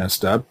kind of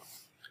messed up.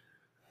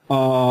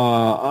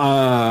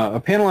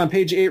 A panel on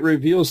page 8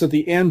 reveals that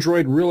the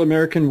android Real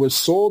American was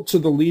sold to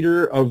the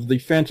leader of the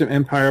Phantom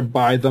Empire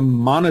by the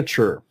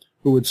Monitor,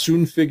 who would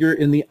soon figure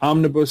in the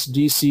omnibus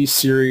DC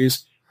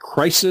series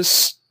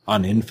Crisis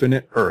on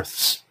Infinite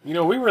Earths. You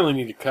know, we really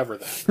need to cover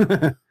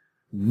that.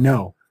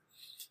 No.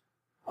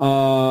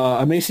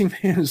 Amazing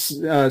Man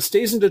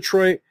stays in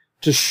Detroit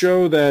to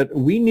show that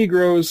we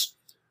Negroes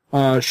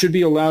should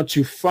be allowed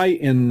to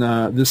fight in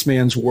this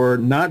man's war,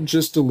 not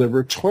just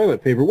deliver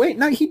toilet paper. Wait,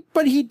 no,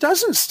 but he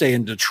doesn't stay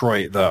in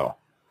Detroit, though.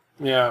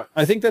 Yeah.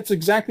 I think that's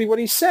exactly what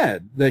he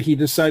said, that he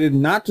decided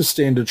not to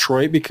stay in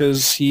Detroit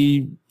because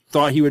he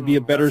thought he would be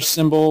a better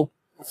symbol.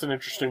 That's an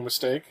interesting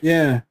mistake.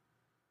 Yeah.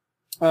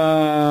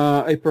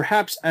 A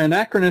perhaps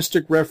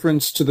anachronistic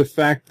reference to the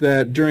fact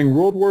that during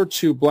World War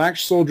II, black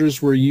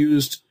soldiers were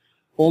used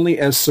only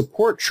as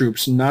support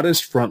troops, not as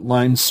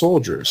frontline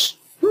soldiers.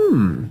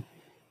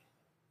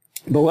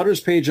 The letters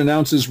page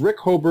announces Rick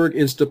Hoberg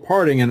is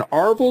departing, and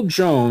Arvil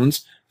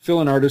Jones,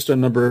 fill-in artist on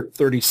number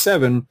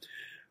 37,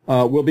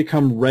 will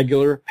become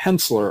regular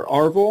penciler.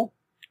 Arvil,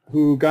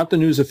 who got the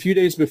news a few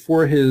days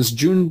before his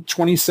June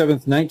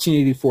 27th,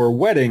 1984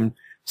 wedding,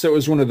 said it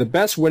was one of the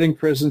best wedding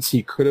presents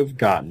he could have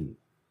gotten.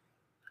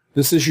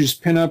 This issue's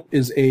pinup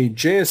is a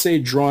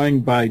JSA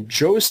drawing by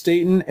Joe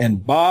Staton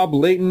and Bob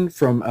Layton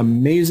from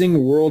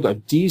Amazing World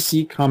of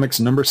DC Comics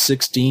number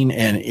 16,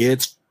 and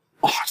it's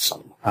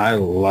awesome. I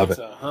love it.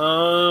 It's a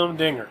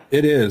humdinger.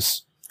 It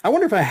is. I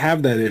wonder if I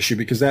have that issue,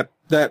 because that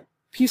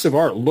piece of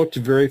art looked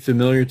very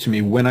familiar to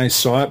me when I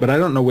saw it, but I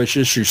don't know which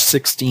issue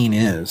 16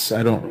 is.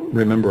 I don't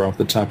remember off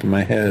the top of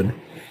my head.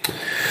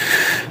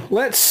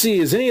 Let's see.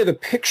 Is any of the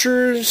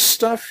pictures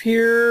stuff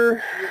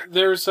here?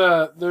 There's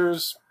a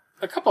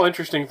couple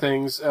interesting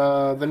things.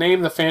 The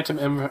name The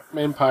Phantom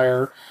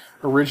Empire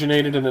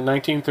originated in a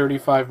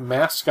 1935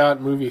 mascot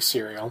movie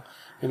serial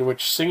in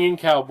which singing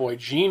cowboy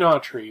Gene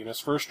Autry, in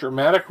his first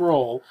dramatic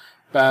role,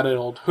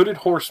 battled hooded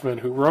horsemen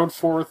who rode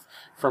forth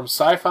from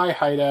sci-fi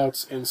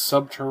hideouts in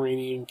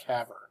subterranean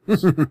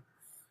caverns.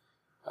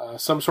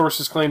 Some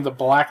sources claim the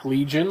Black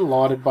Legion,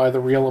 lauded by the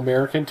Real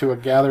American to a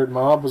gathered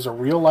mob, was a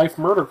real-life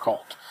murder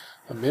cult,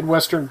 a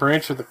Midwestern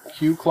branch of the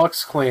Ku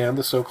Klux Klan,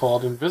 the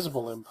so-called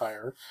Invisible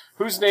Empire,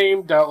 whose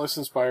name doubtless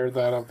inspired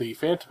that of the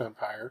Phantom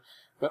Empire.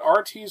 But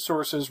RT's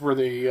sources were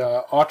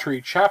the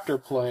Autry chapter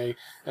play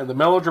and the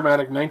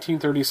melodramatic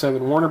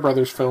 1937 Warner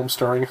Brothers film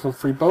starring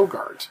Humphrey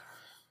Bogart.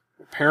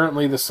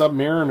 Apparently, the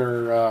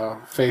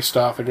Submariner faced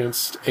off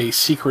against a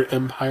secret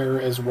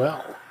empire as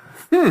well.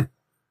 Well,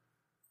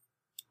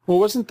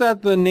 wasn't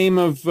that the name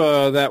of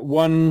that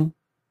one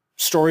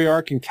story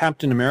arc in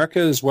Captain America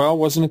as well?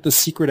 Wasn't it the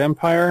Secret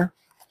Empire?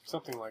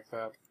 Something like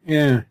that.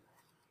 Yeah.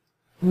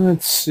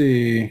 Let's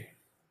see.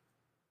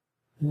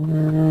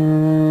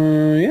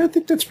 Yeah, I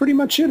think that's pretty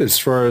much it as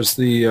far as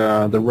the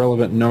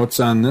relevant notes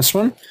on this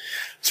one.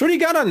 So what do you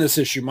got on this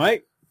issue,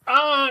 Mike?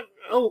 A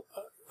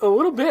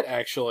little bit,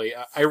 actually.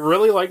 I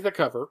really like the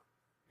cover.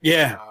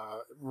 Yeah.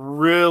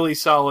 Really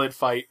solid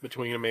fight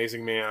between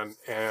Amazing Man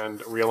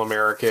and Real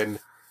American.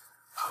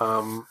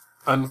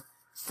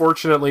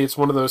 Unfortunately, it's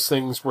one of those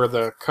things where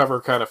the cover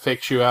kind of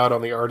fakes you out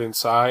on the art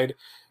inside.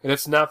 And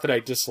it's not that I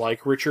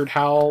dislike Richard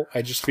Howell.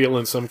 I just feel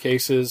in some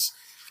cases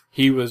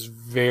he was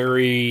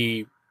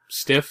very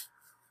stiff.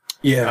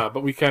 Yeah.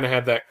 But we kind of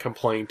had that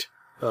complaint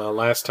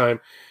last time.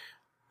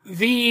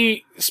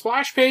 The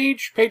splash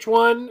page, page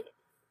 1,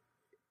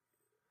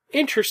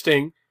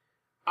 interesting.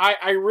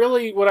 I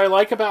really, what I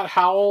like about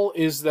Howell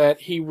is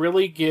that he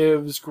really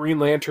gives Green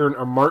Lantern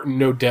a Martin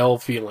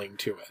Nodell feeling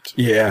to it.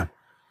 Yeah.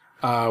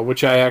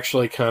 Which I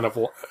actually kind of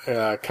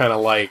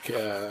like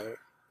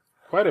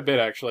quite a bit,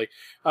 actually.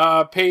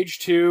 Page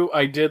 2,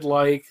 I did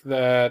like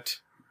that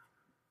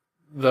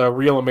the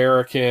Real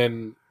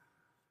American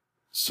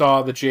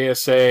saw the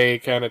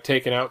JSA kind of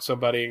taking out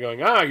somebody and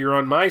going, you're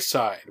on my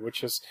side,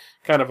 which is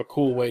kind of a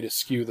cool way to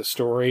skew the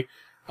story.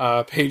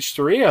 Page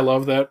 3, I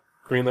love that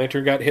Green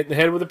Lantern got hit in the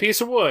head with a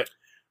piece of wood.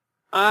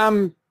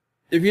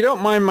 If you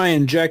don't mind my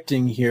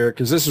injecting here,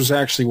 because this was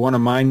actually one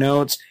of my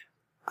notes,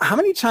 how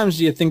many times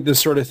do you think this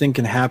sort of thing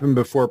can happen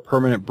before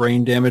permanent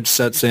brain damage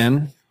sets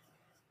in?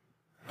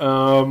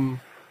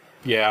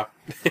 Yeah.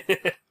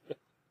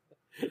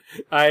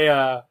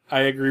 I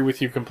agree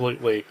with you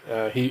completely.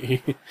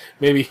 He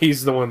maybe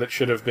he's the one that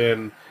should have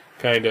been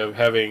kind of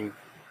having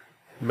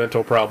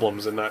mental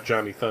problems and not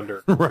Johnny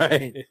Thunder.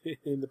 Right.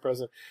 In the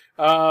present.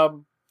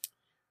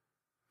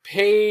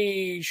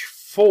 Page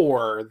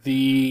 4,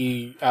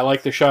 I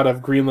like the shot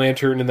of Green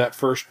Lantern in that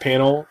first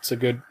panel. It's a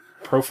good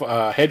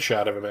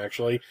headshot of him,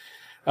 actually.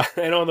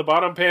 And on the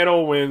bottom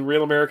panel, when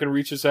Real American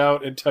reaches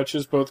out and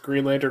touches both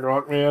Green Lantern and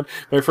Hawkman,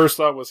 my first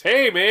thought was,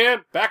 hey,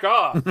 man, back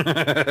off.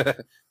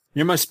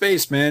 You're my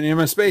space, man. You're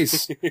my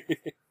space.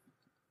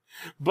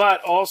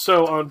 But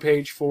also on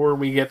page 4,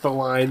 we get the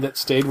line that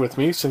stayed with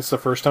me since the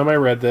first time I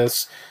read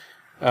this.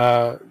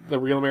 The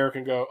Real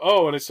American go,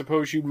 and I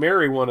suppose you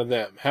marry one of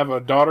them. Have a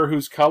daughter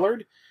who's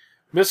colored?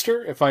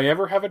 Mister, if I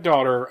ever have a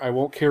daughter, I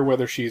won't care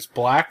whether she's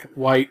black,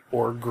 white,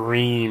 or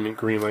green,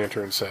 Green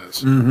Lantern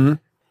says. Mm-hmm.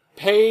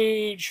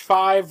 Page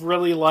 5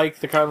 really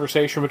liked the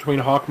conversation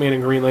between Hawkman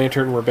and Green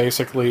Lantern, where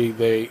basically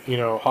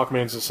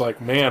Hawkman's just like,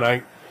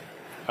 man,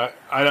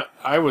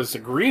 I was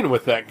agreeing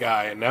with that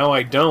guy, and now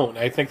I don't.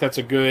 I think that's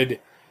a good,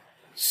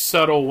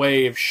 subtle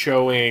way of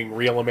showing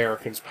Real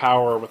American's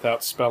power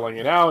without spelling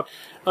it out.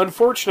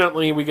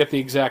 Unfortunately, we get the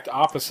exact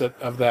opposite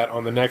of that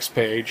on the next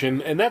page,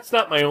 and that's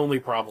not my only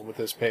problem with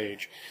this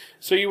page.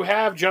 So you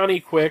have Johnny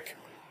Quick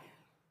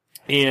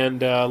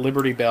and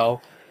Liberty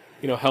Bell,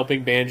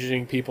 helping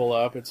bandaging people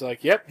up. It's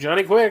like, yep,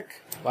 Johnny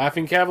Quick,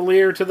 Laughing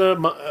Cavalier to the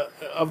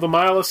of the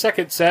Mile a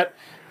Second set,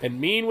 and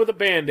mean with a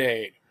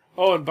Band-Aid.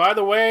 Oh, and by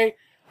the way,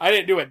 I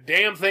didn't do a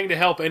damn thing to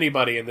help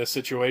anybody in this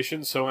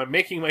situation, so I'm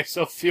making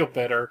myself feel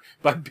better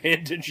by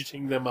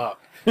bandaging them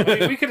up. I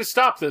mean, we could have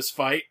stopped this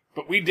fight,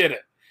 but we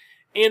didn't.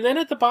 And then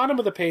at the bottom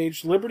of the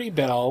page, Liberty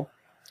Bell,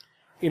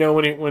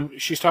 when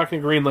she's talking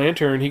to Green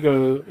Lantern,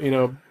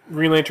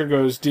 Green Lantern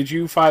goes, "Did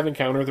you 5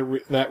 encounter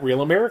that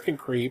Real American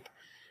creep?"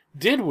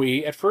 "Did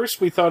we? At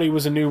first we thought he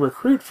was a new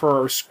recruit for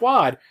our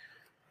squad.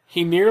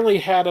 He nearly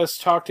had us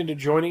talked into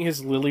joining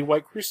his Lily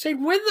White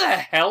Crusade." When the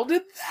hell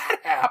did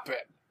that happen?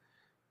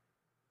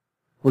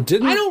 Well,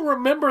 I don't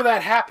remember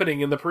that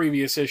happening in the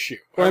previous issue.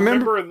 Well, I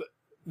remember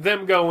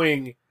them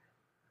going,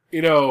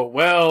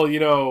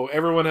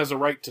 everyone has a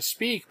right to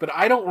speak, but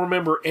I don't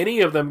remember any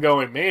of them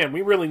going, man,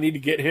 we really need to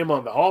get him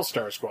on the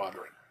All-Star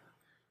Squadron.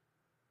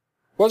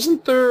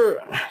 Wasn't there...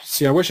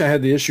 See, I wish I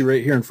had the issue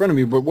right here in front of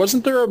me, but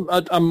wasn't there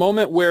a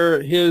moment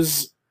where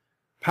his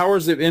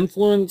powers of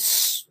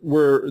influence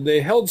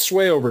they held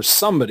sway over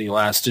somebody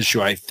last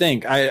issue, I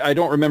think. I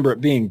don't remember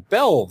it being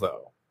Bell, though.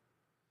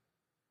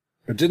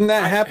 But didn't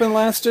that happen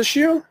last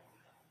issue?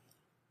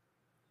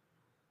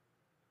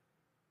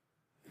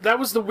 That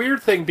was the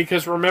weird thing,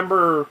 because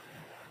remember,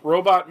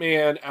 Robot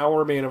Man,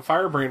 Hour Man, and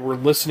Firebrand were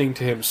listening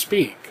to him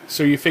speak.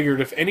 So you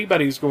figured if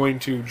anybody's going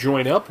to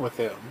join up with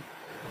him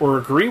or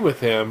agree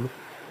with him,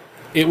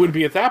 it would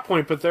be at that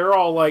point, but they're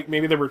all like,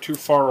 maybe they were too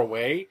far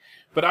away.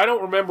 But I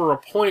don't remember a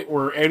point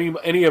where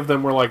any of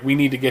them were like, we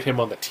need to get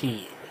him on the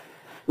team.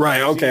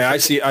 Right, okay, I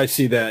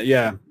see that,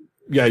 yeah.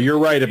 Yeah, you're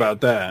right about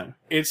that.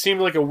 It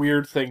seemed like a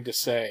weird thing to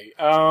say.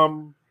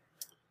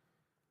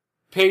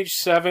 Page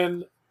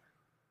 7,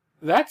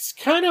 that's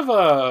kind of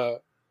a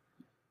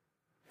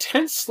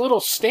tense little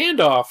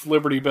standoff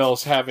Liberty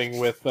Bell's having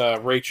with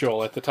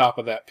Rachel at the top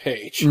of that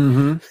page.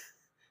 Mm-hmm.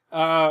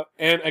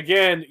 And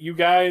again, you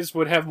guys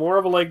would have more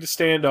of a leg to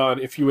stand on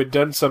if you had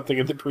done something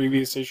in the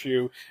previous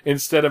issue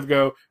instead of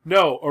go,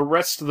 no,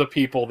 arrest the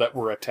people that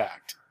were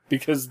attacked.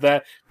 Because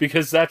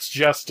that's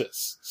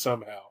justice,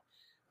 somehow.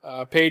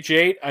 Page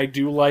 8, I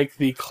do like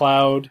the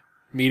cloud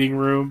meeting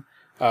room,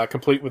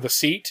 complete with a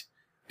seat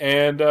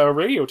and a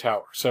radio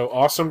tower. So,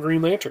 awesome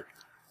Green Lantern.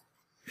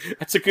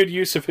 That's a good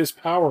use of his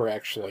power,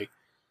 actually.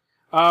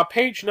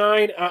 Page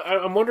 9,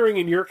 I'm wondering,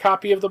 in your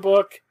copy of the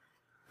book,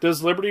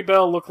 does Liberty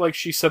Bell look like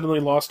she suddenly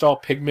lost all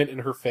pigment in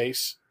her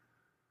face?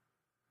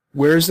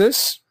 Where is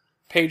this?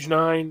 Page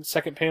 9,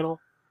 second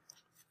panel.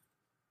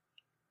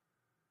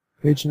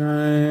 Page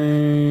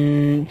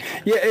 9.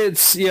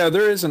 Yeah,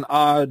 there is an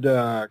odd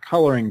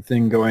coloring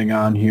thing going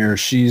on here.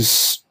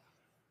 She's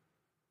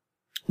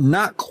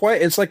not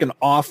quite, it's like an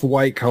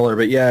off-white color,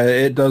 but yeah,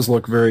 it does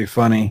look very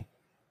funny.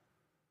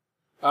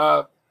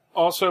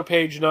 Also,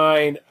 page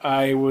 9,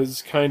 I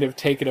was kind of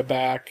taken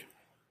aback,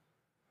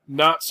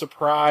 not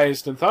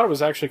surprised, and thought it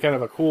was actually kind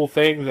of a cool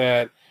thing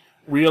that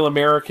Real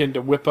American,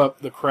 to whip up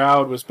the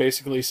crowd, was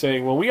basically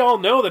saying, well, we all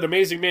know that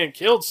Amazing Man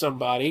killed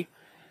somebody.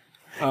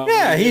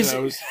 He's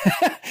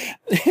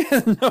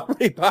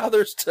nobody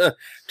bothers to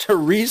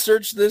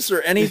research this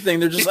or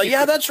anything. They're just like,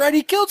 yeah, that's right,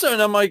 he killed someone.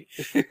 And I'm like,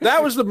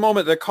 that was the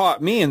moment that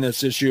caught me in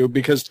this issue,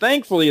 because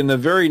thankfully in the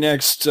very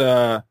next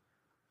panel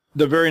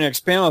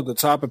at the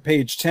top of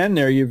page 10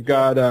 there, you've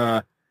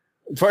got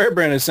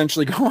Firebrand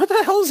essentially going, what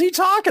the hell is he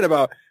talking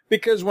about?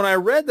 Because when I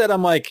read that,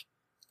 I'm like,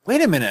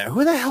 wait a minute,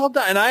 who the hell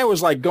died? And I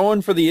was like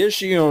going for the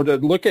issue, to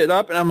look it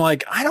up, and I'm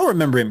like, I don't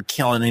remember him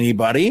killing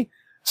anybody.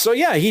 So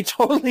yeah, he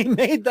totally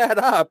made that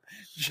up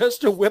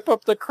just to whip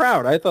up the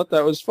crowd. I thought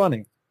that was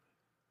funny.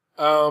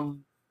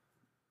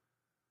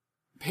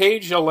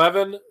 Page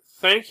 11,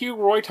 thank you,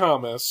 Roy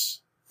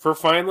Thomas, for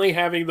finally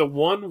having the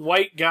one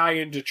white guy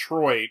in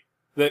Detroit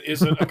that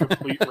isn't a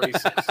complete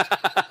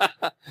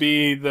racist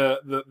be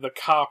the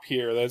cop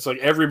here. That's like,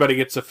 everybody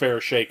gets a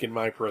fair shake in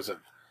my prison.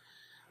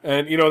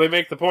 And, they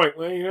make the point,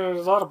 well,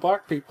 there's a lot of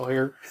black people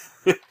here.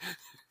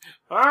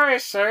 I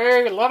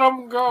say, let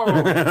them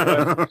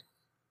go.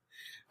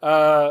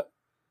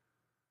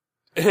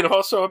 And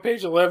also on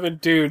page 11,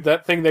 dude,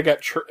 that thing that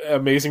got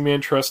Amazing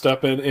Man trussed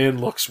up in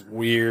looks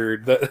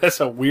weird. That's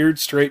a weird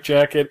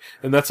straitjacket,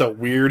 and that's a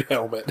weird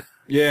helmet.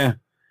 Yeah.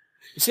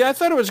 See, I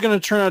thought it was going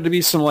to turn out to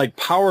be some, like,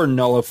 power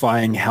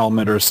nullifying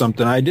helmet or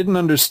something. I didn't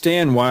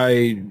understand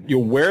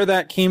where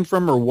that came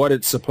from or what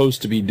it's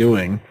supposed to be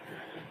doing.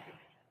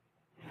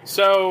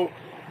 So,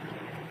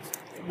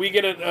 we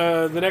get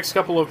the next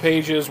couple of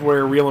pages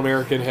where Real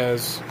American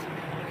has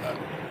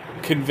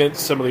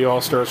convinced some of the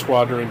All-Star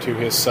Squadron to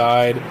his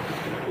side.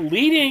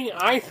 leading,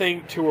 I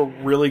think, to a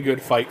really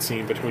good fight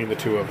scene between the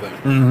two of them.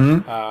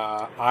 Mm-hmm.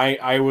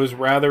 I was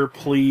rather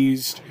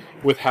pleased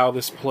with how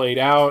this played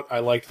out. I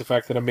liked the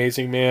fact that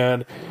Amazing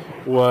Man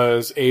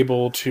was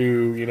able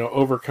to,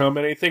 overcome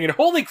anything. And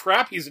holy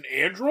crap, he's an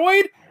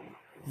android?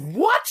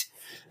 What?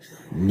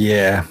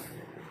 Yeah.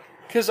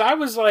 Because I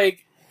was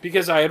like,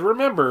 because I had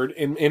remembered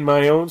in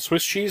my own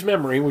Swiss cheese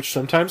memory, which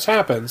sometimes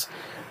happens,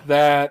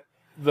 that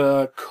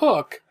the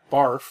cook,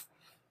 Barf,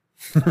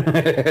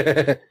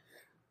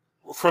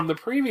 from the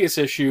previous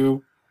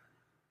issue,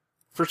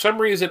 for some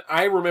reason,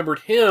 I remembered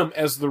him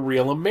as the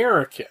real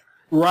American.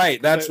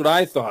 Right, that's what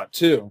I thought,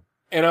 too.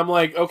 And I'm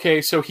like,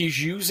 okay, so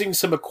he's using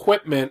some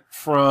equipment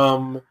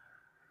from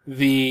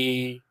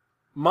the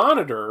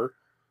Monitor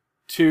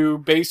to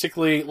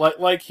basically,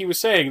 like he was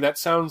saying, that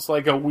sounds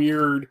like a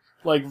weird,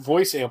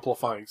 voice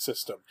amplifying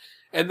system.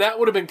 And that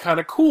would have been kind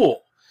of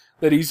cool,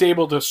 that he's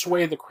able to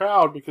sway the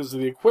crowd because of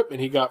the equipment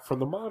he got from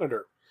the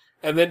Monitor.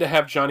 And then to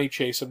have Johnny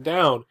chase him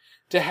down.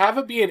 To have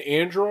it be an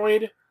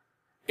android,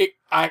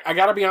 I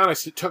gotta be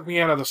honest, it took me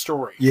out of the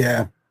story.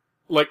 Yeah.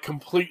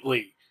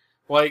 Completely.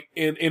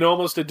 In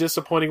almost a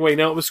disappointing way.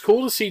 Now, it was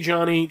cool to see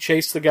Johnny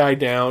chase the guy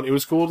down. It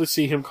was cool to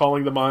see him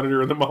calling the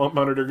Monitor and the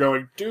Monitor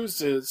going,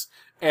 deuces,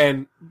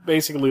 and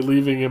basically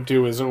leaving him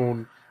to his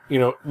own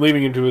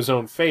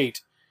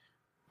fate.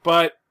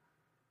 But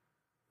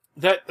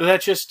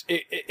that just,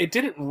 it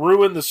didn't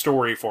ruin the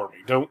story for me.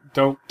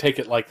 Don't take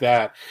it like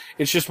that.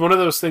 It's just one of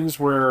those things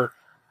where,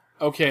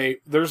 okay,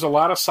 there's a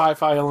lot of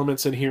sci-fi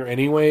elements in here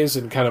anyways,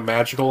 and kind of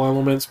magical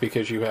elements,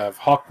 because you have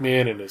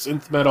Hawkman and his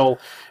nth metal,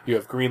 you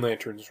have Green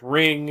Lantern's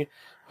ring,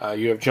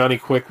 you have Johnny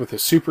Quick with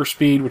his super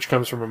speed, which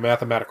comes from a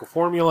mathematical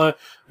formula,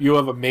 you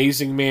have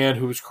Amazing Man,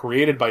 who was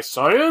created by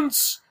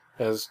science,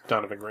 as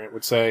Donovan Grant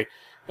would say,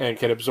 and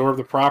can absorb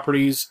the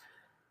properties.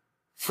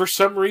 For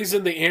some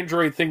reason, the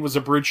android thing was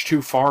a bridge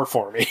too far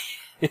for me.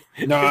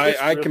 No,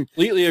 I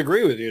completely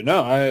agree with you.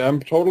 No, I'm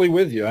totally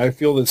with you. I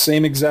feel the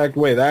same exact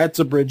way. That's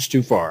a bridge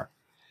too far.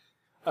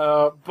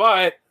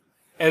 But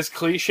as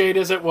cliched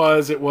as it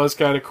was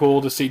kind of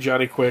cool to see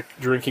Johnny Quick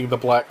drinking the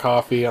black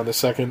coffee on the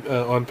second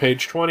on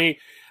page 20.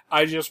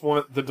 I just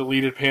want the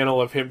deleted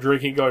panel of him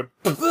drinking, going,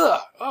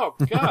 oh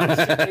god,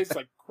 this tastes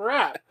like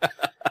crap.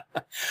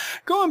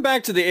 Going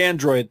back to the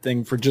android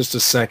thing for just a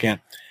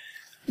second.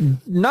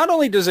 Not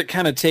only does it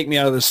kind of take me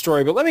out of the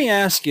story, but let me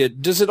ask you: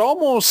 does it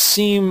almost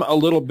seem a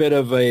little bit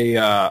of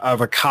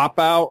a cop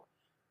out?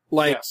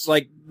 Yes.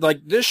 Like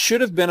this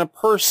should have been a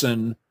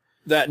person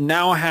that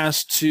now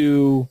has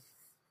to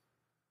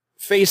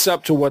face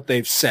up to what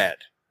they've said.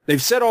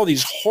 They've said all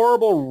these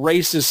horrible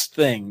racist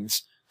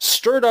things,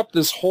 stirred up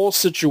this whole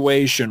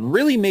situation,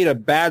 really made a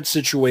bad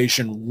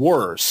situation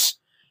worse.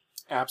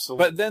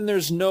 Absolutely. But then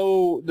there's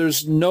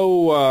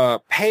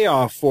no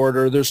payoff for it,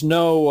 or there's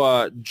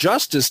no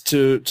justice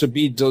to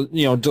be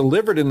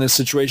delivered in this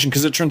situation,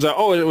 because it turns out,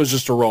 it was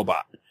just a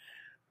robot.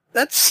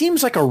 That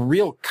seems like a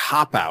real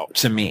cop out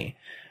to me.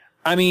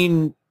 I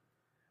mean,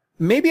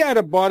 maybe I'd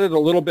have bought it a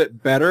little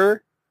bit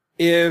better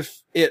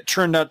if it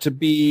turned out to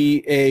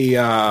be a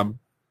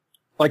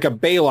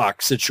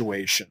Baylock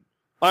situation.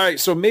 All right,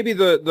 so maybe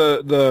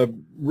the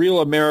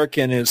real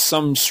American is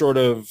some sort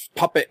of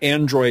puppet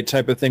android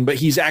type of thing, but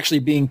he's actually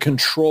being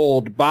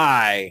controlled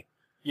by,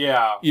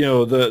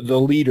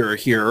 the leader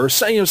here, or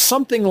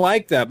something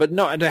like that. But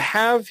no, to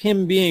have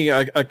him being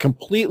a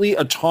completely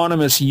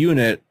autonomous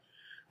unit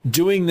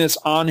doing this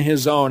on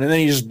his own, and then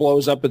he just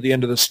blows up at the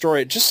end of the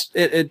story.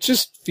 It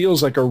just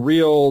feels like a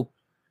real,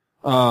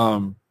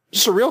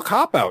 just a real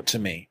cop out to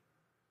me.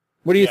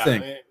 What do you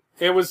think?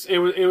 It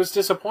was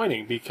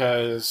disappointing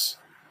because,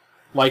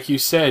 like you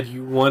said,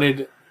 you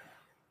wanted,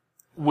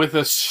 with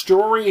a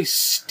story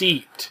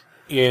steeped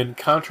in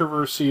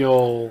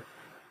controversial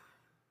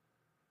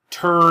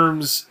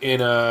terms, in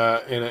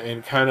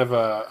kind of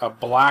a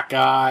black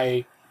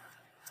eye,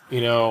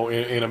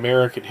 in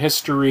American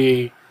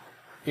history,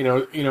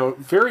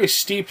 very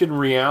steeped in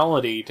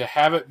reality, to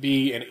have it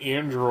be an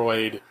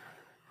android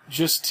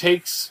just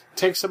takes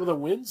some of the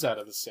winds out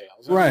of the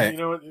sails. Right.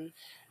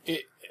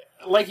 It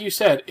like you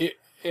said,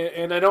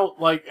 and I don't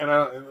like,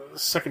 the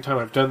second time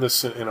I've done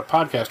this in a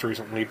podcast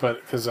recently,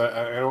 but because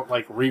I don't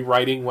like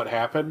rewriting what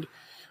happened.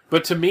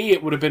 But to me,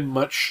 it would have been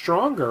much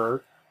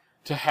stronger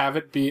to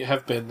have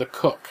been the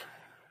cook.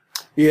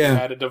 Yeah.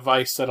 Had a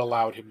device that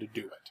allowed him to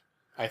do it.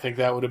 I think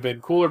that would have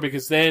been cooler,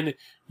 because then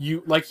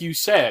like you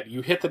said,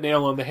 you hit the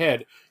nail on the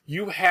head.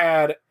 You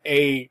had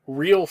a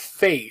real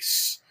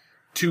face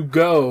to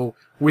go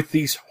with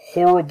these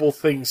horrible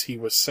things he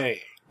was saying.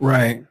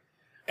 Right.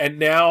 And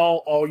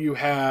now all you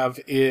have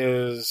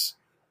is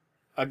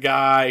a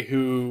guy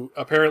who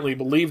apparently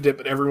believed it,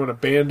 but everyone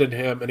abandoned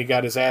him, and he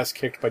got his ass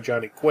kicked by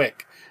Johnny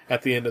Quick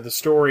at the end of the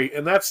story,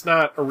 and that's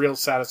not a real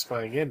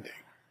satisfying ending.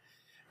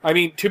 I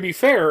mean, to be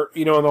fair,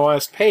 on the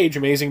last page,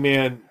 Amazing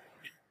Man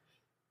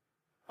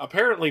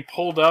apparently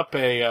pulled up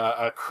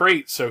a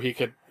crate so he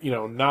could,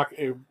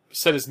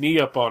 set his knee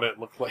up on it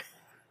and look like...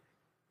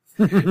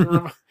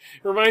 It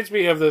reminds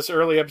me of this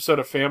early episode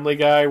of Family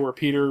Guy where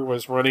Peter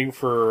was running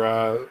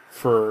for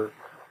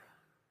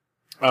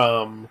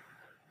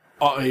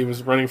He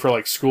was running for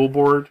like school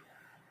board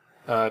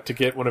to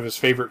get one of his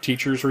favorite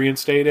teachers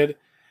reinstated.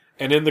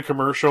 And in the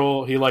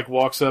commercial, he like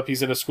walks up.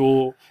 He's in a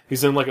schoolroom,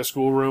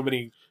 and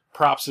he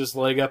props his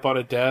leg up on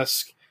a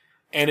desk.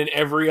 And in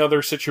every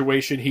other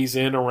situation he's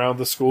in around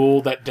the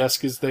school, that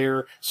desk is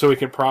there so he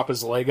can prop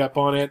his leg up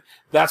on it.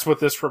 That's what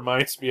this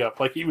reminds me of.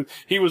 Like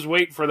he was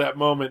waiting for that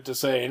moment to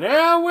say,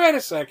 "Now wait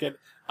a second,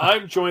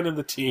 I'm joining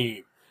the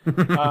team,"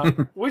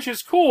 which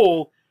is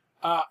cool.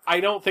 I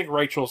don't think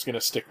Rachel's going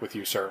to stick with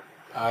you, sir.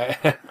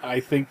 I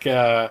think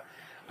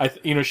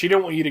she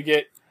didn't want you to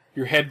get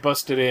your head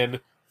busted in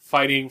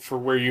fighting for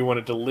where you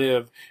wanted to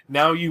live.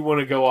 Now you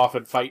want to go off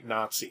and fight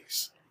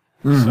Nazis.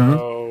 Mm-hmm.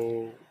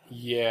 So.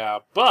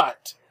 Yeah,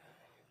 but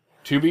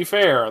to be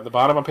fair, at the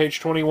bottom of page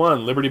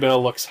 21, Liberty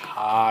Bell looks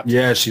hot.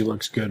 Yeah, she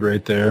looks good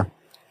right there.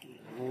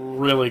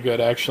 Really good,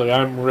 actually.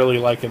 I'm really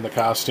liking the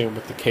costume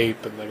with the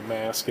cape and the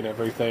mask and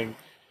everything.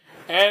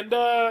 And,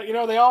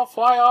 they all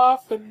fly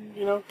off and,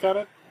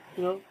 kind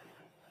of,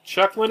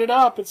 chuckling it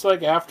up. It's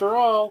like, after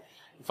all,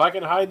 if I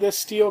can hide this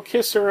steel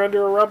kisser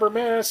under a rubber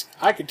mask,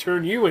 I could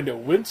turn you into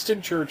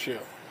Winston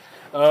Churchill.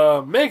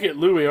 Make it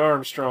Louis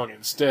Armstrong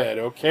instead,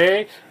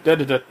 okay? Yeah,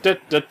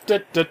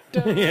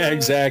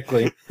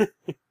 exactly.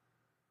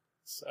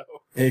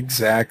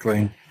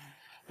 Exactly.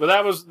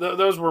 But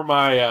those were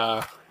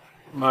my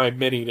my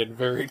many and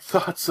varied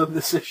thoughts on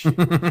this issue.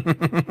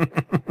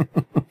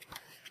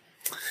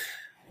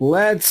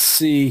 Let's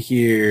see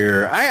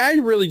here. I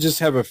really just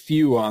have a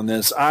few on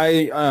this.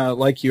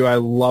 Like you, I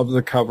love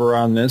the cover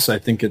on this. I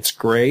think it's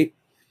great.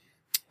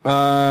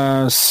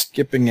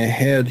 Skipping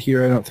ahead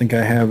here, I don't think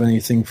I have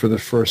anything for the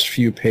first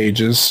few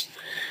pages.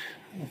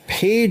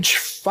 Page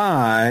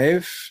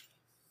 5,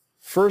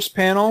 first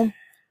panel.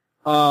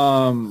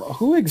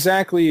 Who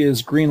exactly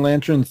is Green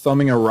Lantern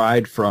thumbing a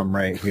ride from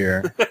right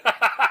here?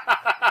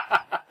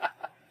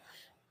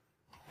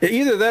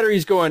 Either that or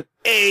he's going,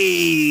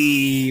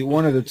 "Hey!"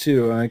 One of the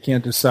two. I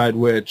can't decide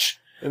which.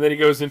 And then he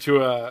goes into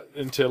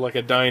like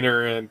a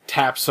diner and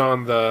taps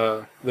on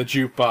the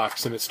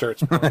jukebox, and it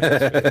starts playing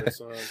his favorite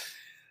song.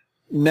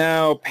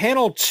 Now,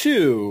 panel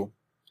 2,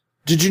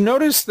 did you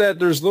notice that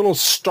there's little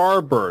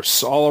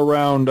starbursts all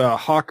around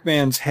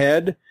Hawkman's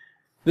head?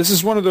 This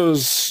is one of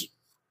those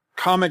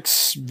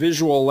comics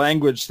visual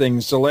language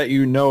things to let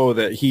you know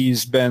that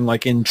he's been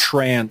like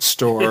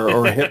entranced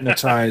or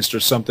hypnotized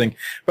or something.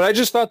 But I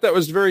just thought that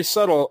was very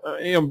subtle,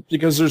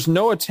 because there's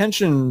no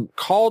attention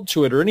called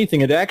to it or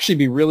anything. It'd actually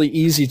be really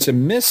easy to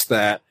miss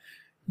that,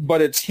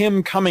 but it's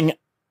him coming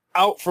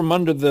out from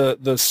under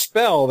the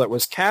spell that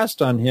was cast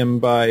on him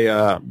by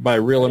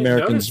Real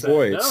American's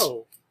voice.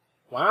 No.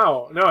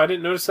 Wow. No, I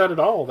didn't notice that at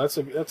all. That's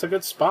a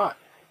good spot.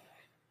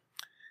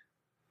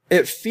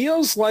 It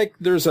feels like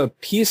there's a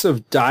piece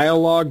of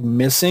dialogue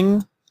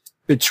missing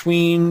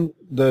between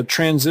the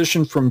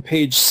transition from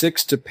page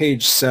 6 to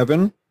page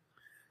 7.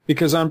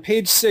 Because on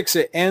page 6,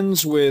 it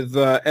ends with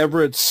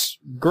Everett's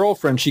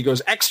girlfriend. She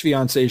goes,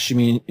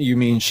 ex-fiancé, you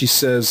mean. She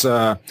says,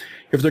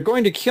 if they're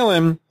going to kill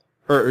him,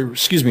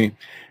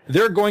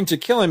 they're going to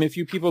kill him if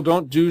you people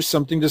don't do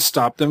something to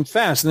stop them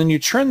fast. And then you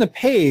turn the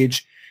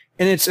page,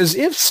 and it's as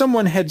if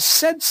someone had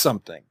said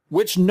something,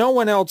 which no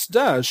one else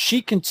does.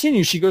 She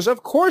continues. She goes,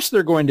 of course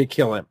they're going to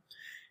kill him.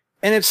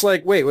 And it's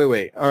like, wait.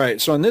 All right,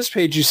 so on this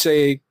page you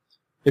say,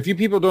 if you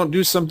people don't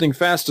do something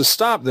fast to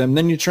stop them,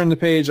 then you turn the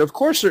page, of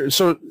course they're...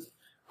 So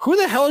who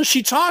the hell is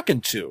she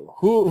talking to?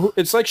 Who?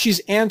 It's like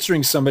she's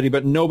answering somebody,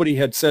 but nobody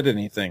had said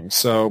anything.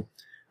 So...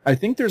 I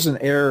think there's an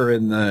error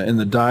in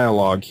the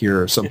dialogue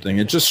here or something.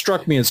 It just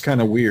struck me as kind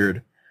of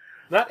weird.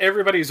 Not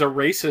everybody's a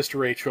racist,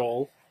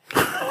 Rachel.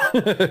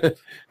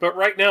 But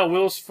right now,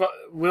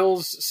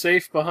 Will's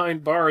safe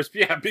behind bars.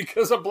 Yeah,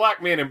 because a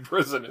black man in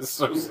prison is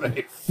so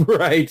safe.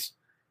 Right.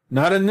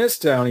 Not in this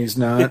town, he's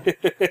not.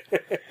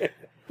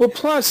 Well,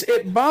 plus,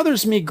 it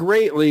bothers me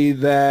greatly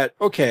that,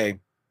 okay,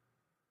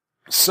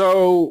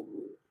 so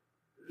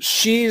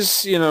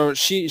she's,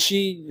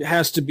 she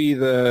has to be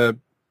the...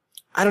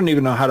 I don't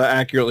even know how to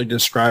accurately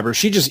describe her.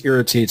 She just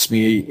irritates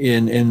me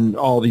in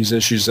all these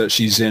issues that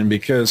she's in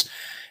because,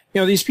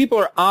 these people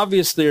are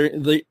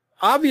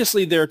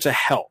obviously there to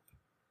help.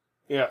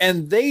 Yeah.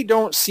 And they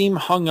don't seem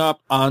hung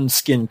up on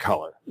skin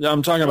color.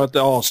 I'm talking about the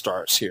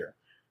All-Stars here.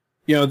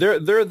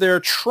 They're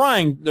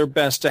trying their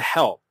best to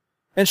help.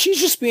 And she's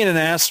just being an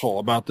asshole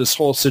about this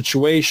whole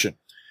situation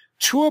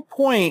to a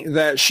point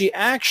that she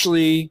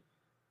actually...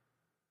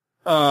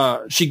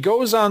 she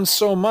goes on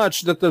so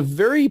much that the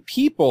very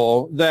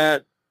people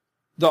that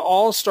the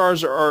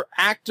All-Stars are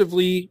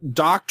actively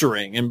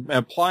doctoring and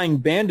applying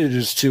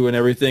bandages to and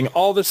everything,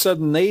 all of a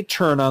sudden they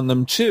turn on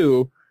them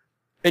too.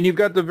 And you've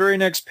got the very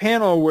next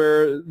panel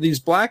where these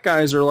black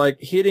guys are like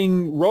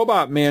hitting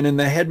Robot Man in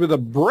the head with a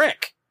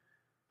brick.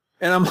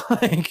 And I'm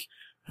like...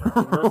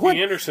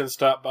 Murphy Anderson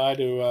stopped by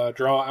to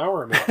draw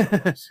our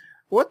images.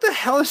 What the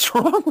hell is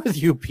wrong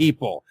with you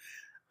people?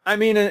 I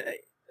mean...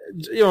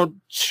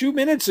 2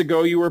 minutes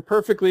ago you were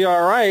perfectly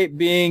all right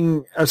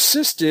being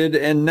assisted,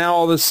 and now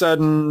all of a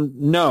sudden,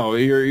 no,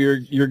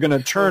 you're going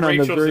to turn on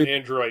the Rachel's very... an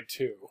android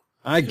too.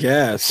 I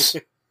guess.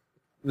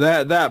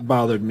 That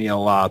bothered me a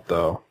lot,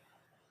 though.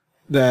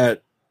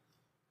 That,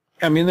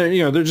 I mean,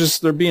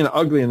 they're being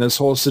ugly in this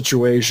whole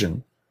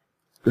situation.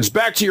 Goes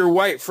back to your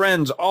white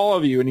friends, all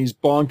of you, and he's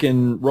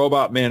bonking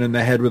Robot Man in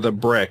the head with a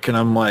brick, and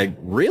I'm like,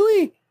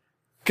 really?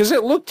 Because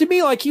it looked to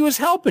me like he was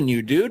helping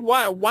you, dude.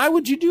 Why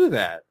would you do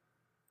that?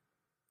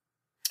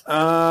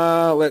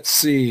 Let's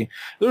see.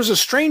 There's a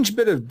strange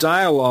bit of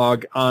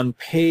dialogue on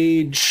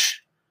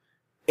page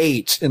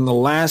 8 in the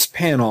last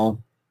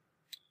panel.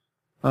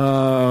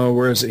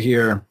 Where is it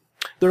here?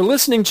 They're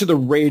listening to the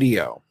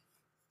radio.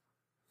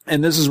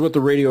 And this is what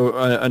the radio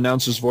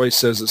announcer's voice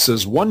says. It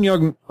says, one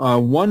young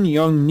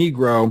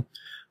Negro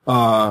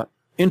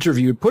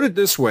interviewed put it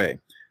this way.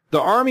 The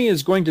Army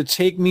is going to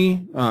take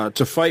me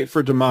to fight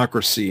for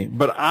democracy,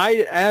 but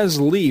I, as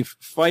Leaf,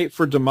 fight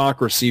for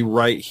democracy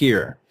right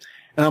here.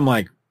 And I'm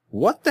like,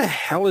 what the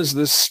hell is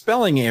this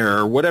spelling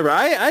error or whatever?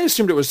 I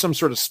assumed it was some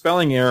sort of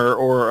spelling error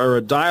or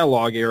a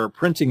dialogue error,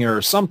 printing error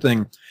or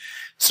something.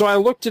 So I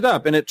looked it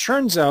up, and it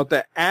turns out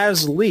that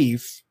as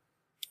Leaf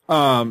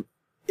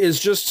is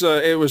just,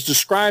 it was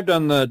described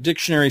on the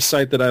dictionary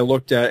site that I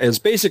looked at as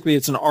basically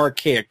it's an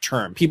archaic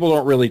term. People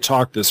don't really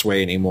talk this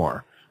way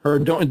anymore, or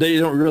they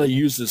don't really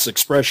use this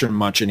expression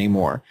much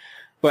anymore.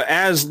 But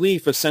as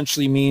Leaf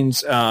essentially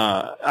means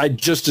I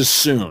just as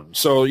soon.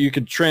 So you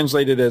could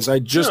translate it as I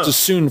just as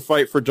soon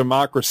fight for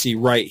democracy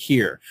right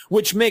here,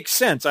 which makes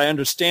sense. I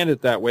understand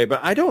it that way,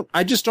 but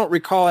I just don't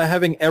recall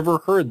having ever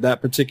heard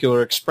that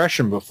particular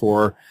expression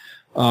before.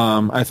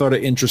 I thought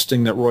it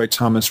interesting that Roy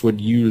Thomas would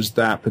use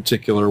that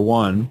particular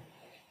one.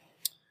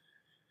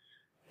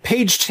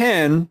 Page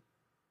 10.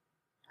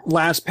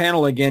 Last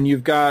panel again,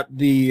 you've got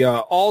the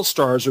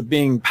All-Stars are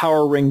being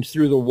power ringed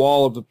through the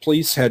wall of the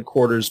police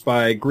headquarters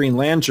by Green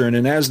Lantern,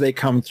 and as they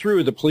come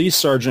through, the police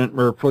sergeant,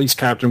 or police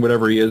captain,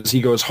 whatever he is,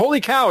 he goes,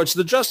 holy cow, it's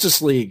the Justice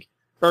League,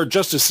 or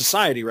Justice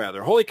Society,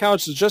 rather. Holy cow,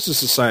 it's the Justice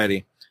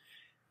Society.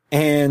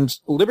 And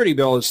Liberty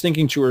Bell is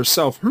thinking to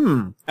herself,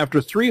 after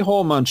 3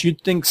 whole months,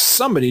 you'd think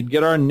somebody'd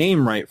get our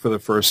name right for the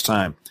first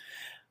time.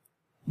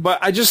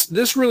 But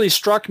this really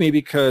struck me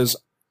because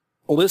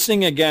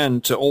listening again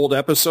to old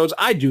episodes,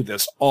 I do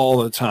this all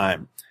the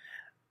time.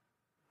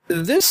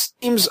 This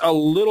seems a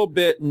little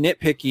bit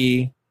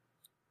nitpicky,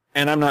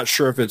 and I'm not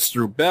sure if it's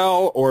through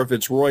Bell or if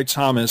it's Roy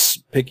Thomas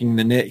picking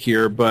the nit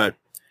here, but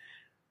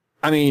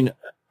I mean,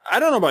 I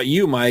don't know about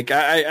you, Mike.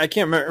 I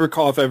can't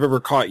recall if I've ever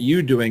caught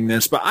you doing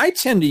this, but I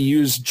tend to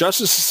use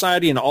Justice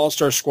Society and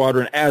All-Star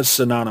Squadron as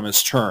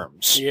synonymous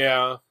terms.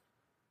 Yeah.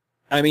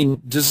 I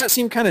mean, does that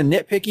seem kind of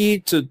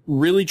nitpicky to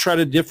really try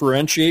to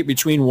differentiate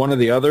between one or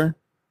the other?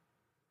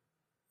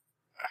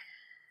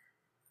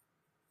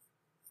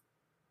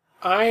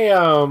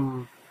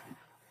 I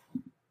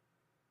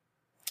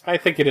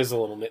think it is a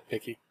little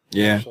nitpicky.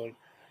 Yeah.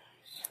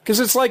 Because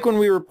it's like when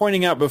we were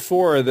pointing out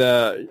before,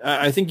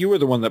 I think you were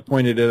the one that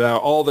pointed it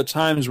out, all the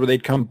times where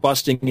they'd come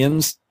busting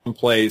in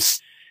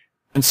someplace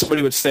and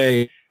somebody would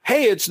say,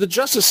 hey, it's the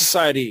Justice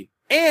Society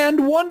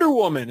and Wonder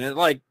Woman. And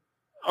like,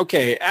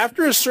 okay,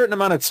 after a certain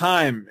amount of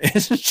time,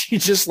 isn't she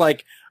just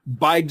like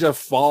by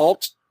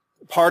default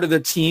part of the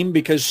team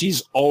because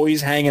she's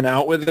always hanging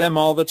out with them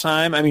all the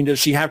time? I mean, does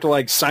she have to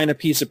like sign a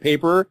piece of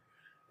paper,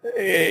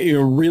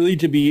 really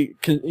to be,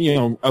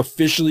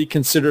 officially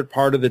considered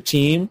part of the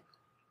team?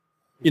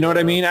 You know what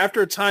I mean?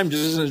 After a time,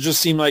 doesn't it just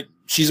seem like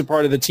she's a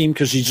part of the team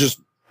because she's just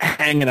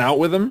hanging out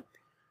with them?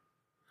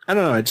 I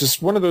don't know. It's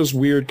just one of those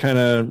weird kind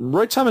of...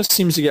 Roy Thomas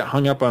seems to get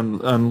hung up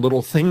on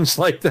little things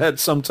like that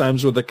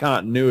sometimes with the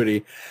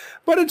continuity.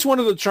 But it's one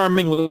of the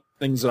charming little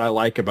things that I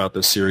like about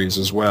this series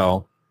as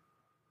well.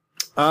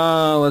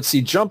 Let's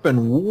see.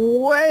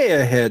 Jumping way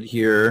ahead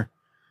here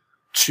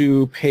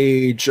to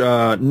page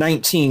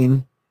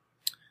 19.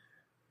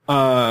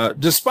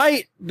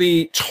 Despite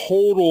the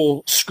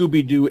total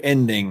Scooby-Doo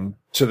ending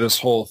to this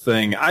whole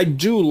thing, I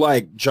do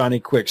like Johnny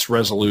Quick's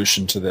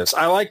resolution to this.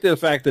 I like the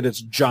fact that it's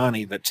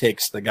Johnny that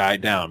takes the guy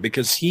down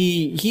because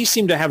he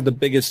seemed to have the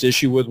biggest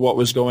issue with what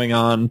was going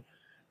on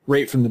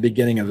right from the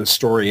beginning of the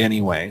story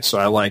anyway. So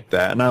I like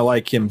that. And I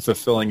like him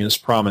fulfilling his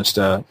promise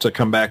to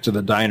come back to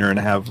the diner and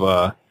have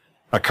a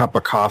cup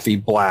of coffee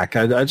black.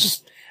 I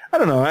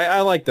don't know. I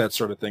like that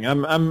sort of thing.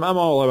 I'm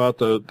all about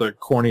the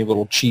corny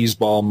little cheese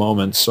ball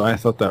moments, so I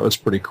thought that was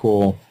pretty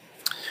cool.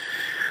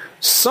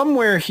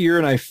 Somewhere here,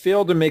 and I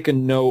failed to make a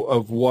note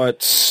of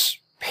what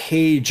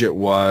page it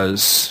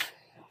was,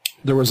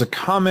 there was a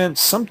comment,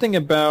 something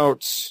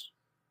about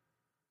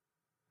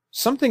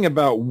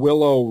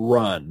Willow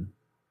Run.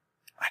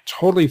 I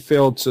totally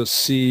failed to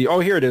see. Oh,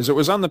 here it is. It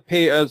was on the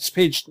page. It's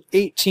page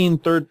 18,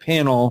 third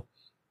panel,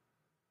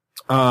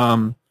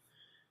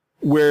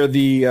 where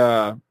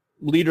the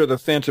leader of the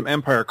Phantom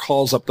Empire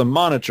calls up the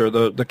Monitor.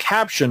 The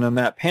caption on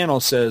that panel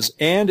says,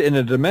 "And in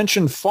a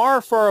dimension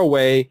far, far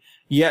away,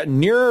 yet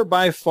nearer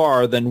by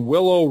far than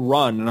Willow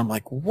Run." And I'm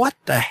like, what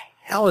the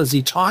hell is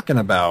he talking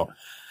about?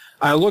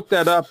 I looked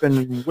that up,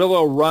 and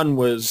Willow Run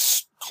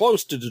was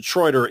close to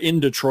Detroit or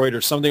in Detroit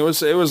or something. It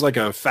was like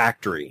a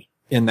factory.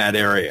 in that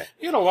area.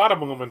 You had a lot of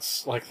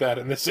moments like that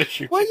in this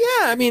issue. Well,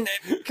 yeah, I mean,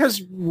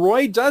 because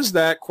Roy does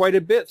that quite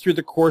a bit through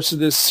the course of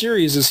this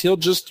series, is he'll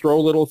just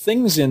throw little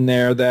things in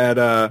there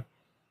that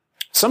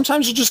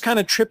sometimes will just kind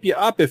of trip you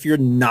up if you're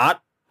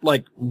not,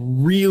 like,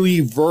 really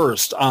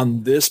versed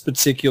on this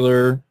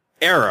particular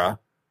era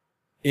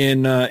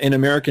in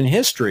American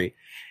history.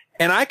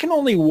 And I can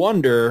only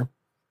wonder,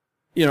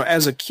 you know,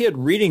 as a kid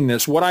reading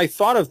this, what I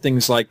thought of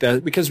things like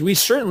that, because we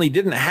certainly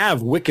didn't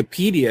have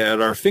Wikipedia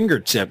at our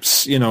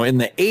fingertips, you know, in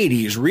the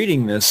 80s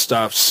reading this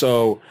stuff.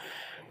 So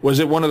was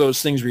it one of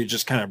those things where you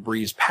just kind of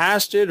breeze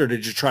past it, or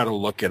did you try to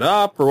look it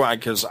up, or why?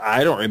 Because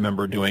I don't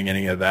remember doing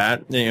any of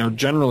that. You know,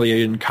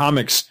 generally in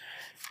comics,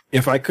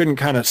 if I couldn't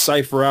kind of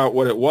cipher out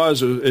what it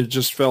was, it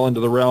just fell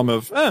into the realm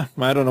of,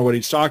 I don't know what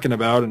he's talking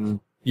about, and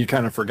you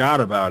kind of forgot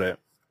about it.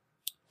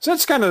 So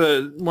that's kind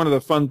of one of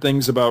the fun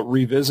things about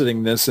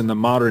revisiting this in the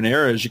modern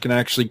era, is you can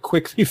actually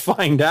quickly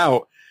find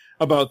out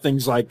about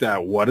things like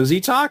that. What is he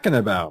talking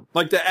about?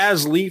 Like the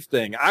As Leaf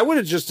thing. I would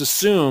have just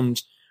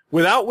assumed,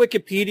 without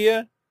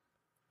Wikipedia,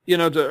 you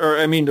know,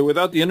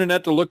 without the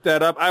internet to look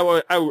that up,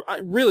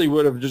 I really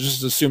would have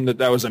just assumed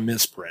that was a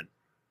misprint.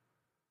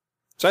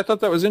 So I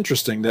thought that was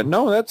interesting. That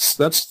no,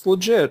 that's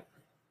legit.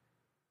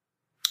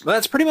 But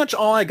that's pretty much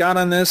all I got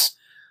on this.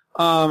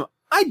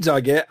 I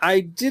dug it. I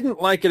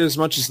didn't like it as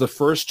much as the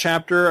first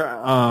chapter,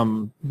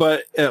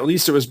 but at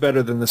least it was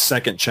better than the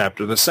second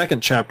chapter. The second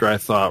chapter, I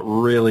thought,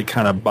 really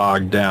kind of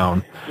bogged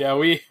down. Yeah,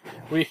 we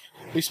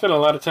spent a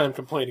lot of time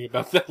complaining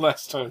about that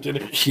last time,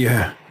 didn't we?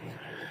 Yeah.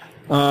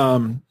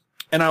 And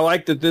I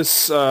like that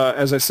this,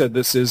 as I said,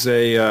 this is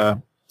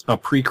a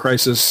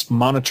pre-crisis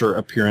Monitor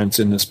appearance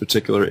in this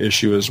particular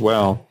issue as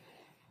well.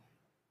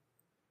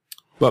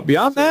 But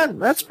beyond that,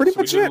 that's pretty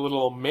much we did it. A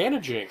little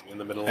managing in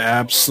the middle.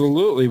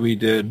 Absolutely, we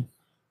did.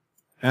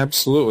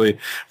 Absolutely.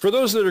 For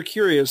those that are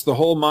curious, the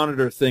whole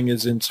Monitor thing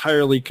is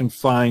entirely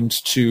confined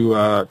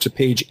to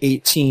page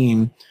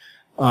 18.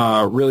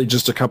 Really,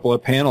 just a couple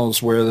of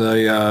panels where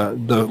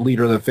the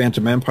leader of the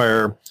Phantom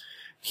Empire,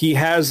 he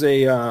has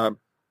a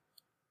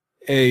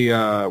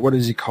what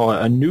does he call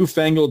it? A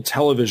newfangled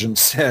television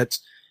set,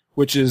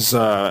 which is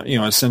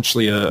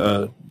essentially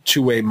a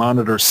two-way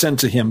monitor sent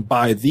to him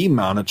by the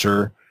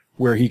Monitor,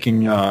 where he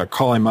can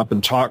call him up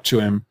and talk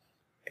to him.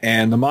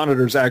 And the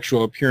Monitor's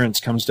actual appearance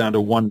comes down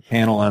to one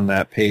panel on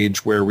that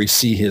page where we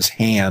see his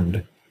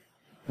hand.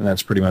 And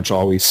that's pretty much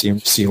all we see.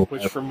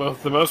 Which, for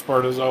the most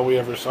part, is all we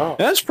ever saw.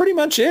 That's pretty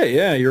much it.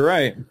 Yeah, you're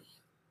right.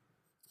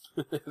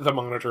 The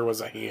Monitor was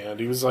a hand.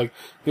 He was like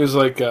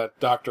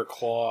Dr.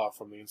 Claw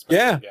from the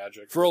Inspector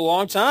Gadget. For a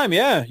long time.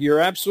 Yeah, you're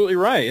absolutely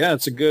right. Yeah,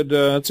 it's a good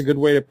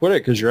way to put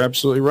it, because you're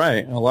absolutely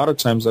right. A lot of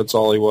times that's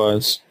all he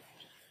was.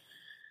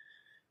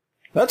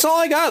 That's all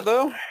I got,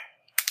 though.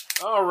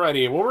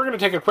 Alrighty, well, we're going to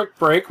take a quick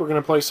break. We're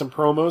going to play some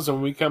promos, and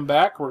when we come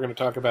back, we're going to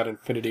talk about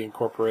Infinity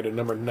Incorporated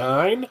number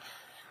 9,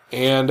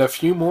 and a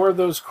few more of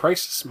those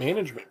crisis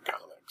management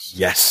comics.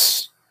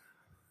 Yes.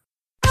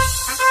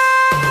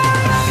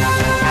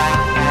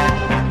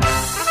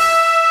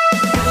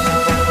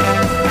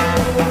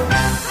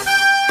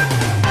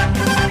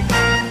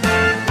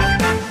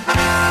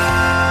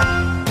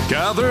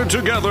 Gathered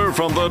together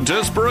from the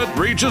disparate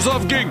reaches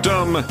of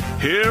geekdom,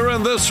 here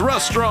in this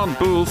restaurant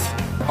booth,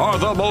 are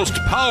the most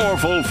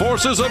powerful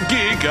forces of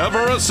geek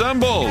ever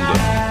assembled.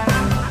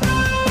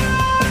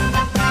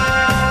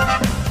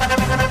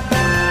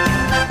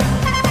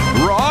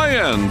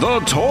 Ryan,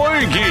 the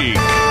Toy Geek.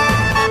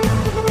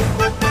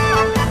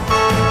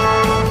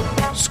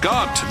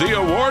 Scott, the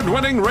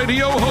award-winning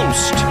radio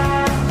host.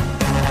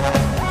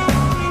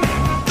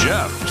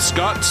 Jeff,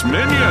 Scott's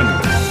minion.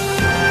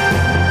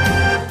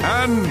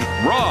 And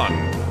Ron,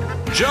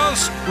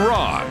 just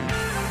Ron.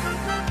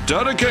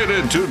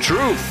 Dedicated to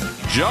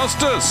truth,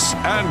 justice,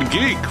 and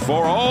geek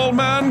for all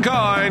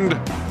mankind.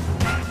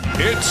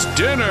 It's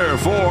Dinner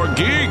for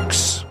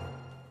Geeks.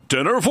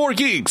 Dinner for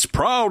Geeks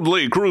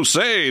proudly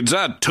crusades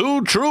at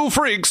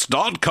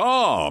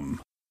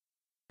twotruefreaks.com.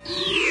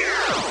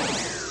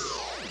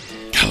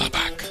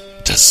 Kalabak,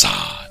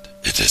 Desaad,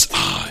 it is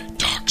I,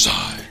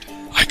 Darkseid.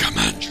 I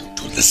command you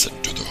to listen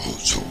to the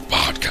Who's Who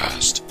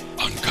podcast.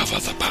 Uncover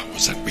the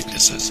powers and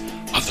weaknesses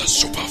of the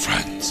Super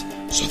Friends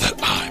so that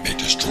I may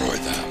destroy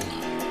them.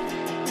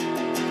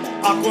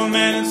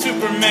 Aquaman and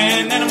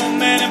Superman, Animal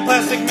Man and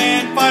Plastic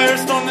Man,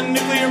 Firestorm and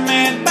Nuclear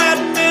Man,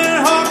 Batman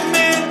and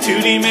Hawkman,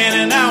 2D Man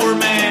and Hour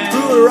Man.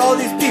 Who are all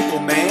these people,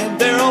 man?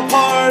 They're all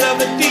part of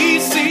the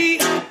DC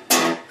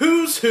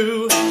Who's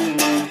Who.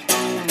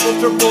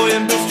 Ultra Boy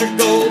and Booster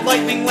Gold,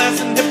 Lightning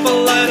Lass and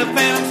Hippolyta,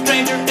 Phantom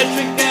Stranger,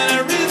 Etrick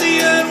and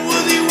Arisia and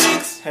Woozy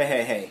Winks.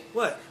 Hey.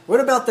 What? What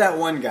about that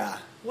one guy?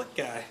 What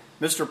guy?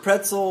 Mr.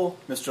 Pretzel,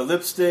 Mr.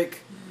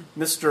 Lipstick,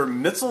 Mr.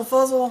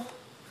 Mitzelfuzzle?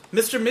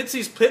 Mr.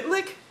 Mitzi's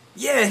Pitlick?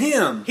 Yeah,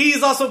 him.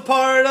 He's also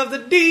part of the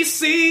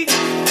DC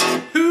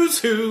Who's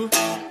Who.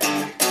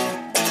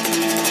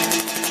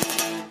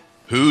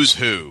 Who's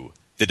Who,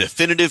 the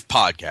definitive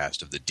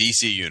podcast of the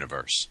DC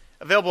Universe.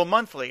 Available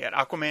monthly at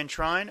Aquaman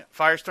Shrine,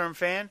 Firestorm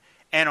Fan,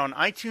 and on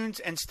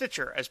iTunes and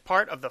Stitcher as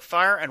part of the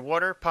Fire and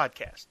Water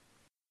podcast.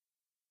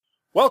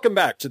 Welcome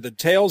back to the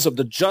Tales of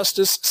the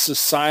Justice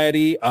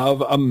Society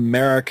of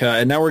America.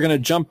 And now we're going to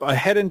jump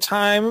ahead in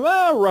time,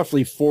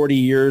 roughly 40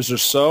 years or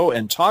so,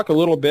 and talk a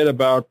little bit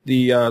about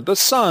the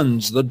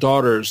sons, the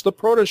daughters, the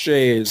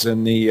protégés,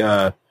 and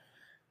the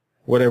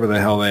whatever the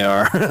hell they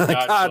are,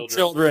 the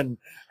godchildren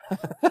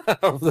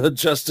of the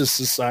Justice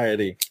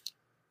Society.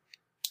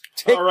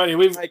 Alrighty,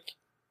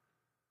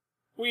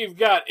 we've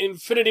got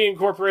Infinity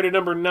Incorporated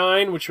number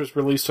 9, which was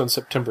released on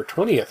September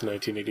 20th,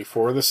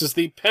 1984. This is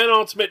the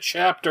penultimate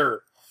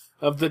chapter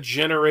of the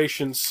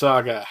Generation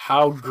Saga,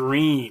 How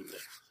Green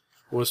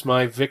Was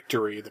My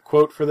Victory. The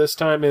quote for this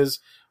time is,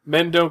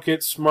 "Men don't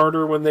get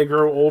smarter when they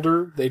grow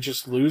older, they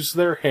just lose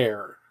their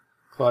hair."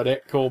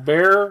 Claudette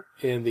Colbert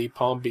in the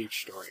Palm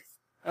Beach story.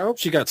 I hope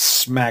she got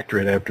smacked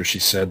right after she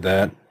said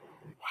that.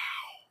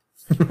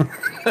 Wow.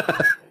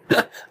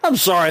 I'm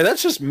sorry,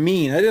 that's just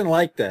mean. I didn't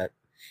like that.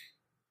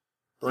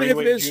 If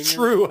it is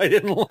true, I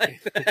didn't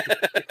like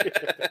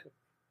that.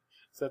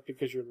 Is that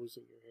because you're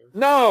losing your hair?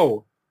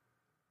 No!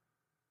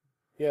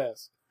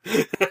 Yes.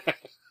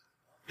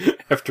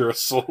 After a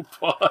slow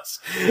pause.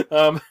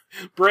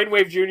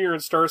 Brainwave Jr.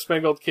 and Star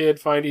Spangled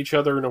Kid find each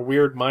other in a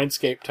weird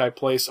Mindscape-type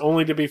place,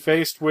 only to be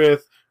faced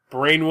with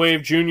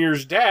Brainwave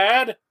Jr.'s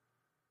dad,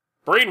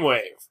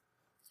 Brainwave.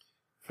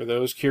 For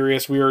those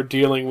curious, we are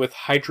dealing with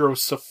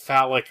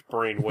hydrocephalic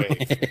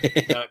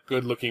Brainwave, not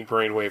good-looking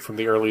Brainwave from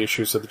the early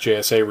issues of the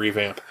JSA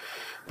revamp.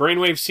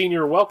 Brainwave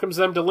Sr. welcomes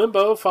them to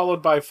Limbo,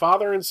 followed by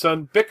father and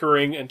son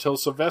bickering until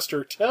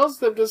Sylvester tells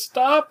them to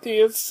stop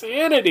the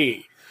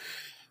insanity.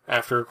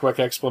 After a quick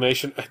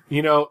explanation,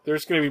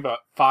 there's going to be about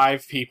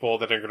 5 people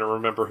that are going to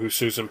remember who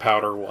Susan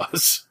Powder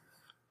was,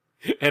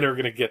 and are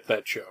going to get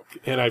that joke,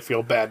 and I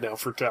feel bad now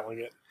for telling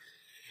it.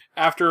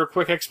 After a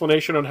quick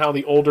explanation on how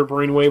the older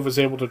Brainwave was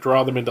able to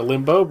draw them into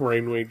Limbo,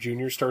 Brainwave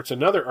Jr. starts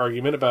another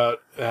argument about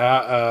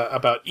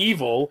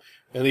evil,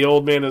 and the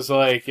old man is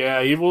like,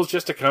 "Yeah, evil is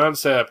just a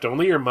concept.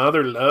 Only your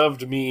mother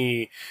loved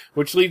me,"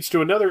 which leads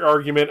to another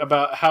argument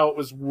about how it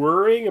was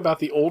worrying about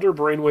the older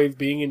Brainwave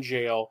being in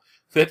jail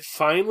that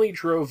finally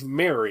drove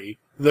Mary,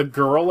 the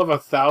girl of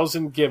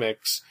 1,000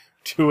 gimmicks,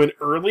 to an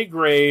early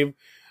grave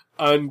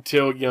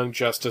until Young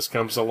Justice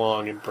comes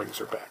along and brings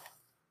her back.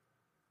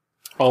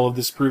 All of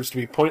this proves to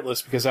be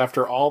pointless because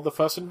after all the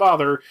fuss and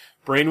bother,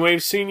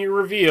 Brainwave Sr.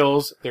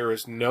 reveals there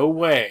is no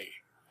way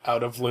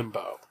out of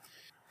Limbo.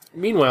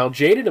 Meanwhile,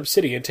 Jade and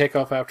Obsidian take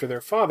off after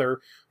their father,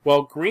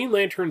 while Green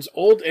Lantern's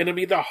old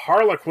enemy, the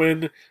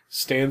Harlequin,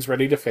 stands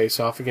ready to face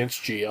off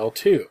against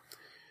GL2.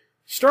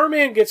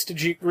 Starman gets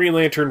to Green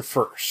Lantern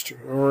first,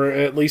 or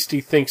at least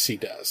he thinks he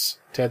does.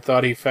 Ted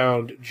thought he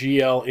found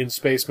GL in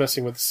space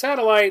messing with the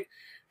satellite.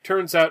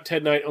 Turns out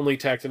Ted Knight only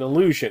attacked an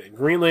illusion, and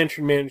Green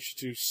Lantern managed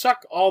to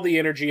suck all the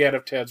energy out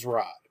of Ted's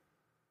rod.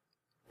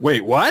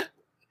 Wait, what?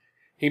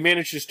 He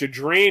manages to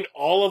drain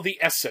all of the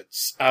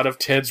essence out of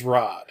Ted's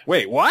rod.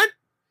 Wait, what?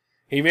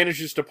 He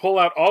manages to pull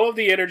out all of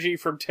the energy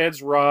from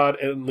Ted's rod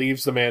and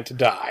leaves the man to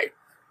die.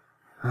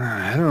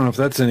 I don't know if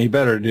that's any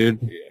better, dude.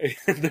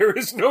 There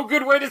is no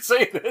good way to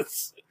say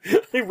this.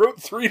 I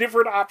wrote 3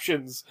 different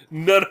options.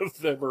 None of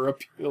them are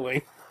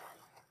appealing.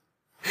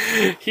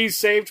 He's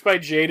saved by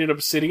Jade and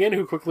Obsidian,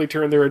 who quickly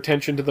turn their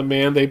attention to the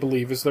man they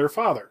believe is their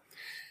father.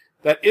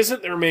 That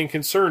isn't their main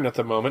concern at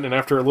the moment, and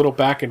after a little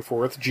back and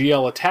forth,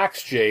 GL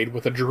attacks Jade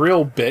with a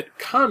drill bit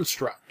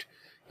construct.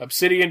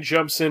 Obsidian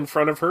jumps in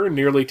front of her and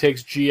nearly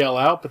takes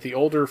GL out, but the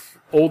older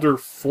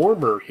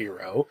former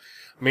hero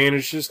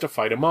manages to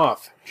fight him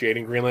off. Jade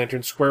and Green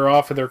Lantern square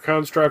off, and their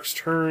constructs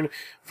turn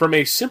from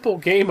a simple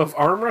game of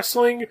arm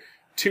wrestling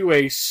to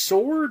a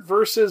sword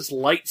versus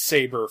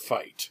lightsaber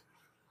fight.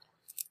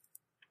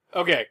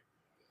 Okay,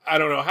 I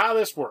don't know how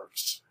this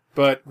works,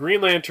 but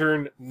Green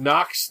Lantern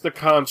knocks the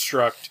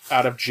construct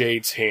out of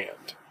Jade's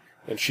hand.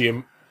 And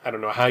I don't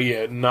know how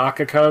you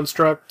knock a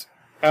construct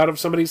out of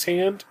somebody's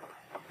hand.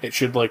 It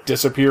should,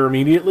 disappear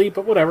immediately,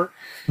 but whatever.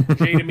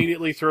 Jade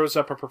immediately throws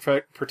up a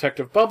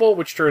protective bubble,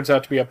 which turns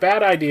out to be a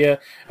bad idea,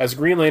 as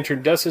Green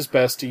Lantern does his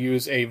best to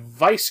use a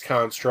vice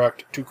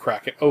construct to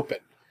crack it open.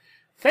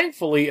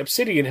 Thankfully,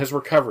 Obsidian has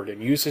recovered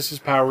and uses his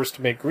powers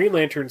to make Green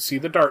Lantern see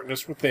the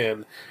darkness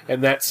within,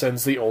 and that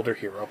sends the older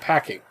hero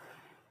packing.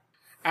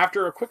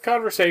 After a quick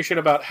conversation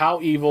about how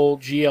evil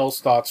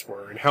GL's thoughts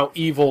were and how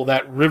evil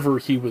that river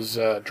he was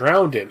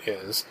drowned in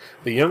is,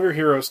 the younger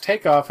heroes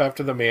take off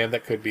after the man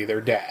that could be their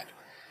dad.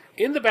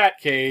 In the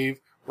Batcave,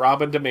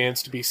 Robin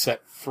demands to be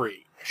set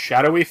free. A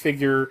shadowy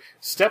figure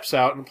steps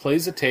out and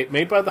plays a tape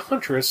made by the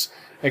Huntress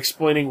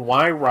explaining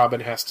why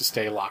Robin has to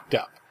stay locked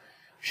up.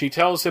 She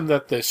tells him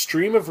that the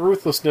stream of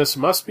ruthlessness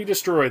must be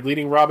destroyed,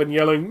 leading Robin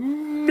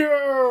yelling,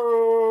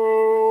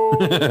 "No!"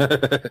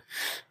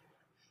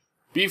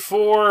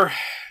 Before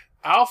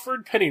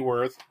Alfred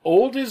Pennyworth,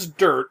 old as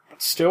dirt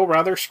but still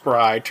rather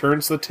spry,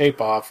 turns the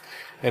tape off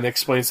and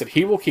explains that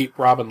he will keep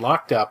Robin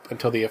locked up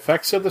until the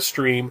effects of the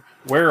stream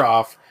wear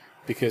off,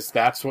 because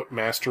that's what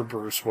Master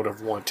Bruce would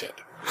have wanted.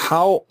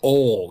 How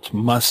old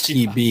must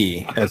he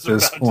be at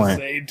this point?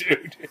 Say,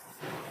 dude.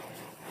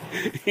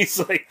 He's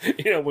like,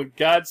 when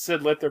God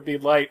said, "Let there be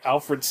light,"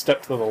 Alfred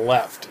stepped to the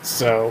left.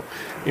 So,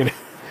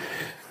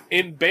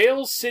 In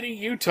Bale City,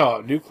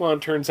 Utah, Nuklon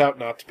turns out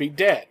not to be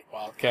dead.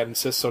 Wildcat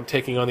insists on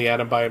taking on the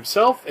Atom by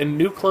himself, and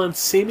Nuklon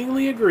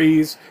seemingly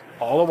agrees,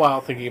 all the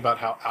while thinking about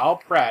how Al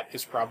Pratt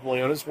is probably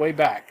on his way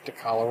back to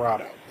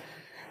Colorado.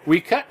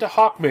 We cut to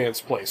Hawkman's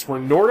place, where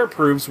Norda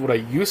proves what a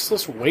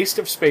useless waste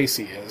of space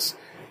he is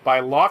by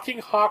locking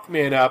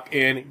Hawkman up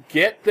in,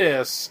 get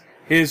this,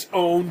 his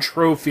own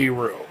trophy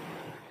room.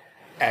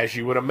 As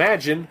you would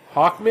imagine,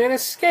 Hawkman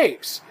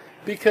escapes,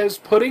 because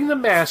putting the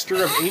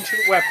master of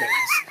ancient weapons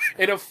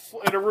in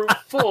a room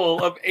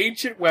full of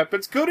ancient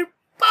weapons couldn't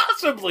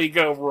possibly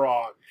go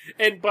wrong.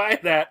 And by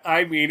that,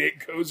 I mean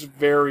it goes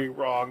very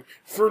wrong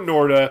for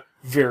Norda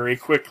very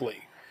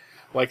quickly.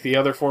 Like the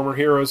other former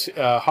heroes,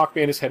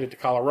 Hawkman is headed to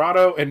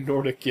Colorado, and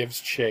Norda gives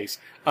chase.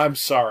 I'm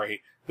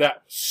sorry,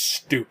 that was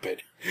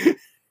stupid.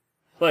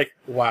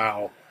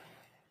 Wow.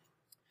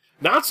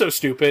 Not so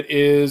stupid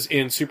is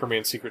in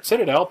Superman Secret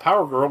Citadel,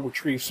 Power Girl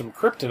retrieves some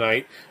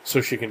kryptonite so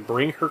she can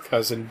bring her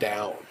cousin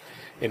down.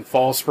 In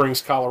Fall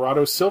Springs,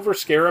 Colorado, Silver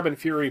Scarab and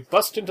Fury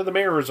bust into the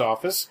mayor's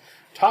office,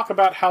 talk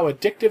about how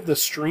addictive the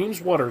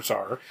stream's waters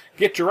are,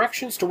 get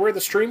directions to where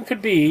the stream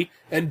could be,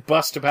 and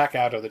bust back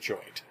out of the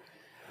joint.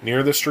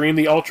 Near the stream,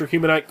 the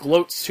Ultra-Humanite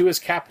gloats to his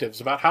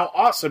captives about how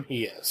awesome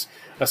he is,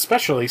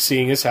 especially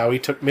seeing as how he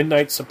took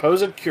Midnight's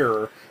supposed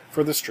cure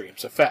for the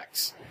stream's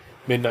effects.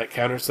 Midnight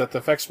counters that the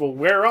effects will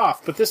wear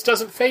off, but this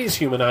doesn't faze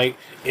Humanite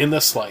in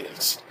the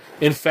slightest.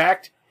 In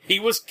fact, he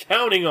was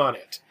counting on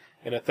it.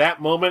 And at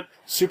that moment,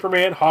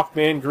 Superman,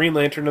 Hawkman, Green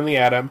Lantern, and the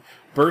Atom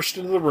burst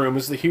into the room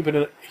as the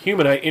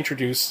Humanite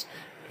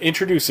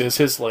introduces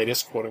his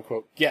latest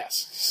quote-unquote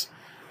guests.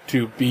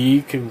 To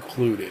be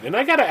concluded. And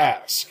I gotta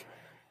ask,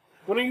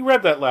 when you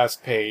read that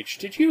last page,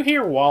 did you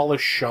hear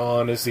Wallace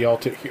Shawn as the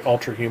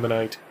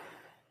Ultra-Humanite?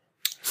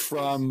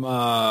 From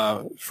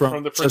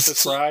The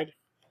Princess Bride?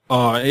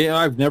 Yeah,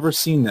 I've never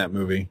seen that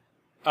movie.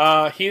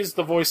 He is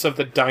the voice of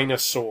the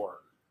dinosaur.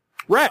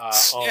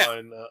 Rex!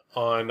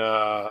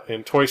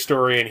 In Toy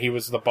Story, and he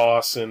was the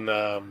boss in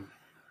The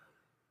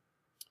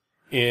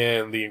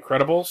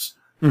Incredibles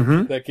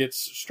that gets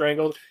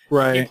strangled.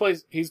 Right.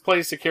 He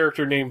plays a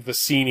character named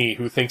Vicini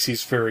who thinks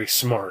he's very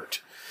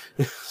smart.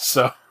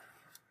 So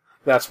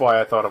that's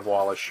why I thought of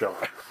Wallace Shawn.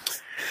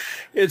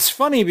 It's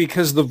funny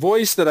because the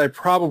voice that I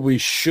probably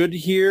should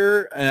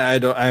hear,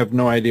 and I have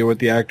no idea what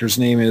the actor's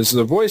name is,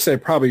 the voice I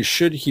probably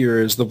should hear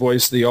is the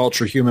voice of the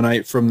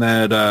Ultra-Humanite from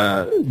that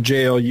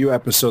JLU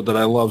episode that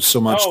I love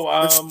so much.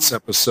 This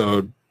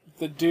episode.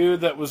 The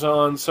dude that was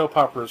on soap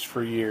operas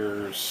for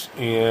years,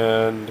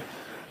 and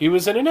he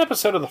was in an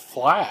episode of The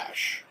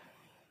Flash.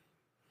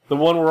 The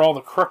one where all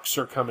the crooks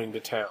are coming to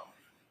town.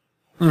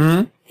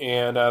 Mm-hmm.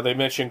 And they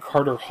mentioned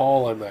Carter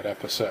Hall in that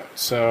episode.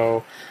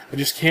 So I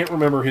just can't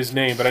remember his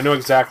name, but I know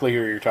exactly who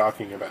you're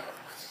talking about.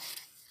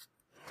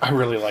 I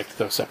really liked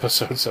those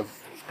episodes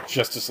of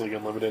Justice League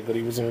Unlimited that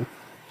he was in.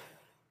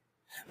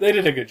 They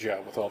did a good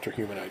job with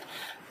Ultra-Humanite.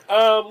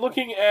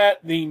 Looking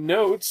at the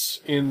notes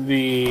in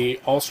the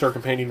All-Star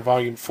Companion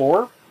Volume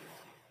 4,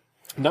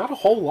 not a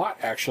whole lot,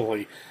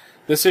 actually.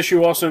 This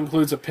issue also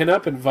includes a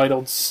pinup and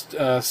vital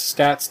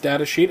stats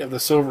datasheet of the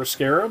Silver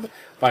Scarab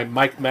by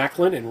Mike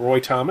Macklin and Roy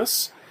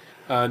Thomas.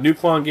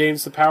 Nuklon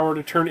gains the power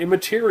to turn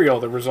immaterial,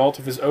 the result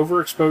of his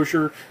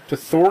overexposure to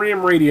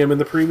thorium-radium in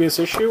the previous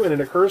issue, and it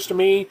occurs to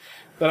me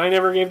that I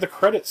never gave the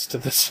credits to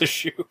this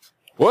issue.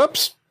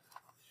 Whoops!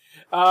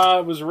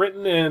 It was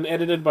written and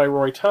edited by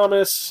Roy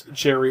Thomas,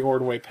 Jerry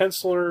Ordway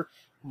penciler,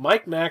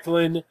 Mike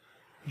Macklin,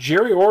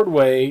 Jerry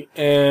Ordway,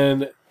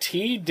 and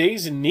T.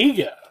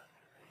 DeZuniga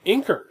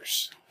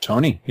inkers.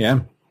 Tony,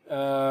 yeah.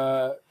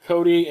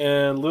 Cody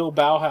and Lil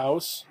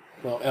Bauhaus,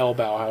 L.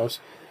 Bauhaus,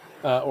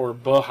 or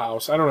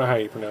Bauhaus, I don't know how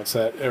you pronounce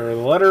that, are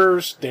the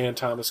letters, Dan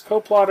Thomas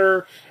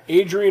co-plotter,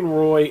 Adrian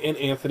Roy, and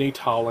Anthony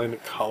Tollin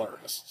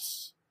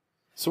colorists.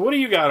 So what do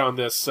you got on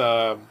this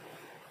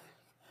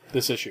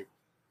this issue?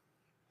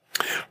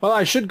 Well,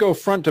 I should go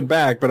front to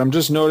back, but I'm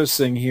just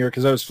noticing here,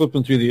 because I was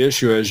flipping through the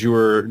issue as you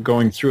were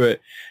going through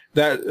it,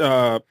 that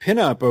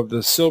pinup of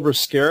the Silver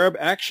Scarab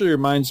actually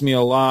reminds me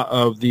a lot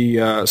of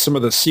the some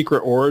of the secret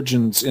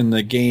origins in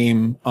the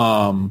game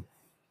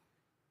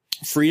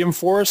Freedom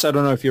Force. I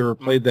don't know if you ever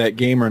played that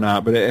game or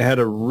not, but it had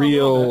a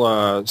real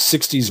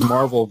 60s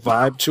Marvel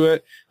vibe to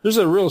it. There's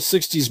a real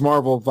 60s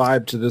Marvel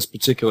vibe to this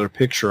particular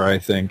picture, I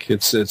think.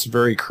 It's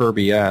very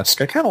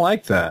Kirby-esque. I kind of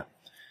like that.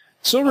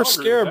 Silver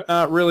Scarab,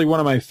 not really one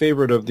of my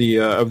favorite of the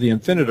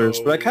Infinitors,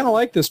 but I kind of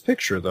like this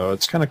picture, though.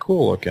 It's kind of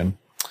cool looking.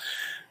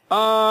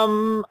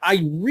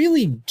 I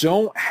really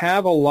don't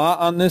have a lot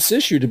on this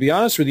issue, to be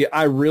honest with you.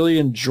 I really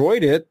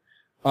enjoyed it.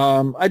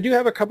 I do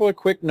have a couple of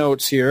quick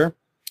notes here.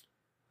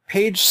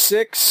 Page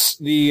 6,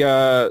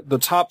 the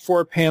top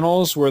 4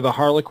 panels where the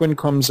Harlequin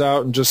comes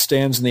out and just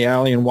stands in the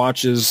alley and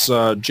watches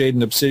Jade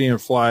and Obsidian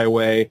fly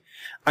away.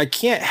 I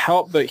can't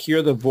help but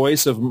hear the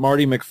voice of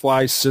Marty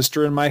McFly's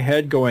sister in my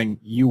head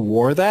going, "You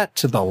wore that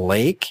to the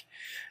lake?"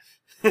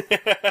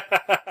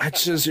 I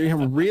just,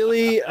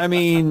 really, I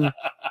mean,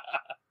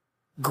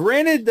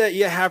 Granted that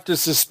you have to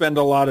suspend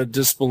a lot of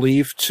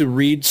disbelief to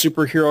read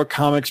superhero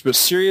comics, but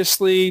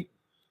seriously,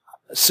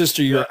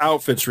 sister, your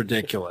outfit's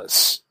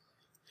ridiculous.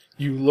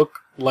 You look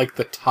like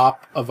the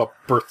top of a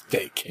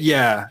birthday cake.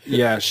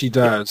 Yeah, she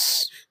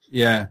does.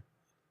 Yeah.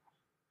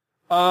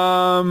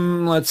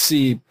 Let's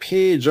see.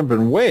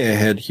 Jumping way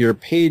ahead here.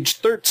 Page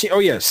 13. Oh,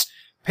 yes.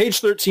 Page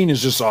 13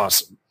 is just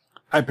awesome.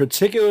 I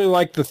particularly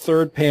like the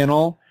third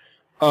panel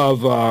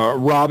of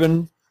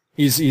Robin.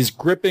 He's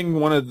gripping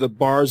one of the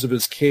bars of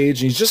his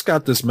cage, and he's just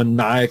got this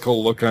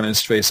maniacal look on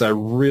his face. I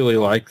really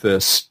like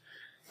this.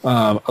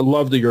 I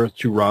love the Earth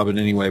 2 Robin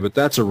anyway, but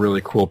that's a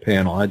really cool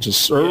panel.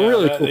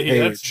 Really cool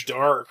page. That's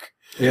dark.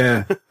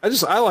 Yeah.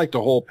 I like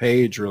the whole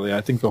page, really.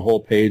 I think the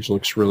whole page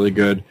looks really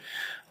good.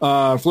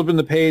 Flipping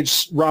the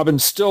page,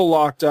 Robin's still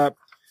locked up.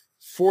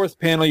 Fourth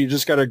panel, you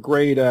just got a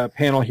great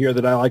panel here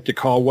that I like to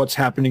call What's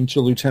Happening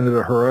to Lieutenant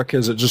Uhura,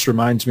 because it just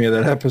reminds me of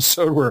that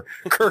episode where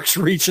Kirk's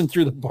reaching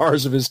through the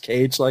bars of his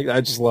cage. Like,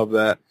 I just love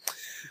that.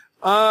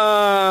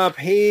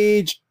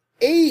 Page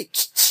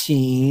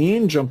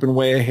 18, jumping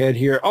way ahead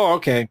here. Oh,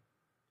 okay.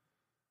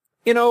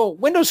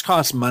 Windows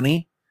cost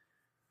money.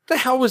 What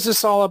the hell was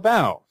this all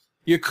about?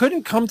 You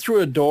couldn't come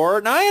through a door.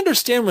 Now, I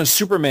understand when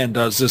Superman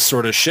does this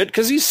sort of shit,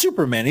 because he's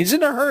Superman. He's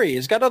in a hurry.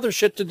 He's got other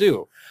shit to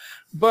do.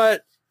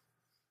 But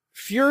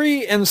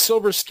Fury and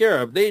Silver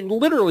Scarab, they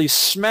literally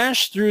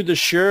smash through the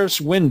sheriff's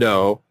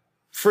window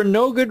for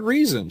no good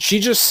reason. She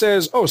just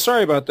says, oh,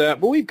 sorry about that,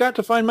 but we've got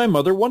to find my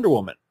mother, Wonder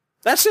Woman.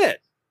 That's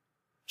it.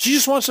 She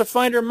just wants to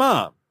find her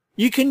mom.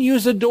 You can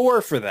use a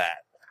door for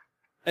that.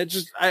 It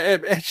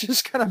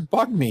just kind of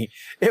bugged me.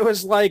 It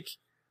was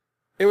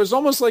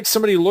almost like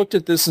somebody looked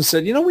at this and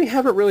said, we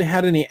haven't really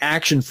had any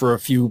action for a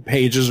few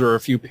pages or a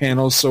few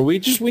panels, so we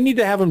need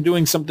to have him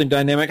doing something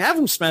dynamic. Have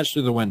him smash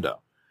through the window.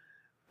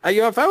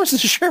 If I was the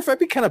sheriff, I'd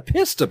be kind of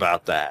pissed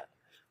about that.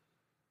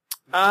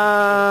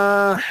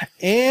 Oh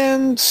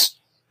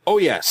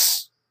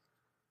yes.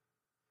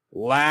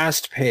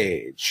 Last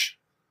page.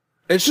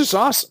 It's just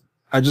awesome.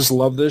 I just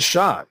love this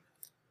shot.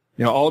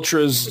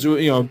 Ultra's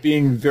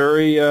being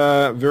very,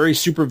 very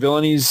super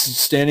villain. He's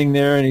standing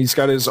there and he's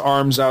got his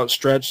arms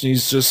outstretched and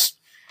he's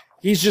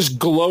just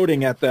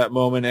gloating at that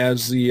moment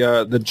as the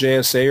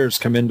JSAers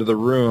come into the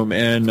room.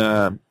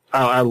 And,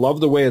 I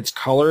love the way it's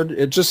colored.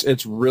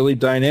 It's really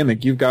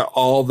dynamic. You've got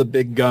all the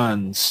big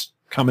guns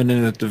coming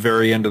in at the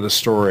very end of the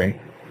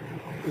story.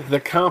 The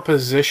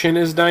composition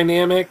is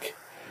dynamic.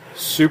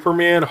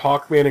 Superman,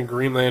 Hawkman, and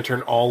Green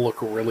Lantern all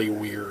look really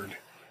weird.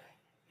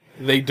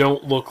 They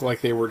don't look like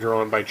they were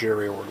drawn by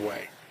Jerry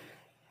Ordway.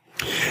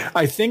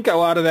 I think a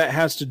lot of that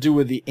has to do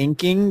with the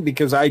inking,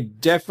 because I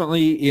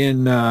definitely,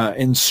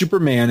 in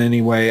Superman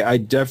anyway, I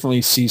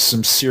definitely see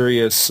some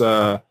serious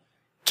Tony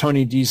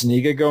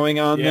DeZuniga going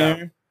on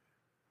there.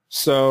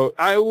 So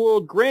I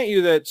will grant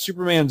you that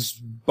Superman's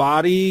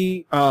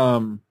body, I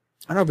don't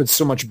know if it's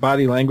so much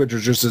body language or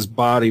just his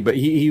body, but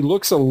he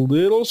looks a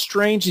little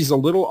strange. He's a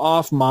little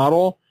off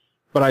model,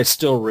 but I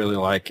still really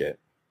like it.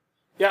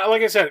 Yeah,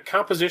 like I said,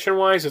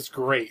 composition-wise, it's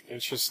great.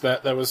 It's just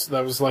that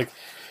was like,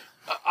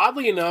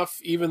 oddly enough,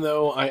 even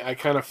though I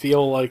kind of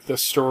feel like the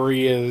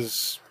story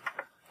is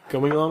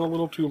going on a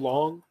little too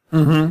long.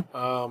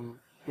 Mm-hmm.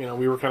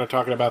 We were kind of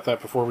talking about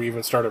that before we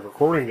even started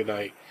recording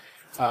tonight.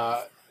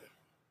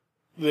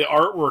 The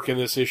artwork in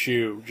this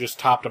issue, just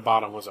top to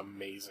bottom, was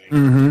amazing.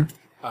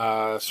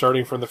 Mm-hmm.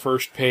 Starting from the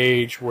first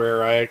page,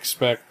 where I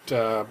expect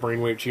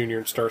Brainwave Jr.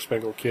 and Star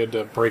Spangled Kid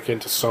to break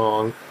into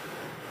song.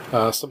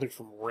 Something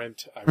from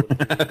Rent, I would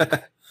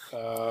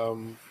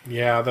think.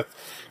 Yeah, that's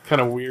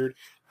kind of weird.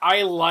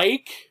 I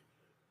like...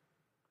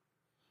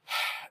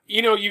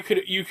 you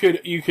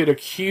could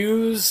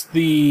accuse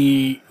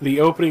the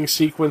opening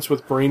sequence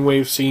with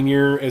Brainwave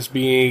Sr. as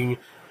being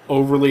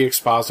overly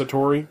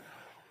expository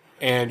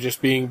and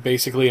just being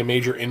basically a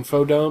major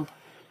info dump.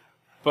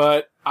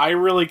 But I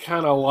really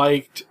kind of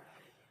liked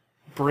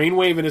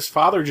Brainwave and his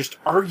father just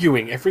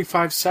arguing every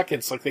 5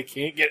 seconds like they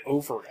can't get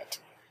over it.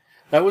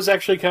 That was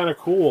actually kind of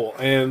cool,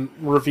 and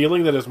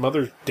revealing that his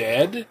mother's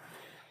dead.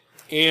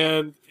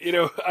 And,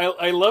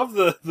 I love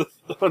the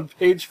on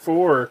page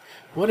 4,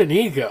 what an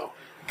ego.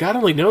 God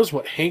only knows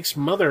what Hank's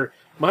mother,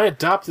 my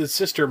adopted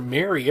sister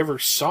Mary, ever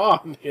saw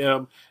in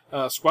him.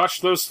 Squash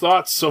those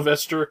thoughts,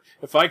 Sylvester.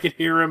 If I could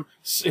hear him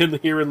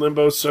here in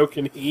limbo, so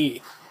can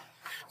he.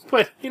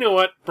 But you know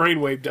what?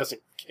 Brainwave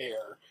doesn't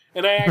care.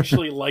 And I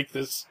actually like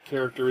this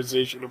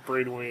characterization of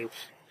Brainwave.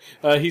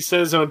 He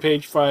says on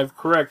page 5,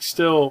 correct,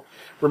 still,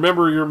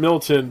 remember your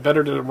Milton,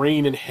 better to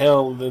reign in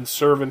hell than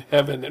serve in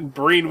heaven, and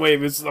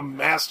Brainwave is the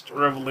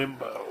master of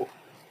limbo.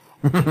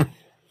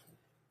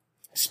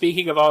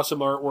 Speaking of awesome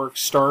artwork,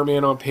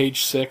 Starman on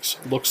page 6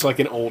 looks like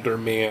an older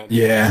man.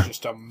 Yeah. It's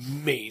just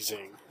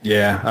amazing.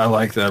 Yeah, I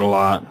like that a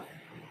lot.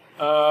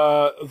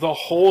 The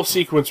whole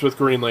sequence with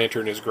Green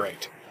Lantern is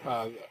great.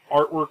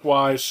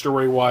 Artwork-wise,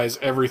 story-wise,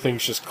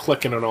 everything's just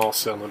clicking on all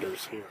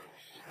cylinders here.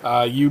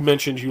 You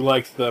mentioned you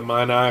liked the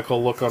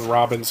maniacal look on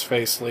Robin's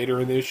face later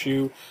in the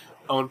issue.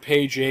 On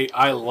page 8,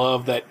 I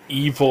love that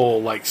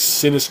evil,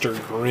 sinister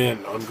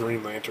grin on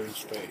Green Lantern's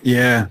face.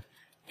 Yeah.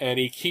 and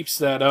he keeps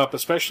that up,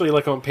 especially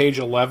like on page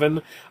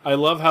 11. I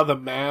love how the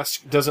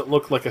mask doesn't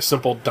look like a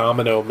simple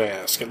domino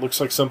mask. It looks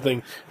like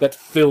something that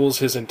fills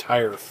his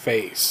entire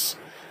face,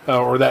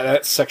 or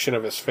that section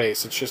of his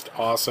face. It's just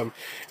awesome.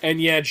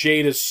 And yeah,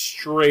 Jade is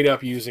straight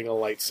up using a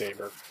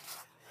lightsaber.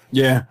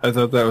 Yeah, I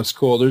thought that was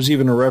cool. There's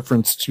even a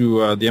reference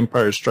to The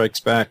Empire Strikes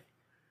Back.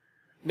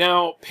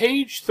 Now,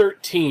 page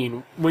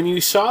 13, when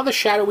you saw the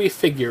shadowy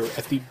figure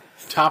at the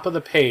top of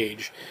the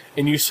page,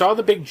 and you saw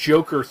the big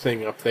Joker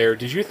thing up there,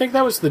 did you think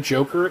that was the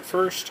Joker at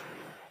first?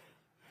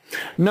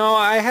 No,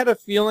 I had a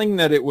feeling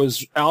that it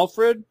was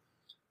Alfred,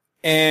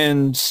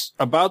 and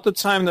about the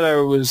time that I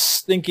was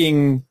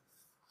thinking,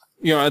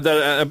 about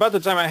the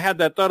time I had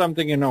that thought, I'm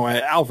thinking, no,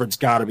 Alfred's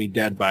got to be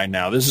dead by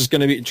now. This is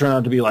going to turn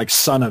out to be like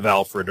Son of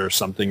Alfred or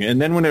something.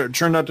 And then when it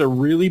turned out to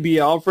really be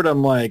Alfred,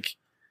 I'm like,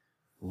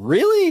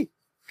 really?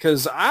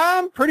 Because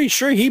I'm pretty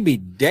sure he'd be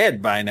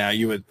dead by now,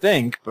 you would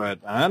think, but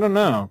I don't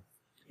know.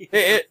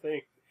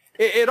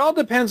 It all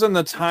depends on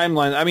the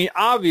timeline. I mean,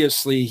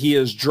 obviously, he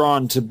is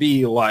drawn to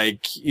be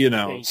like,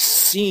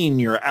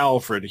 senior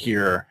Alfred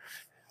here.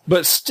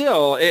 But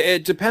still,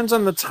 it depends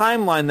on the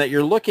timeline that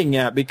you're looking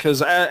at,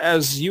 because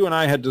as you and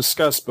I had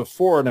discussed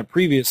before in a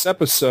previous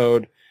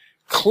episode,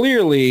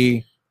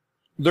 clearly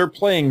they're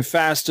playing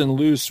fast and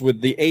loose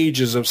with the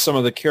ages of some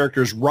of the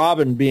characters,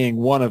 Robin being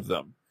one of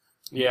them.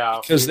 Yeah.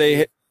 Because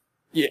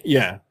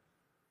Yeah,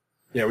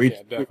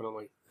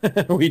 definitely.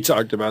 We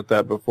talked about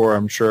that before,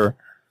 I'm sure.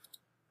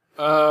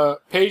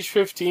 Page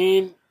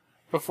 15,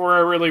 before I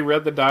really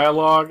read the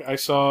dialogue, I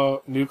saw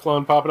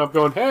Nuklon popping up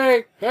going,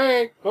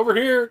 hey, over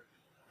here.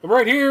 I'm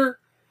right here.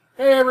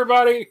 Hey,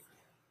 everybody.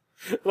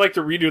 I like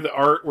to redo the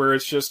art where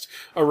it's just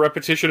a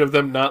repetition of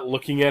them not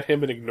looking at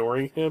him and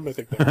ignoring him. I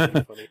think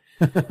that's really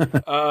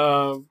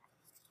funny.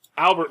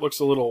 Albert looks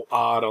a little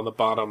odd on the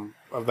bottom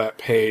of that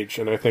page,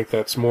 and I think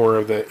that's more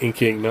of the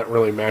inking not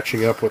really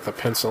matching up with the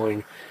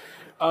penciling.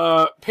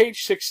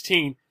 Page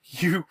 16,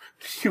 you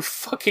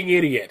fucking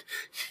idiot.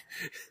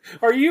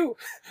 Are you...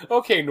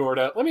 Okay,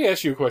 Norda, let me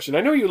ask you a question.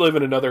 I know you live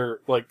in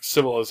another,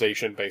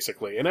 civilization,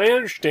 basically, and I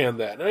understand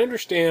that. And I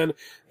understand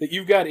that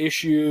you've got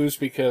issues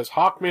because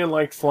Hawkman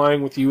liked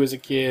flying with you as a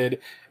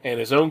kid, and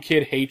his own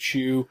kid hates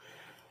you.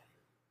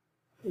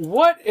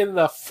 What in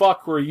the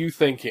fuck were you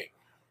thinking?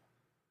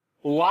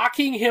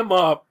 Locking him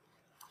up,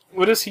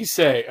 what does he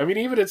say? I mean,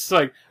 even it's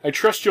like, I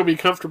trust you'll be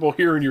comfortable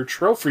here in your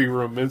trophy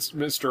room,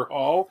 Mr.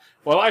 Hall,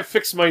 while I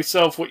fix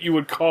myself what you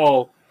would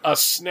call a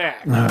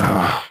snack.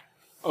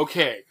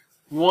 Okay,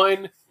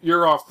 one,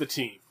 you're off the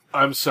team.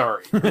 I'm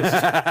sorry.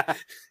 Well,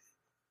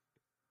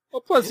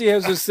 plus he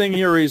has this thing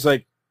here where he's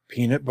like,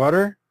 peanut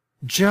butter,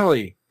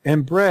 jelly,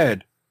 and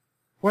bread.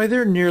 Why,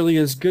 they're nearly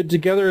as good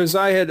together as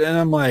I had. And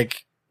I'm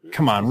like,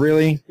 come on,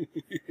 really?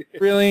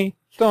 Really?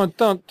 Don't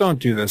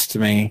do this to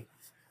me.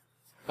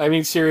 I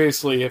mean,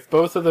 seriously, if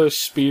both of those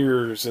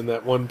spears in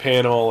that one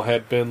panel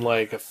had been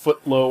like a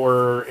foot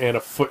lower and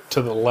a foot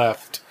to the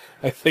left,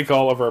 I think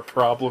all of our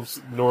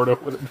problems,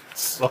 Norda, would have been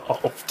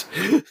solved.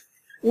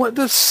 What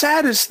the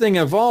saddest thing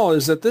of all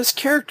is that this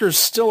character's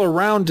still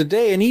around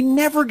today, and he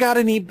never got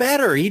any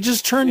better. He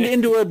just turned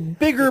into a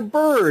bigger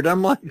bird.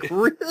 I'm like,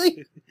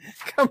 really?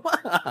 Come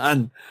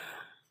on.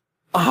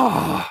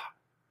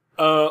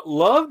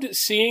 Loved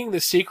seeing the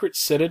Secret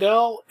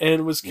Citadel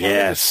and was kind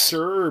of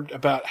disturbed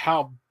about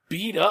how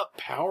beat up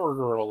Power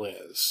Girl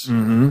is.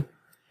 Mm-hmm.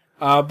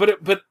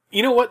 But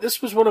you know what?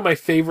 This was one of my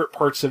favorite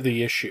parts of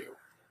the issue.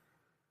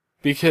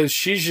 Because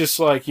she's just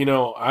like, I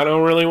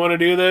don't really want to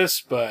do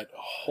this, but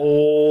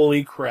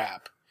holy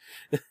crap.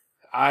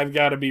 I've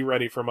got to be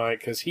ready for Mike,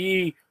 because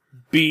he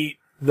beat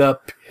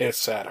the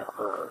piss out of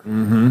her.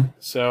 Mm-hmm.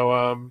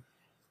 So,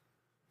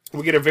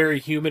 we get a very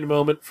human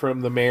moment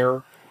from the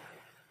mayor,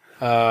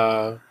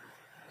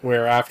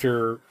 where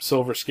after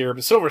Silver Scarab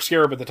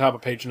at the top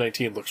of page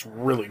 19 looks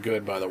really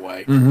good, by the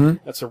way.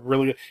 Mm-hmm. That's a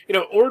really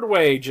good...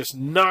 Ordway just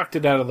knocked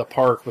it out of the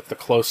park with the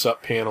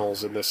close-up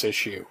panels in this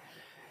issue.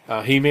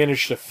 He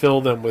managed to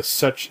fill them with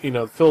such,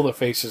 fill the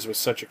faces with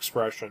such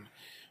expression.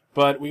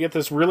 But we get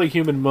this really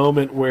human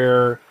moment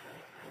where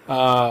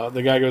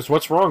the guy goes,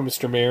 "What's wrong,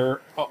 Mr.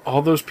 Mayor?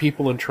 All those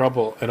people in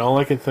trouble, and all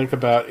I can think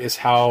about is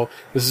how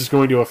this is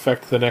going to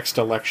affect the next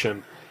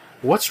election.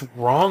 What's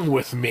wrong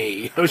with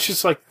me?" I was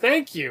just like,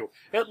 thank you.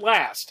 At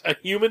last, a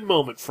human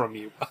moment from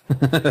you.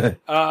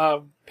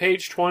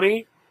 Page 20.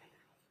 It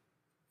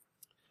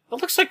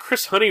looks like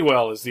Chris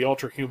Honeywell is the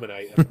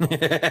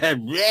Ultra-Humanite.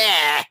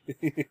 Yeah!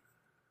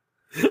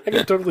 I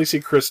can totally see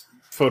Chris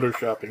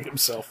photoshopping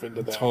himself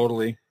into that.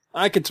 Totally.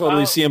 I could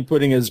totally see him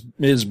putting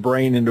his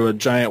brain into a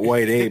giant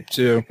white ape,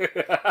 too.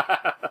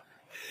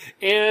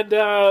 And,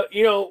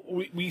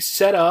 we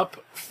set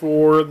up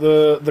for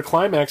the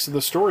climax of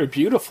the story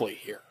beautifully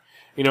here.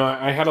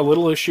 I had a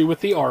little issue with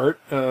the art.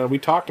 We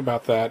talked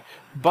about that.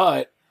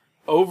 But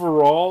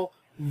overall,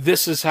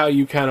 this is how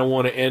you kind of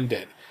want to end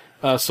it.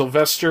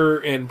 Sylvester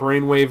and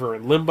Brainwave are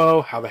in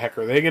limbo. How the heck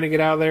are they going to get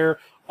out of there?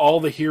 All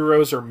the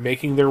heroes are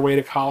making their way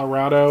to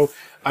Colorado.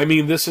 I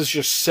mean, this is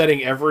just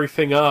setting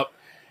everything up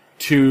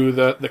to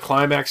the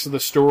climax of the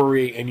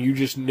story, and you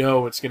just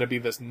know it's going to be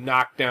this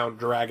knockdown,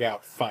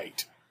 drag-out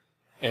fight.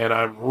 And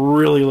I'm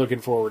really looking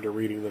forward to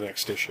reading the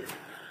next issue.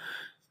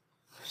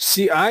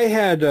 See, I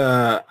had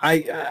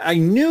I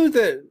knew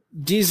that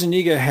D.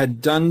 Zuniga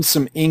had done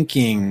some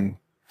inking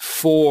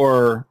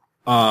for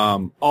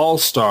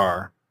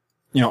All-Star,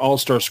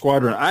 All-Star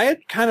Squadron. I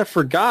had kind of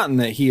forgotten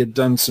that he had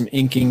done some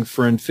inking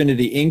for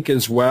Infinity Inc.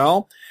 as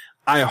well.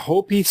 I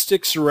hope he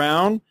sticks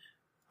around.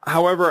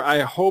 However,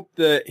 I hope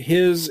that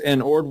his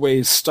and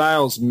Ordway's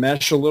styles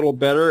mesh a little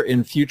better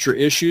in future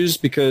issues,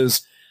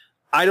 because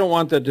I don't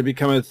want that to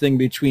become a thing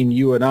between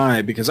you and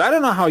I, because I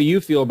don't know how you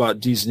feel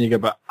about D. Zuniga,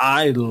 but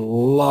I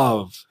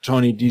love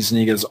Tony D.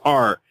 Zuniga's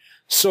art.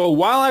 So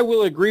while I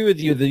will agree with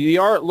you, the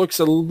art looks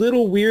a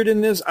little weird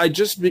in this, I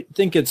just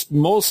think it's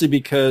mostly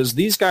because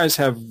these guys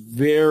have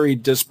very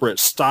disparate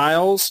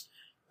styles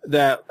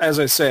that, as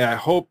I say, I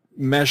hope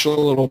mesh a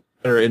little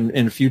better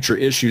in future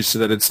issues so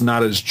that it's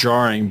not as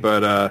jarring.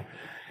 But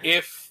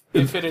if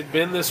it had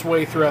been this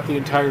way throughout the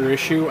entire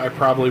issue, I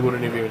probably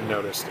wouldn't have even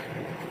noticed it.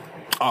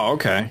 Oh,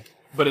 okay.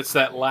 But it's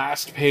that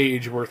last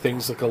page where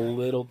things look a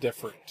little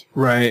different.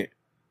 Right.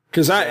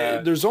 Because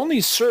there's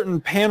only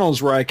certain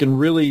panels where I can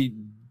really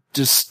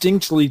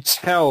distinctly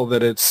tell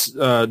that it's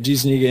D.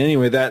 Zuniga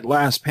anyway. That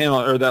last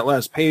panel, or that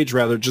last page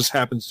rather, just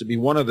happens to be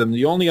one of them.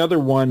 The only other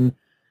one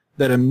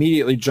that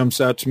immediately jumps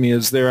out to me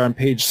is there on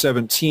page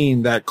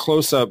 17, that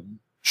close-up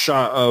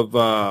shot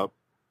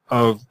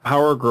of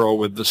Power Girl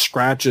with the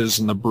scratches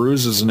and the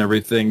bruises and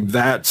everything.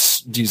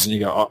 That's D.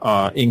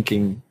 Zuniga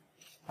inking.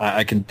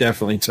 I can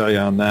definitely tell you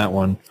on that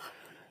one.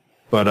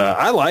 But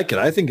I like it.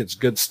 I think it's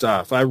good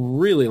stuff. I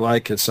really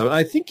like it. So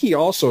I think he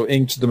also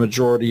inked the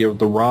majority of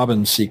the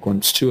Robin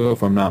sequence, too,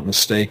 if I'm not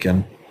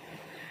mistaken.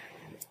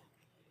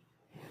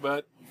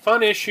 But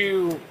fun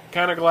issue.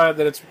 Kind of glad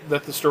that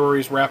the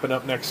story's wrapping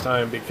up next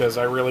time, because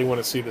I really want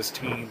to see this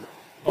team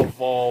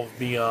evolve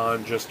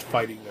beyond just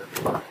fighting their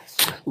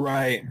targets.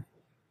 Right.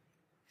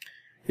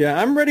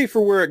 Yeah, I'm ready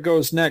for where it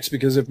goes next,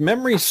 because if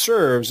memory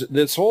serves,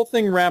 this whole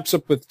thing wraps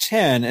up with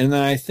 10, and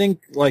then I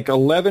think like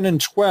 11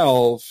 and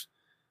 12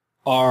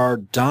 are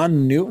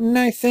Don Newton,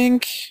 I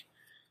think.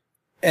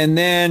 And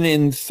then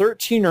in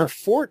 13 or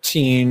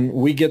 14,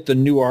 we get the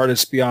new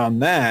artist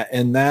beyond that,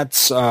 and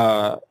that's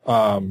Todd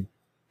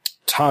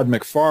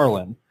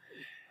McFarlane.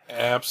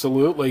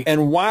 Absolutely.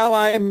 And while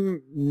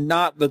I'm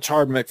not the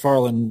Todd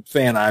McFarlane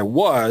fan I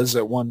was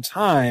at one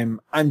time,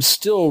 I'm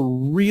still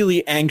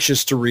really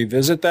anxious to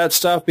revisit that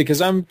stuff,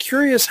 because I'm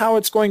curious how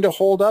it's going to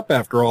hold up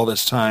after all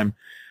this time.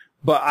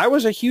 But I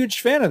was a huge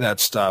fan of that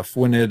stuff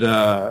when it,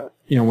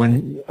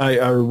 when I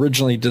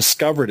originally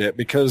discovered it,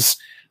 because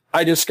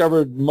I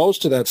discovered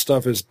most of that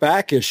stuff as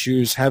back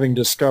issues, having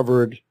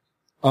discovered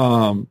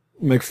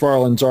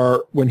McFarlane's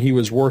art when he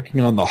was working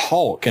on the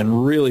Hulk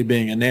and really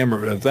being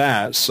enamored of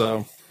that.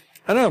 So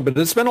I don't know, but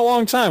it's been a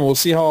long time. We'll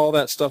see how all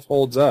that stuff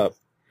holds up.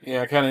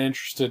 Yeah, kind of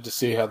interested to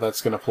see how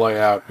that's going to play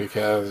out,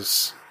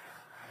 because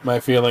my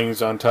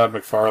feelings on Todd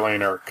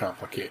McFarlane are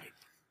complicated.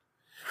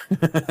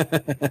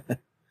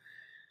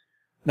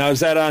 Now,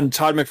 is that on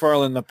Todd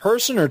McFarlane the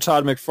person or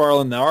Todd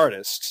McFarlane the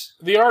artist?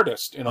 The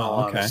artist, in all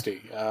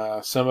honesty.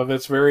 Some of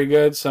it's very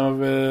good,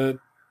 some of it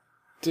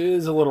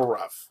is a little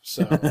rough.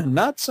 So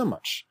not so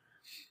much.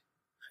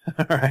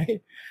 All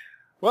right.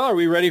 Well, are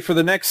we ready for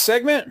the next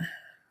segment?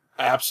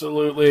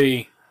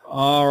 Absolutely.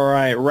 All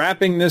right.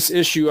 Wrapping this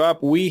issue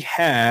up, we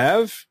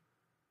have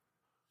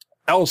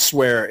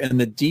Elsewhere in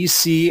the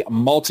DC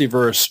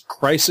Multiverse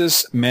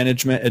Crisis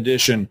Management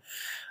Edition.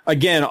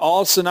 Again,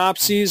 all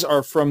synopses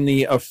are from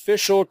the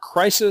official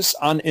Crisis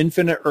on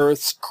Infinite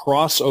Earths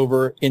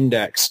crossover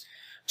index.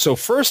 So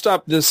first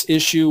up this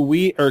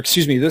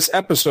this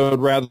episode,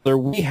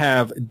 we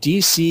have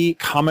DC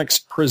Comics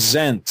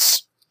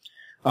Presents.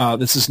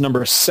 This is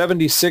number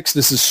 76.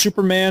 This is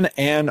Superman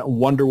and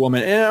Wonder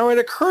Woman. And it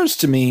occurs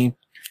to me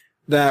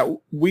that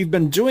we've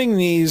been doing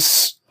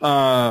these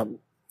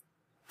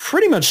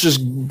pretty much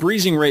just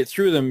breezing right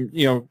through them,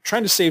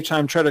 trying to save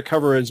time, try to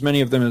cover as many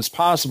of them as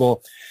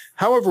possible.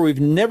 However, we've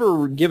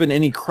never given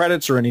any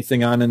credits or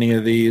anything on any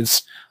of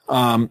these.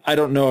 I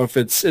don't know if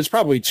it's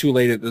probably too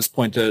late at this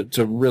point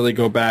to really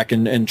go back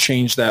and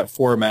change that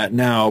format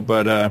now,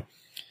 but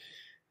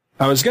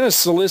I was going to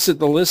solicit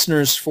the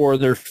listeners for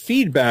their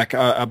feedback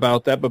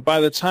about that, but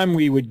by the time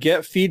we would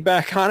get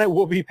feedback on it,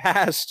 we'll be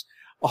past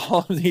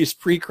all of these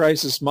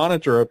pre-crisis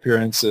monitor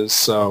appearances.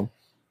 So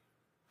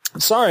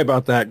sorry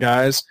about that,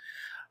 guys.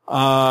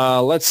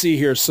 Let's see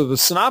here. So the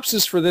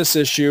synopsis for this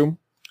issue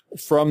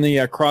from the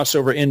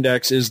crossover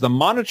index is: the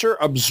Monitor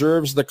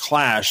observes the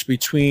clash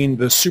between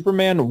the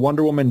Superman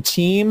Wonder Woman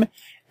team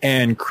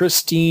and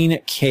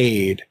Christine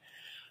Cade.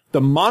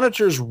 The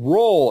Monitor's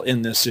role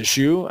in this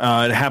issue,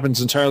 it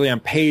happens entirely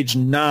on page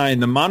 9.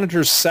 The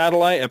Monitor's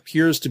satellite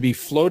appears to be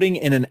floating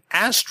in an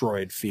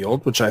asteroid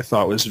field, which I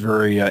thought was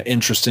very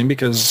interesting,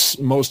 because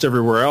most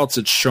everywhere else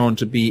it's shown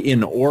to be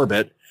in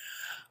orbit.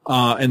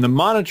 And the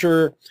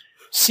Monitor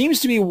seems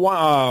to be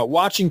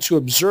watching to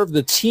observe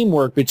the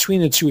teamwork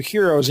between the two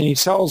heroes, and he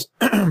tells,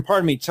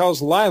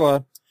 tells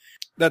Lila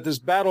that this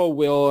battle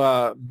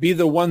will be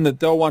the one that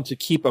they'll want to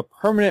keep a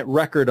permanent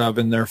record of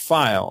in their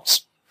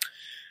files.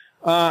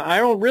 I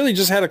really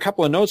just had a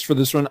couple of notes for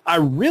this one. I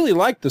really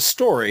liked the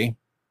story.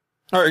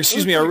 Or,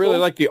 excuse me, I really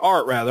like the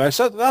art, rather. I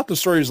thought the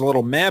story was a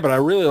little mad, but I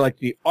really like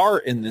the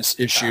art in this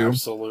issue.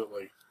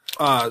 Absolutely.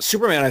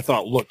 Superman, I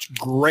thought, looked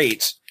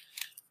great.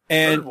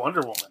 And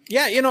Wonder Woman.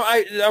 Yeah,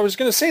 I was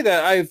going to say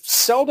that I've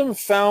seldom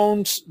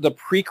found the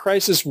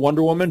pre-crisis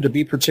Wonder Woman to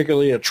be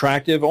particularly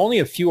attractive. Only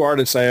a few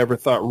artists I ever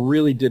thought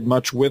really did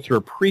much with her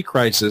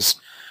pre-crisis.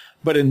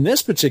 But in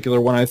this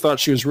particular one, I thought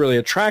she was really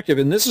attractive.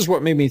 And this is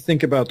what made me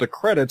think about the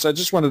credits. I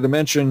just wanted to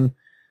mention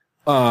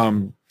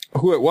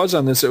who it was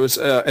on this. It was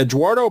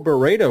Eduardo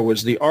Barreto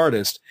was the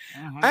artist.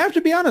 I have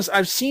to be honest,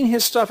 I've seen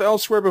his stuff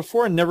elsewhere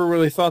before and never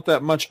really thought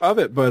that much of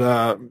it. But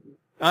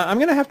I'm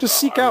going to have to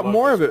seek out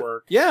more of it.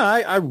 Work. Yeah,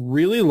 I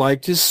really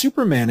liked his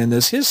Superman in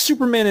this. His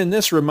Superman in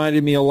this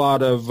reminded me a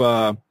lot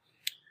of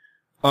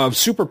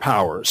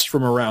Superpowers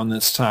from around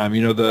this time,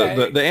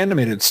 the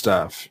animated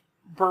stuff.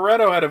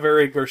 Barreto had a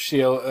very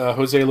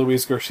Jose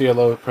Luis Garcia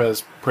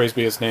Lopez, praise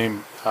be his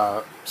name,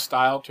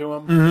 style to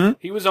him. Mm-hmm.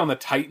 He was on the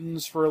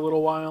Titans for a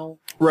little while.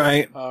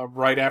 Right.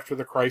 Right after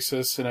the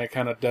Crisis, and I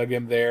kind of dug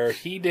him there.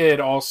 He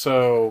did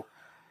also,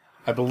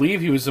 I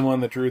believe he was the one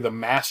that drew the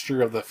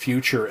Master of the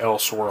Future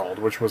Elseworld,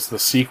 which was the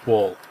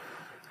sequel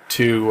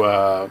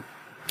to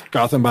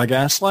Gotham by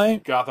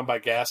Gaslight? Gotham by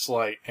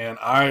Gaslight, and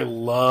I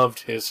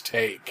loved his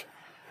take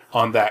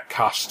on that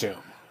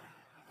costume.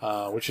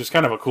 Which is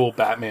kind of a cool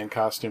Batman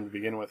costume to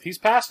begin with. He's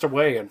passed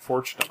away,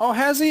 unfortunately. Oh,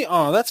 has he?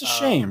 Oh, that's a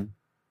shame.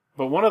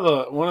 But one of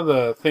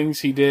the things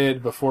he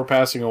did before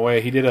passing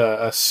away, he did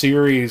a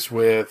series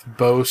with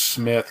Bo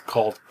Smith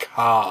called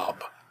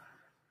Cobb,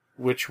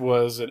 which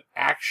was an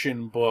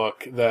action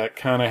book that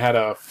kind of had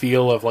a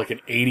feel of like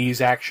an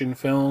 80s action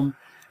film,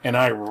 and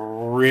I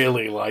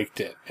really liked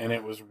it, and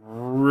it was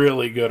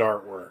really good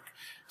artwork.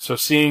 So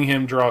seeing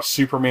him draw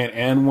Superman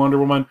and Wonder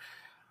Woman,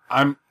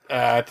 I'm...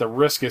 at the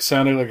risk of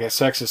sounding like a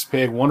sexist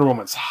pig, Wonder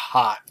Woman's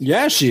hot.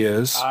 Yeah, she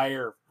is.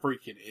 Entire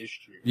freaking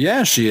issue.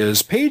 Yeah, she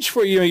is. Page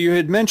 4, you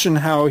had mentioned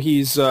how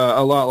he's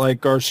a lot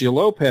like Garcia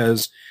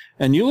Lopez,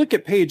 and you look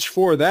at page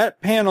 4,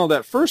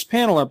 that first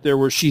panel up there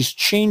where she's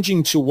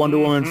changing to Wonder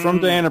Woman from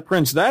Diana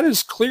Prince, that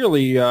is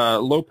clearly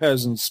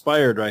Lopez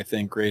inspired, I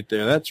think, right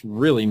there. That's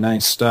really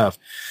nice stuff.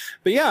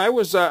 But yeah, I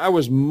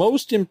was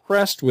most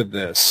impressed with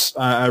this.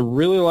 I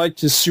really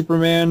liked his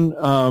Superman,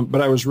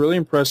 but I was really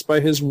impressed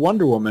by his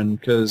Wonder Woman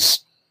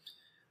because,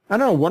 I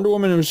don't know, Wonder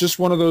Woman was just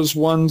one of those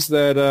ones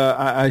that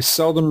I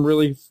seldom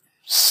really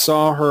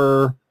saw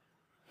her.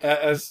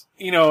 As,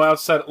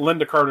 outside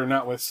Linda Carter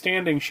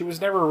notwithstanding, she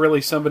was never really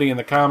somebody in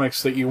the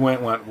comics that you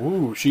went,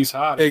 "Ooh, she's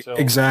hot."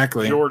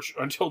 Exactly.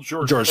 Until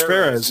George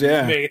Ferris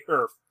made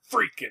her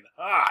freaking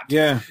hot.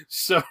 Yeah.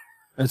 So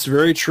that's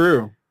very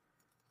true.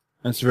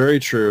 That's very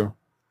true.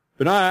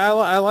 But no,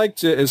 I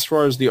liked it as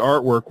far as the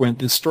artwork went.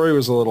 The story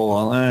was a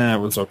little, it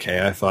was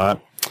okay, I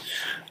thought.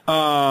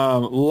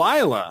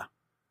 Lila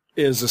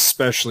is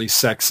especially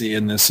sexy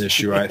in this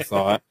issue, I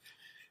thought.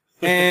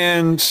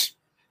 And...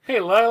 hey,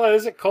 Lila,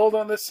 is it cold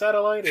on this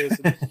satellite? Is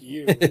it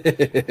you?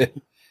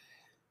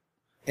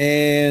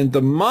 And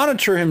the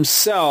Monitor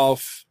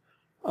himself,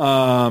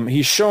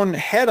 he's shown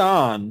head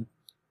on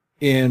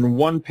in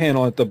one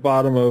panel at the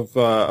bottom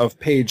of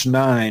page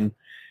 9.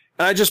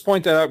 And I just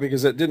point that out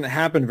because it didn't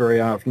happen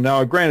very often.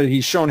 Now, granted,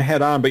 he's shown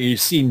head on, but you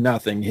see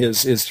nothing.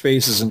 His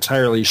face is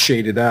entirely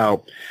shaded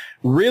out.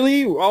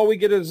 Really, all we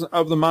get is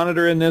of the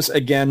Monitor in this,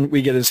 again,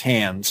 we get his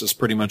hands is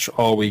pretty much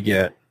all we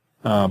get.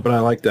 But I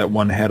like that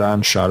one head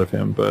on shot of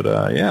him. But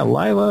yeah,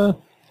 Lila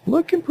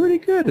looking pretty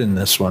good in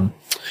this one.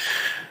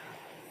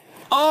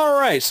 All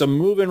right, so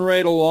moving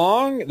right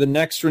along. The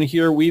next one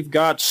here, we've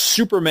got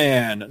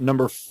Superman,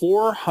 number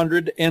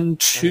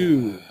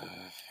 402.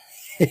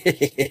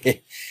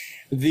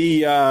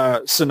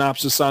 The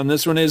synopsis on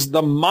this one is,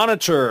 the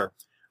Monitor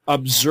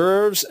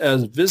observes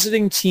a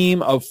visiting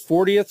team of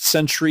 40th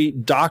century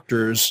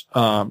doctors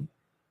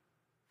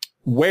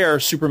where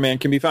Superman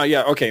can be found.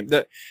 Yeah, okay,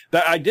 that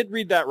I did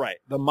read that right.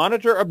 The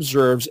Monitor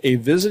observes a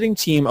visiting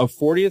team of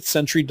 40th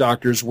century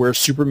doctors where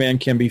Superman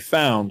can be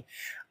found.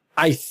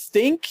 I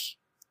think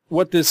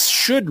what this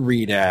should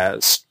read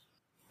as,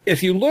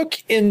 if you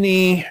look in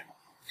the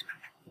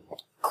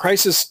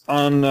Crisis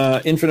on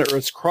Infinite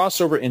Earths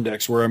crossover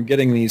index, where I'm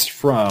getting these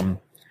from,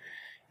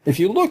 if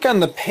you look on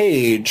the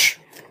page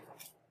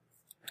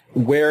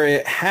where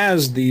it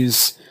has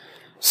these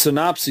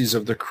synopses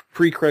of the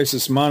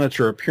pre-crisis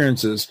Monitor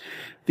appearances,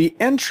 the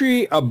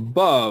entry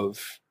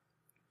above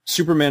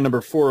Superman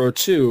number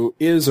 402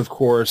 is, of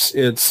course,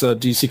 it's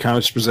DC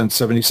Comics Presents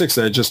 76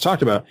 that I just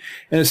talked about.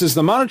 And it says,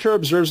 the Monitor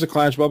observes the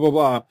clash, blah, blah,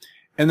 blah.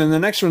 And then the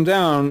next one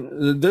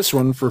down, this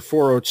one for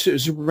 402,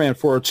 Superman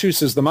 402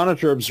 says, the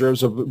Monitor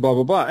observes a blah,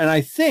 blah, blah. And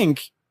I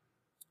think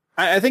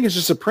it's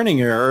just a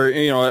printing error,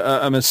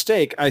 a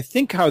mistake. I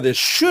think how this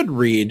should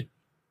read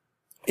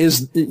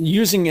is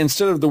using,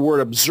 instead of the word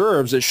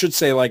observes, it should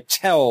say like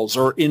tells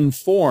or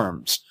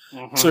informs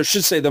So it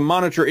should say the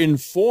Monitor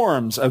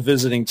informs a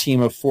visiting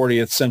team of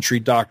 40th century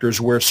doctors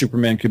where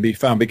Superman could be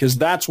found, because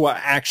that's what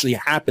actually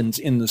happens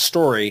in the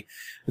story.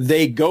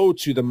 They go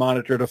to the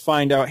Monitor to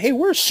find out, hey,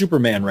 where's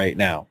Superman right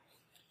now?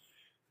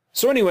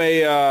 So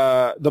anyway,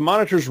 the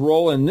Monitor's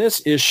role in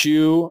this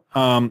issue,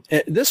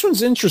 this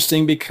one's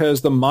interesting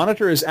because the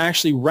Monitor is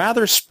actually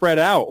rather spread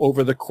out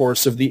over the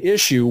course of the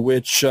issue,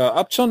 which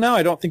up till now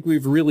I don't think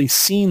we've really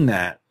seen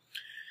that.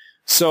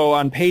 So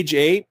on page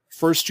 8,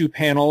 first 2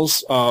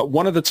 panels,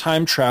 one of the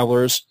time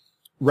travelers,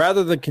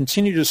 rather than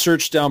continue to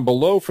search down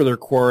below for their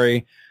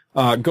quarry,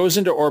 goes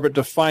into orbit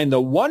to find the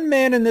one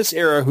man in this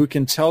era who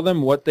can tell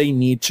them what they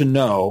need to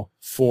know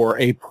for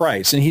a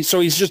price. And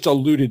he's just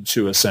alluded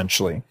to,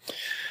 essentially.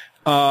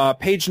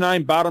 Page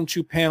 9, bottom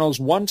 2 panels,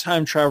 one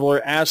time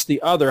traveler asks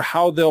the other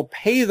how they'll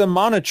pay the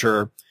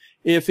Monitor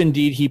if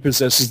indeed he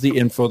possesses the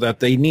info that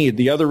they need.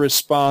 The other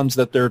responds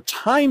that their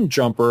time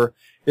jumper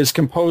is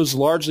composed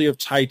largely of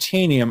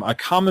titanium, a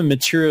common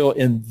material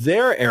in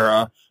their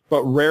era,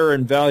 but rare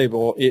and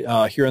valuable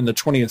here in the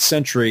 20th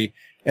century,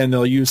 and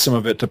they'll use some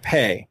of it to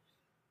pay.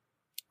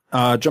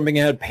 Jumping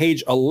ahead,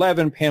 page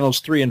 11, panels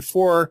 3 and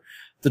 4,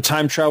 the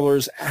time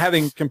travelers,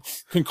 having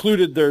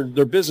concluded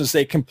their business,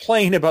 they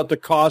complain about the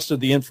cost of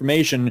the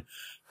information,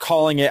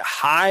 calling it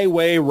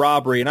highway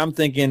robbery. And I'm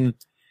thinking,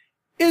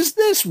 is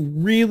this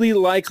really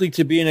likely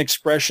to be an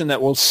expression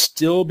that will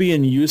still be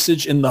in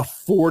usage in the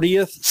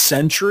 40th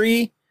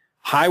century?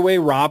 Highway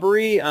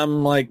robbery?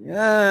 I'm like,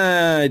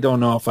 I don't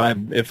know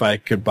if I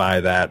could buy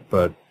that,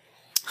 but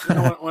you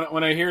know,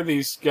 when I hear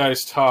these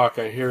guys talk,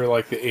 I hear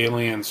like the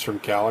aliens from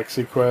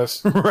Galaxy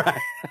Quest.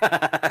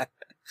 Right.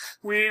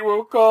 We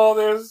will call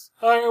this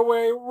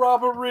highway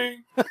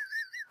robbery.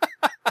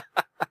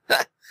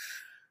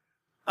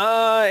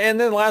 And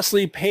then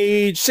lastly,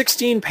 page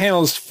 16,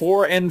 panels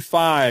 4 and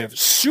 5.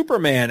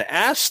 Superman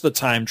asks the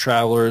time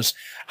travelers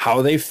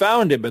how they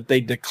found it, but they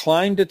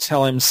declined to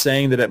tell him,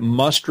 saying that it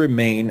must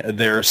remain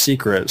their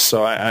secret.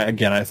 So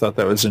I thought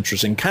that was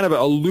interesting, kind of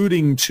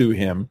alluding to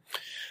him.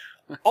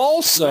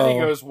 Also, then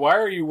he goes, "Why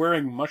are you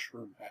wearing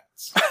mushroom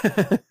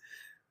hats?"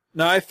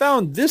 Now, I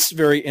found this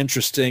very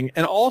interesting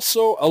and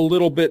also a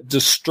little bit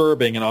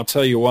disturbing, and I'll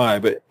tell you why.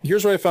 But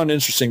here's what I found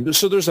interesting.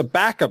 So there's a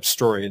backup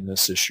story in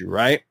this issue,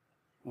 right?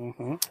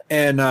 Mm-hmm.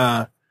 And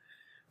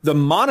the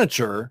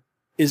Monitor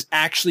is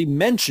actually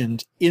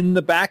mentioned in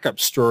the backup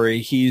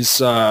story.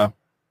 He's and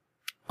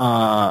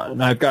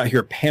I've got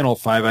here panel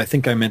 5. I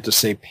think I meant to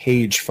say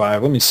page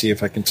 5. Let me see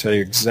if I can tell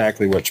you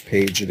exactly which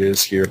page it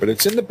is here. But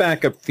it's in the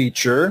backup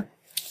feature.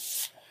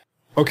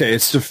 Okay,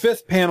 it's the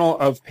 5th panel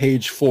of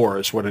page 4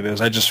 is what it is.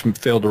 I just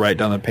failed to write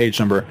down the page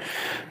number.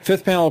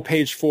 5th panel of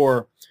page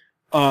 4.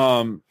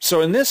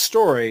 So in this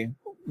story,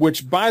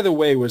 which, by the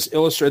way, was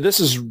illustrated, this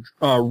is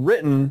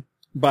written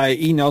by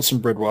E. Nelson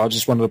Bridwell. I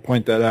just wanted to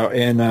point that out.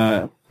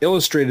 And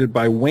illustrated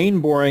by Wayne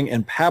Boring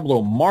and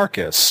Pablo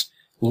Marcus.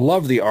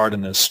 Love the art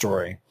in this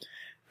story.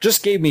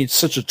 Just gave me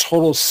such a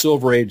total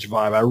Silver Age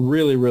vibe. I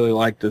really, really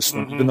like this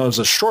one, even though it's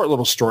a short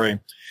little story.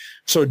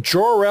 So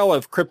Jor-El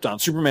of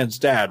Krypton, Superman's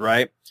dad,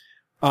 right?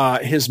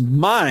 His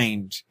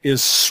mind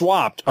is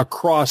swapped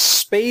across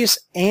space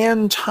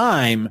and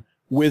time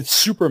with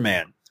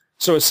Superman.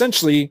 So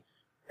essentially,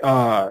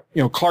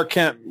 Clark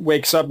Kent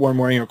wakes up one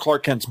morning, or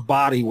Clark Kent's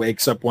body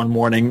wakes up one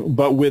morning,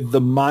 but with the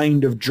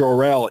mind of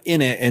Jor-El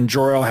in it, and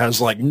Jor-El has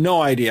like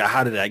no idea,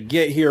 how did I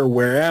get here?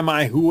 Where am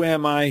I? Who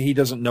am I? He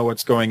doesn't know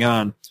what's going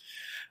on.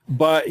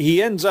 But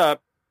he ends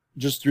up,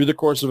 just through the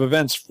course of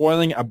events,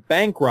 foiling a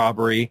bank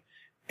robbery,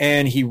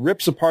 and he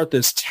rips apart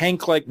this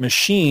tank-like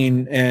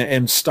machine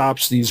and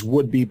stops these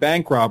would-be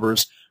bank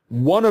robbers.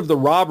 One of the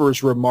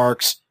robbers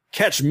remarks,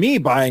 "Catch me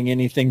buying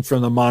anything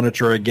from the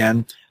Monitor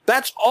again."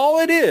 That's all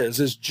it is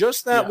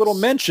just that little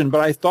mention.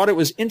 But I thought it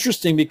was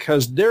interesting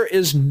because there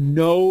is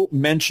no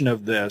mention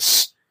of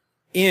this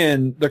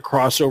in the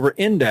crossover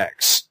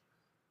index.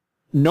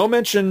 No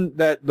mention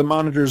that the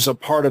Monitor's a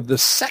part of the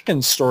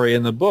second story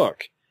in the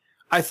book.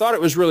 I thought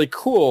it was really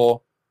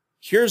cool.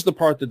 Here's the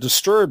part that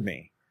disturbed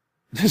me.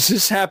 Does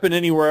this happen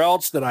anywhere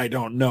else that I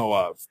don't know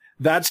of?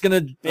 That's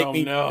going to make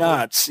me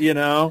nuts, you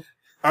know?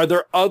 Are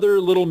there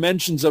other little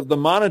mentions of the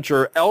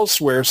Monitor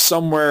elsewhere,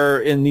 somewhere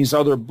in these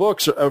other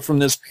books from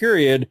this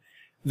period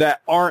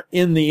that aren't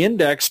in the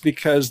index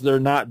because they're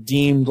not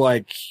deemed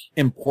like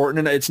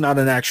important? It's not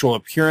an actual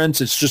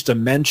appearance. It's just a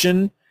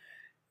mention.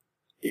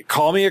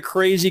 Call me a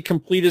crazy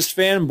completist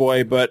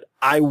fanboy, but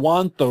I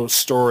want those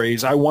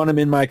stories. I want them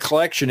in my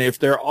collection. If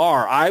there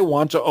are, I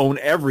want to own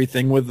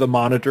everything with the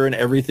Monitor and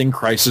everything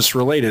Crisis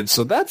related.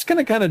 So that's going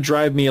to kind of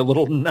drive me a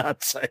little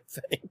nuts, I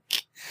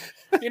think.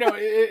 You know,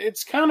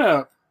 it's kind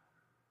of...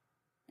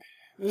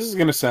 This is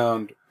going to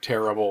sound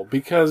terrible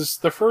because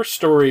the first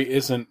story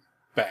isn't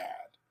bad.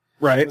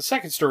 Right. The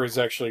second story is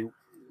actually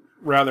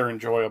rather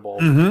enjoyable.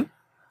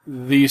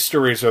 Mm-hmm. These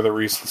stories are the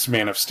reasons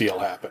Man of Steel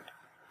happened.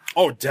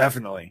 Oh,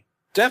 definitely.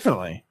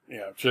 Definitely.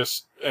 Yeah,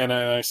 and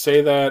I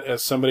say that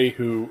as somebody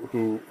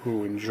who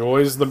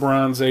enjoys the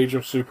Bronze Age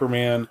of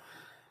Superman.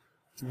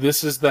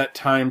 This is that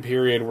time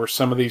period where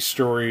some of these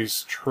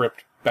stories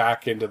tripped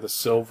back into the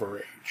Silver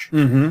Age.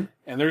 Mm-hmm.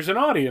 And there's an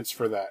audience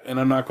for that. And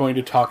I'm not going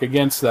to talk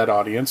against that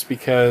audience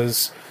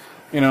because,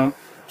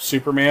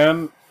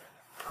 Superman,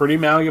 pretty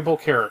malleable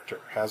character,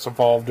 has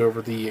evolved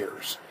over the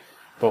years.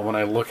 But when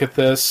I look at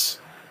this,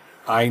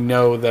 I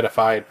know that if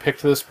I had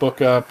picked this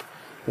book up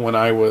when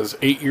I was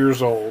 8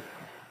 years old,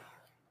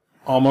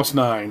 almost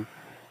 9,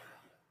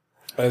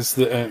 as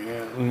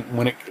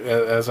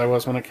I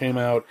was when it came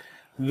out,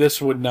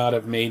 this would not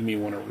have made me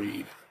want to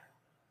read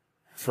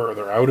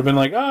further. I would have been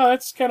like,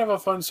 that's kind of a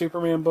fun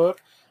Superman book.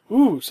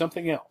 Ooh,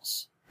 something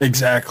else.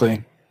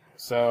 Exactly.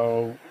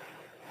 So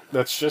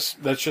that's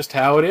just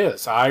how it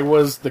is. I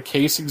was the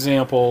case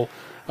example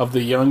of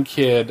the young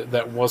kid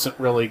that wasn't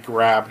really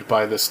grabbed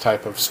by this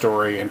type of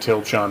story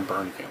until John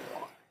Byrne came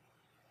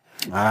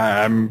along.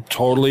 I'm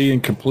totally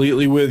and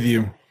completely with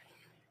you.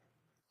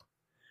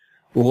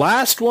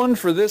 Last one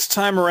for this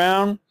time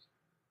around,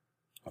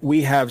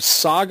 we have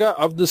Saga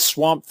of the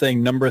Swamp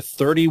Thing, number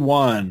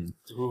 31.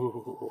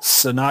 Ooh.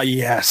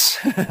 Yes.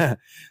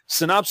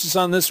 Synopsis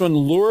on this one: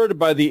 lured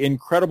by the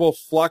incredible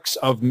flux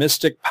of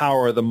mystic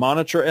power, the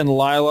Monitor and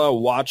Lila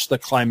watch the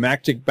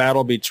climactic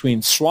battle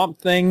between Swamp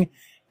Thing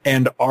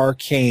and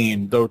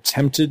Arcane, though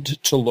tempted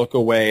to look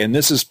away. And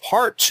this is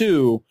part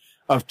 2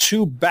 of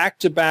 2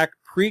 back-to-back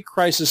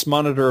pre-Crisis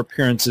Monitor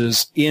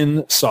appearances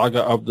in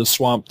Saga of the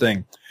Swamp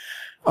Thing.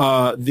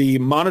 The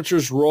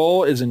Monitor's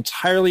role is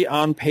entirely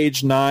on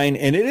page 9,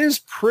 and it is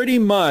pretty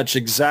much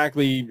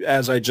exactly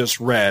as I just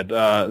read.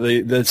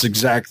 This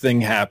exact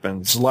thing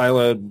happens.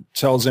 Lila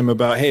tells him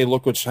about, hey,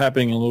 look what's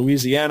happening in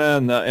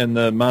Louisiana, and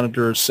the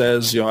Monitor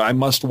says, I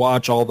must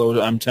watch,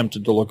 although I'm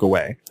tempted to look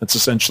away. That's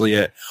essentially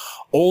it.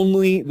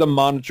 Only the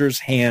Monitor's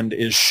hand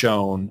is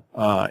shown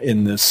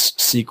in this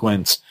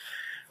sequence.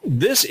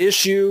 This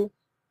issue,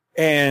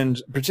 and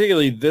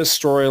particularly this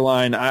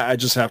storyline, I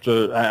just have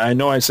to, I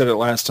know I said it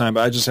last time,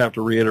 but I just have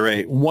to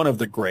reiterate, one of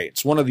the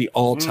greats, one of the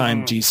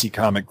all-time DC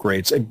comic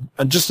greats.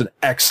 Just an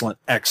excellent,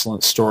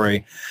 excellent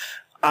story.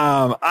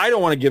 I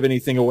don't want to give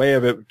anything away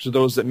of it to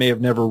those that may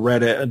have never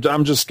read it.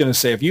 I'm just going to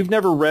say, if you've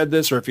never read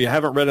this, or if you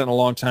haven't read it in a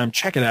long time,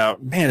 check it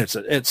out. Man,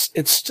 it's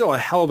still a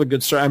hell of a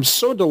good story. I'm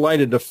so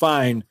delighted to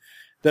find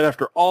that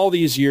after all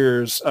these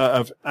years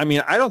I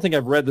don't think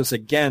I've read this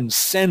again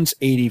since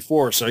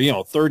 84.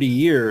 So, 30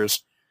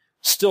 years.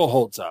 Still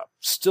holds up.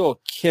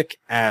 Still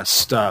kick-ass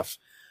stuff.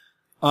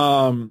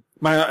 My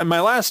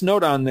last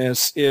note on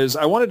this is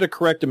I wanted to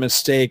correct a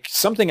mistake.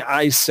 Something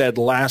I said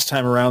last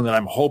time around that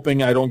I'm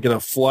hoping I don't get a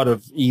flood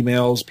of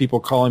emails, people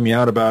calling me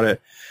out about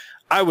it.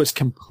 I was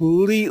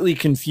completely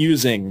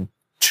confusing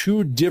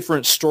 2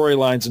 different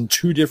storylines and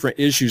 2 different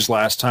issues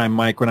last time,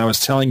 Mike, when I was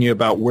telling you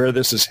about where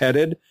this is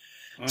headed.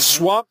 Mm-hmm.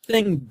 Swamp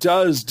Thing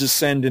does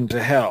descend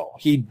into hell.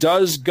 He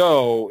does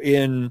go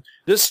in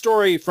this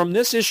story from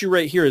this issue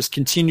right here is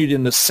continued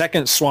in the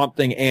second Swamp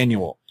Thing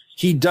annual.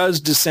 He does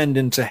descend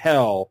into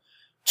hell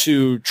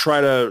to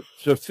try to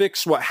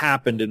fix what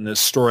happened in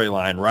this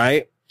storyline,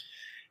 right?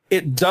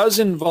 It does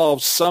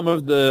involve some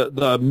of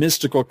the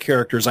mystical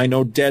characters. I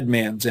know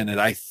Deadman's in it.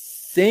 I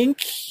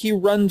think he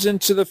runs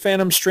into the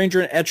Phantom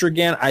Stranger and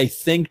Etrigan. I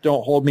think,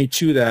 don't hold me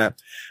to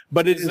that.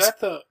 But is that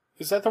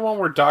the one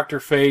where Dr.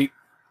 Fate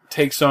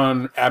takes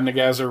on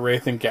Abnegazar,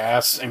 Wraith, and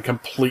Gas and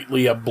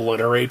completely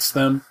obliterates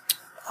them?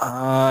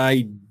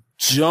 I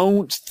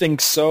don't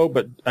think so,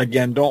 but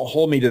again, don't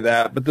hold me to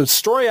that. But the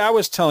story I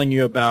was telling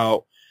you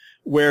about,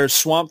 where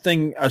Swamp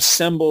Thing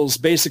assembles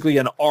basically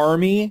an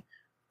army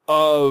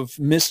of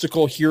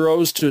mystical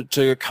heroes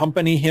to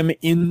accompany him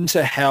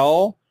into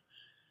hell,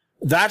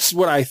 that's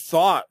what I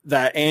thought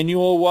that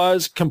annual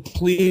was.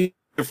 Completely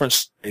different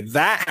story.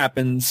 That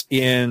happens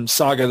in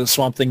Saga of the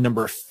Swamp Thing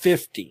number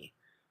 50.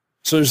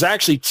 So there's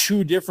actually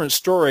 2 different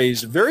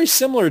stories, very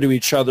similar to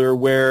each other,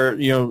 where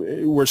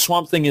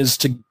Swamp Thing is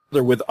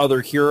together with other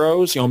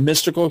heroes,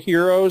 mystical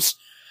heroes,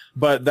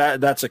 but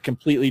that's a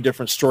completely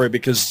different story,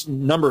 because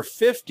number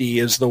 50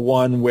 is the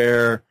one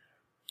where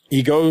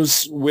he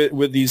goes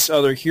with these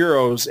other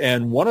heroes,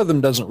 and one of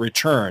them doesn't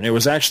return. It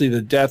was actually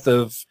the death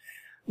of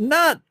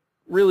not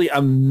really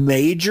a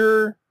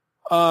major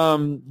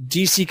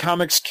DC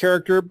Comics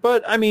character,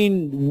 but I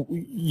mean,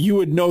 you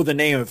would know the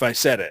name if I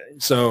said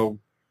it. So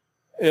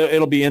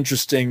it'll be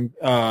interesting,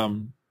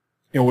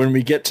 when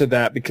we get to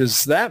that,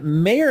 because that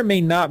may or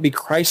may not be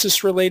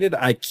Crisis related.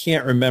 I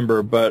can't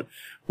remember, but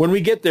when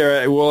we get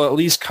there, we'll at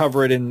least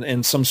cover it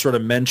in some sort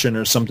of mention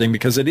or something,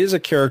 because it is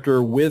a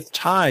character with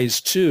ties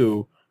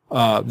to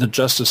the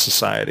Justice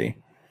Society.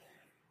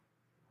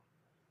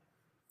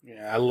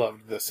 Yeah, I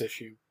loved this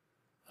issue.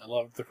 I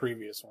loved the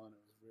previous one. It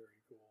was very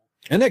cool.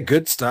 Isn't it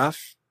good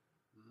stuff?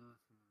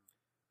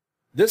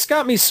 This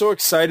got me so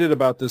excited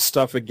about this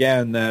stuff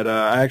again that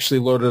I actually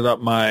loaded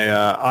up my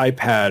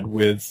iPad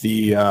with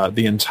the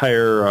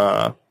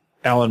entire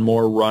Alan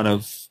Moore run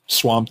of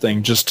Swamp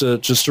Thing just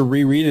to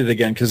reread it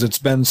again, because it's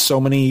been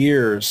so many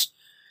years.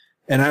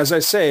 And as I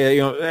say,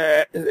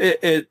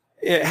 it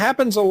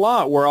happens a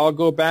lot where I'll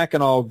go back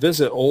and I'll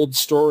visit old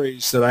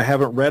stories that I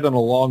haven't read in a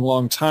long,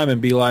 long time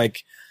and be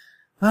like,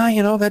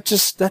 that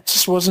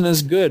just wasn't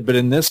as good. But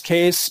in this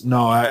case,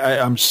 no,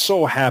 I'm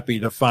so happy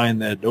to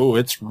find that,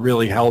 it's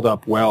really held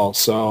up well.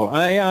 So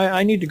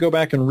I need to go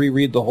back and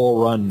reread the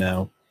whole run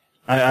now.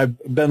 I've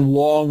been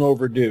long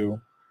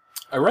overdue.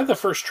 I read the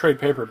first trade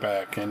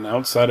paperback, and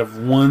outside of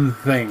one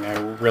thing, I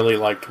really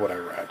liked what I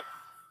read.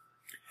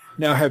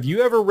 Now, have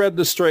you ever read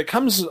the story? It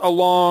comes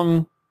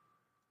along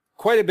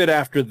quite a bit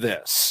after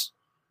this,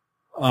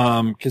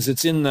 because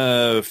it's in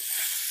the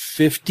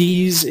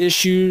 50s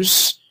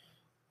issues.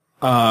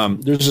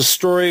 There's a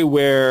story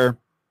where,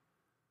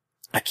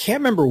 I can't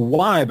remember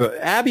why, but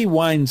Abby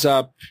winds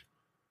up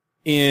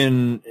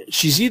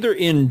she's either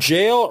in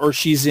jail or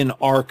she's in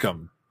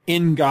Arkham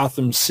in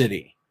Gotham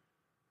City.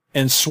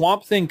 And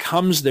Swamp Thing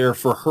comes there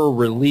for her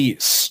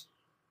release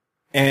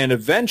and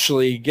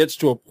eventually gets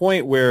to a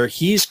point where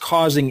he's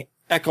causing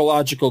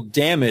ecological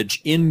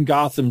damage in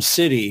Gotham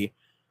City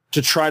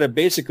to try to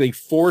basically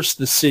force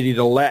the city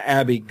to let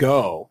Abby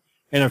go.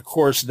 And of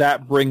course,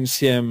 that brings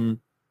him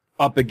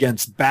up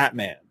against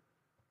Batman.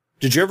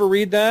 Did you ever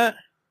read that?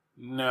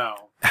 No.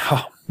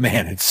 Oh,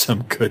 man, it's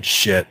some good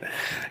shit.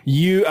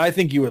 I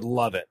think you would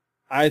love it.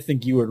 I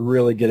think you would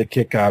really get a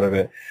kick out of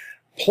it.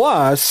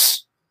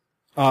 Plus,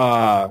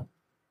 I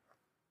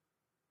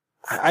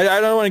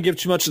don't want to give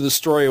too much of the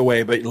story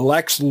away, but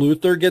Lex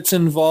Luthor gets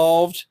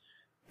involved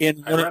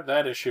in... I read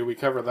that issue. We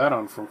covered that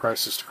on From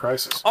Crisis to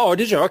Crisis. Oh,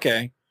 did you?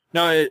 Okay.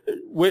 Now,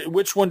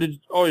 which one did...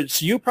 Oh,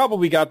 so you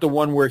probably got the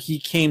one where he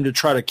came to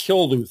try to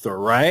kill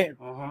Luthor, right?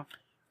 Uh-huh.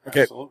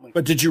 Okay. Absolutely.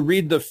 But did you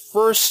read the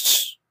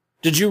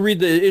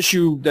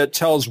issue that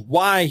tells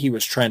why he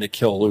was trying to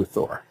kill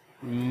Luthor?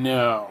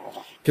 No.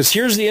 Because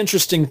here's the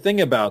interesting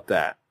thing about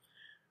that.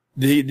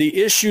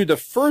 The issue, the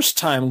first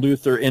time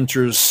Luthor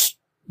enters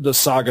the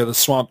saga, the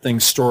Swamp Thing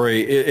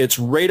story, it's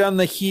right on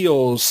the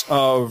heels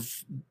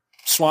of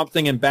Swamp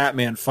Thing and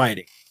Batman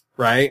fighting,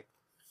 right?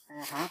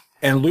 Uh-huh.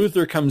 And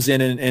Luthor comes in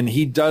and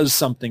he does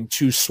something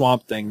to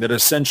Swamp Thing that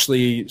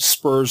essentially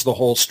spurs the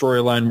whole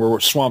storyline where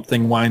Swamp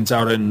Thing winds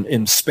out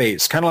in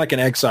space, kind of like an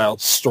Exile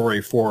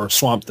story for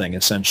Swamp Thing,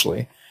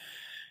 essentially.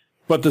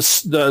 But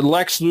the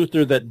Lex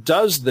Luthor that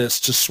does this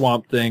to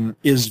Swamp Thing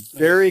is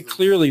very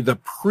clearly the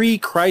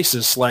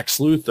pre-Crisis Lex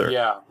Luthor.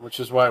 Yeah, which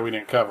is why we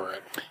didn't cover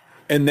it.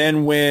 And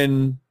then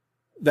when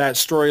that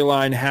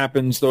storyline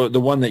happens, the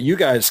one that you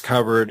guys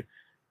covered,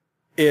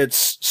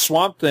 it's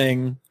Swamp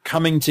Thing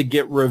coming to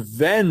get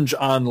revenge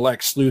on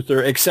Lex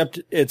Luthor, except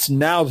it's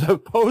now the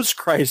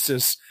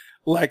post-Crisis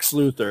Lex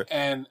Luthor.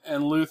 And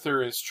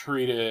Luthor is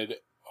treated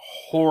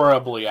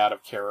horribly out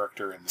of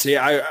character. See,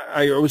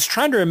 I was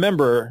trying to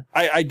remember.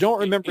 I don't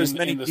remember as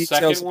many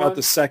details about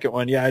the second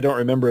one. Yeah, I don't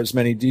remember as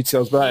many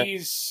details, but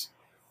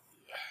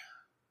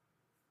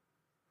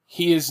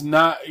he is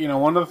not,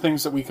 one of the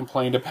things that we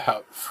complained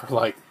about for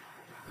like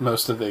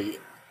most of the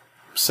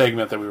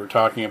segment that we were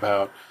talking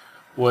about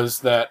was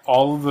that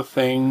all of the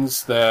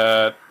things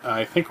that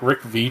I think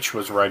Rick Veitch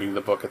was writing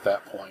the book at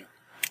that point.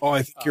 Oh,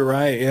 I think you're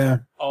right, yeah.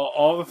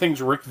 All the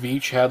things Rick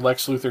Veitch had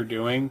Lex Luthor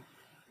doing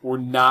were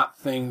not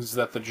things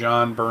that the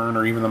John Byrne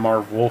or even the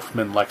Marv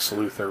Wolfman Lex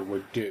Luthor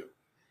would do.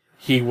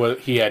 He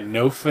had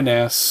no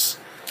finesse.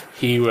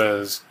 He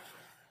was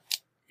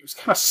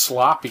kind of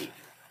sloppy.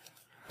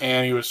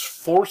 And he was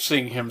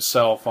forcing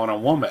himself on a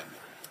woman.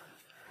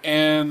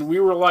 And we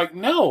were like,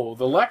 no,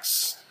 the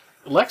Lex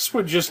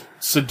would just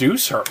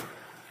seduce her.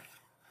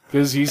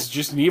 Because he's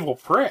just an evil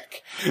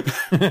prick.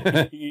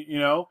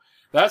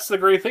 That's the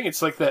great thing.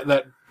 It's like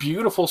that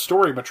beautiful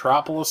story,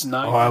 Metropolis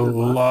 9. Oh, I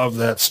love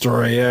that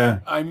story,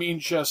 yeah. I mean,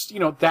 just,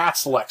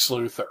 that's Lex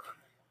Luthor.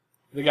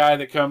 The guy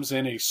that comes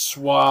in, he's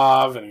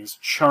suave, and he's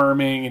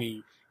charming, and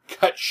he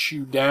cuts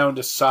you down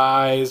to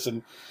size,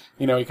 and,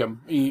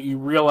 you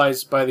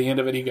realize by the end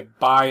of it he could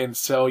buy and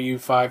sell you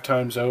 5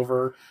 times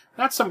over.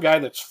 Not some guy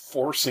that's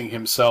forcing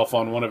himself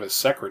on one of his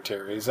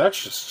secretaries.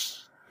 That's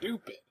just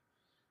stupid.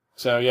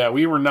 So, yeah,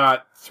 we were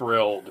not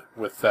thrilled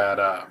with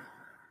that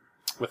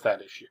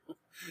issue.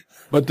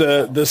 But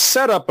the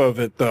setup of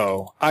it,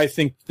 though, I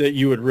think that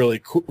you would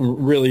really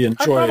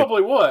enjoy. I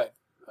probably would.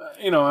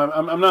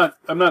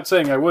 I'm not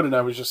saying I wouldn't.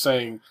 I was just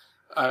saying,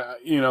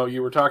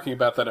 you were talking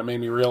about that. It made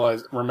me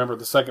remember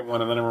the second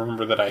one, and then I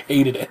remember that I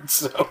hated it.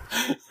 So,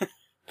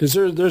 because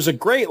there's a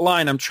great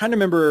line. I'm trying to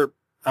remember.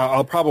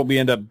 I'll probably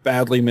end up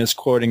badly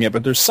misquoting it,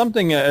 but there's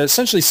something.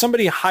 Essentially,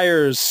 somebody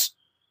hires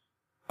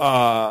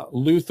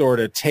Luthor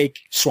to take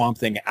Swamp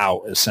Thing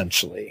out,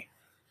 essentially.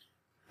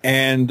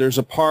 And there's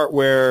a part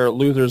where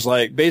Luthor's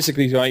like,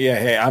 basically going, yeah,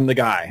 hey, I'm the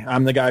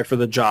guy for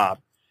the job.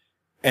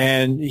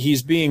 And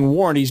he's being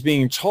warned, he's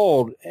being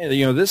told,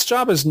 hey, this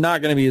job is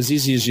not going to be as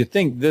easy as you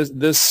think.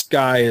 This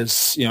guy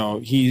is,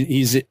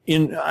 he's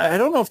in, I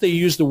don't know if they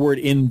use the word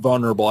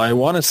invulnerable. I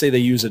want to say they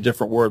use a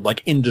different word,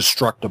 like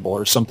indestructible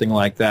or something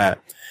like that.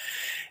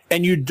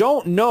 And you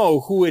don't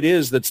know who it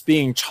is that's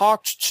being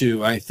talked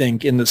to, I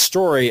think, in the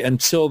story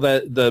until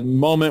the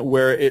moment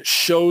where it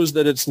shows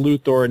that it's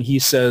Luthor and he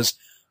says,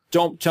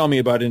 don't tell me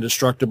about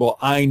indestructible.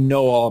 I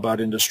know all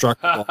about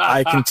indestructible.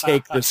 I can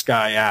take this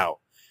guy out.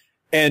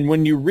 And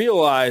when you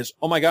realize,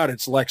 oh my God,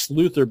 it's Lex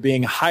Luthor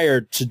being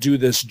hired to do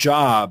this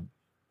job,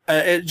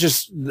 it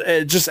just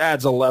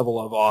adds a level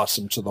of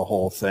awesome to the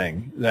whole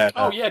thing.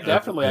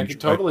 Definitely. I can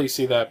totally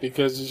see that,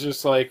 because it's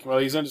just like, well,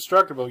 he's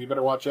indestructible. You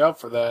better watch out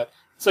for that.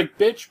 It's like,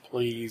 bitch,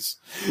 please.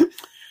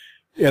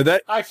 Yeah,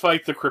 I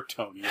fight the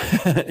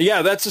Kryptonian.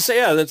 Yeah, that's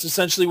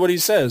essentially what he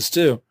says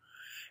too.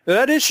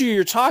 That issue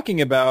you're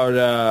talking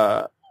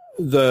about,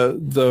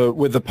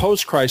 with the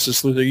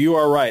post-crisis Luthor, you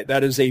are right.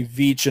 That is a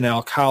Veitch and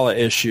Alcala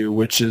issue,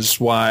 which is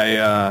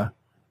why,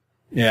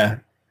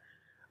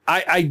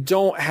 I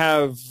don't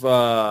have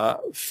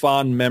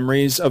fond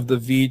memories of the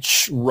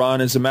Veitch run.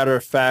 As a matter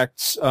of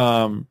fact,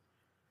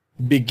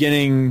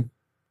 beginning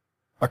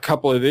a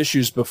couple of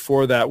issues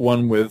before that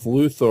one with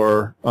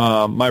Luthor,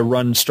 my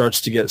run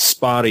starts to get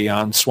spotty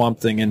on Swamp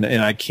Thing, and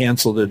I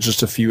canceled it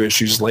just a few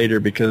issues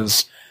later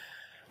because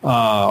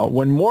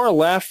when Moore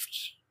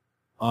left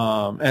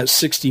at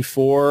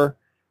 64,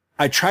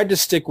 I tried to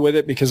stick with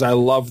it because I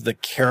loved the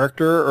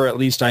character, or at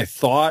least I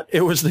thought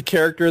it was the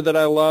character that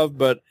I loved,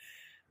 but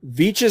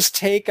Veitch's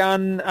take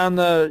on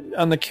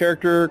the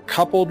character,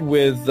 coupled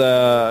with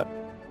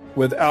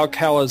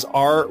Alcala's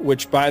art,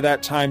 which by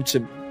that time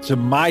to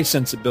my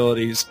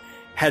sensibilities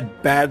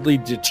had badly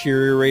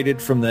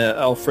deteriorated from the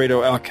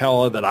Alfredo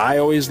Alcala that I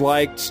always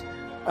liked.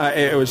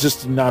 It was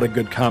just not a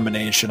good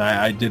combination.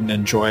 I didn't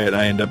enjoy it.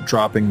 I ended up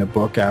dropping the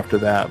book after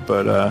that.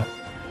 But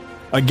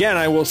again,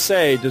 I will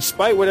say,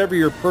 despite whatever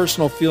your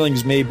personal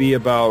feelings may be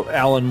about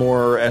Alan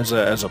Moore as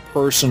a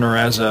person, or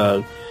as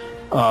a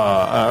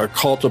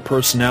cult of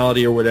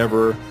personality or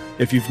whatever,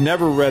 if you've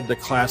never read the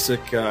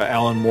classic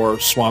Alan Moore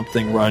Swamp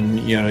Thing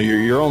run,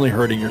 you're only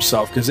hurting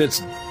yourself, because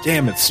it's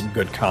some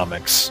good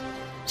comics,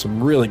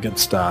 some really good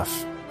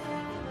stuff.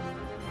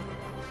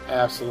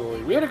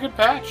 Absolutely. We had a good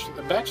batch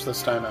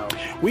this time out.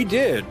 We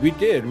did.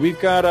 We've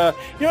got,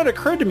 it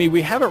occurred to me,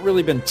 we haven't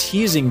really been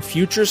teasing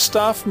future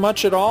stuff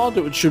much at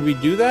all. Should we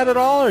do that at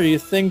all, or do you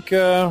think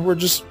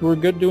we're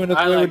good doing it the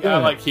way we're doing it? I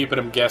like keeping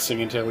them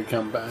guessing until they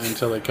come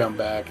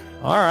back.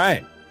 All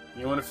right.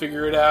 You want to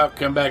figure it out,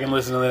 come back and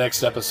listen to the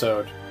next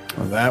episode.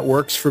 Well, that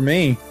works for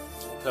me.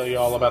 I'll tell you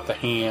all about the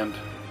hand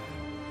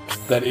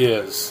that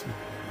is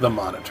the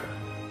Monitor.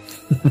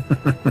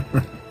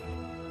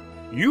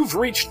 You've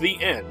reached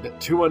the end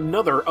to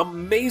another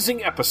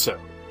amazing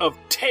episode of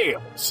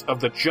Tales of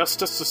the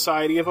Justice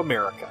Society of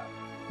America.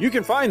 You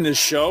can find this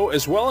show,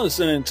 as well as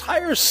an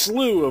entire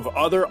slew of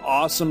other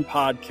awesome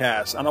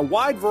podcasts on a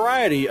wide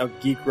variety of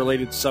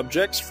geek-related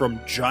subjects, from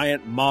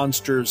giant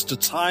monsters to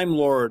Time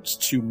Lords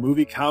to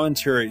movie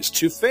commentaries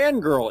to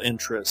fangirl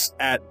interests,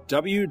 at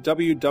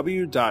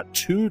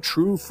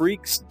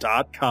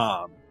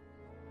www.twotruefreaks.com.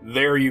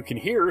 There you can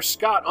hear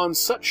Scott on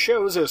such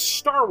shows as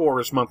Star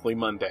Wars Monthly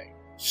Monday,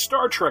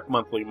 Star Trek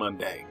Monthly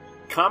Monday,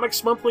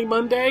 Comics Monthly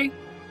Monday,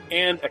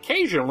 and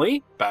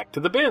occasionally Back to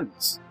the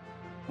Bins.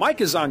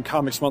 Mike is on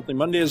Comics Monthly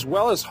Monday, as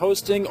well as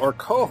hosting or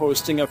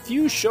co-hosting a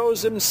few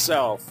shows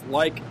himself,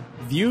 like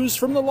Views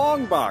from the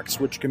Long Box,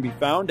 which can be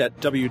found at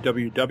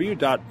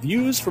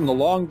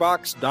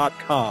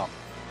www.viewsfromthelongbox.com,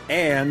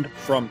 and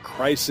From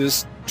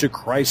Crisis to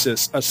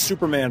Crisis, a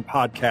Superman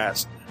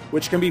podcast,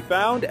 which can be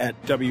found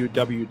at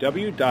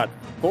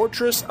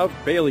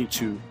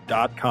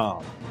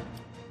www.fortressofbaileytude.com.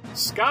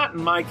 Scott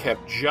and Mike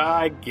have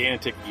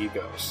gigantic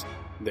egos.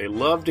 They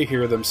love to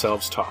hear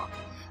themselves talk.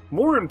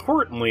 More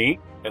importantly,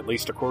 at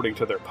least according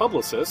to their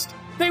publicist,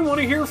 they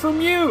want to hear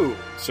from you.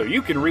 So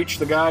you can reach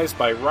the guys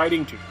by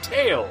writing to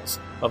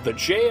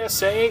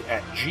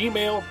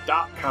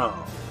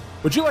talesofthejsa@gmail.com.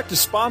 Would you like to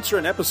sponsor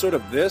an episode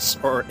of this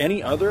or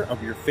any other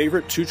of your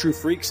favorite Two True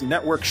Freaks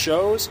network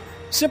shows?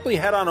 Simply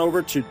head on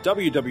over to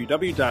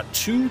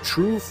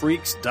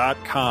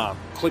www.twotruefreaks.com.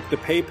 Click the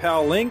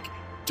PayPal link,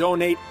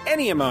 donate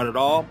any amount at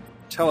all,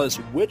 tell us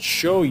which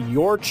show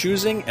you're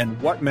choosing and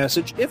what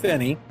message, if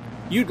any,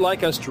 you'd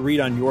like us to read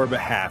on your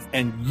behalf,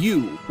 and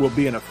you will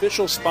be an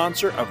official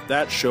sponsor of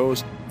that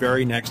show's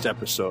very next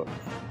episode,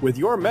 with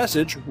your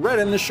message read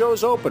in the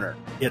show's opener.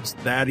 It's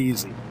that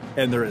easy,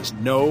 and there is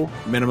no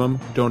minimum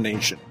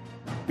donation.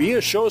 Be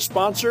a show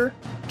sponsor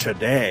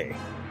today.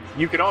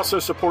 You can also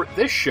support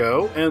this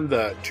show and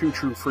the Two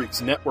True Freaks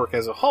network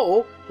as a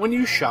whole when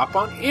you shop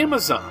on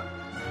Amazon.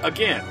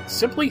 Again,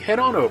 simply head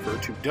on over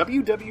to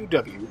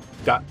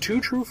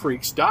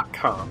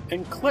www.twotruefreaks.com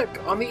and click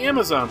on the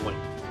Amazon link.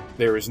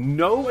 There is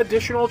no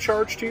additional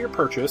charge to your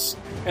purchase,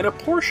 and a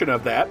portion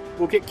of that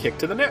will get kicked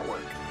to the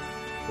network.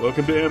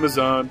 Welcome to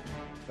Amazon.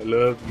 I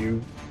love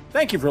you.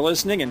 Thank you for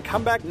listening, and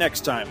come back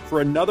next time for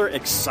another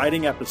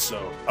exciting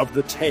episode of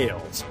the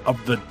Tales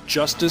of the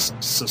Justice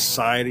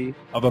Society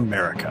of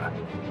America.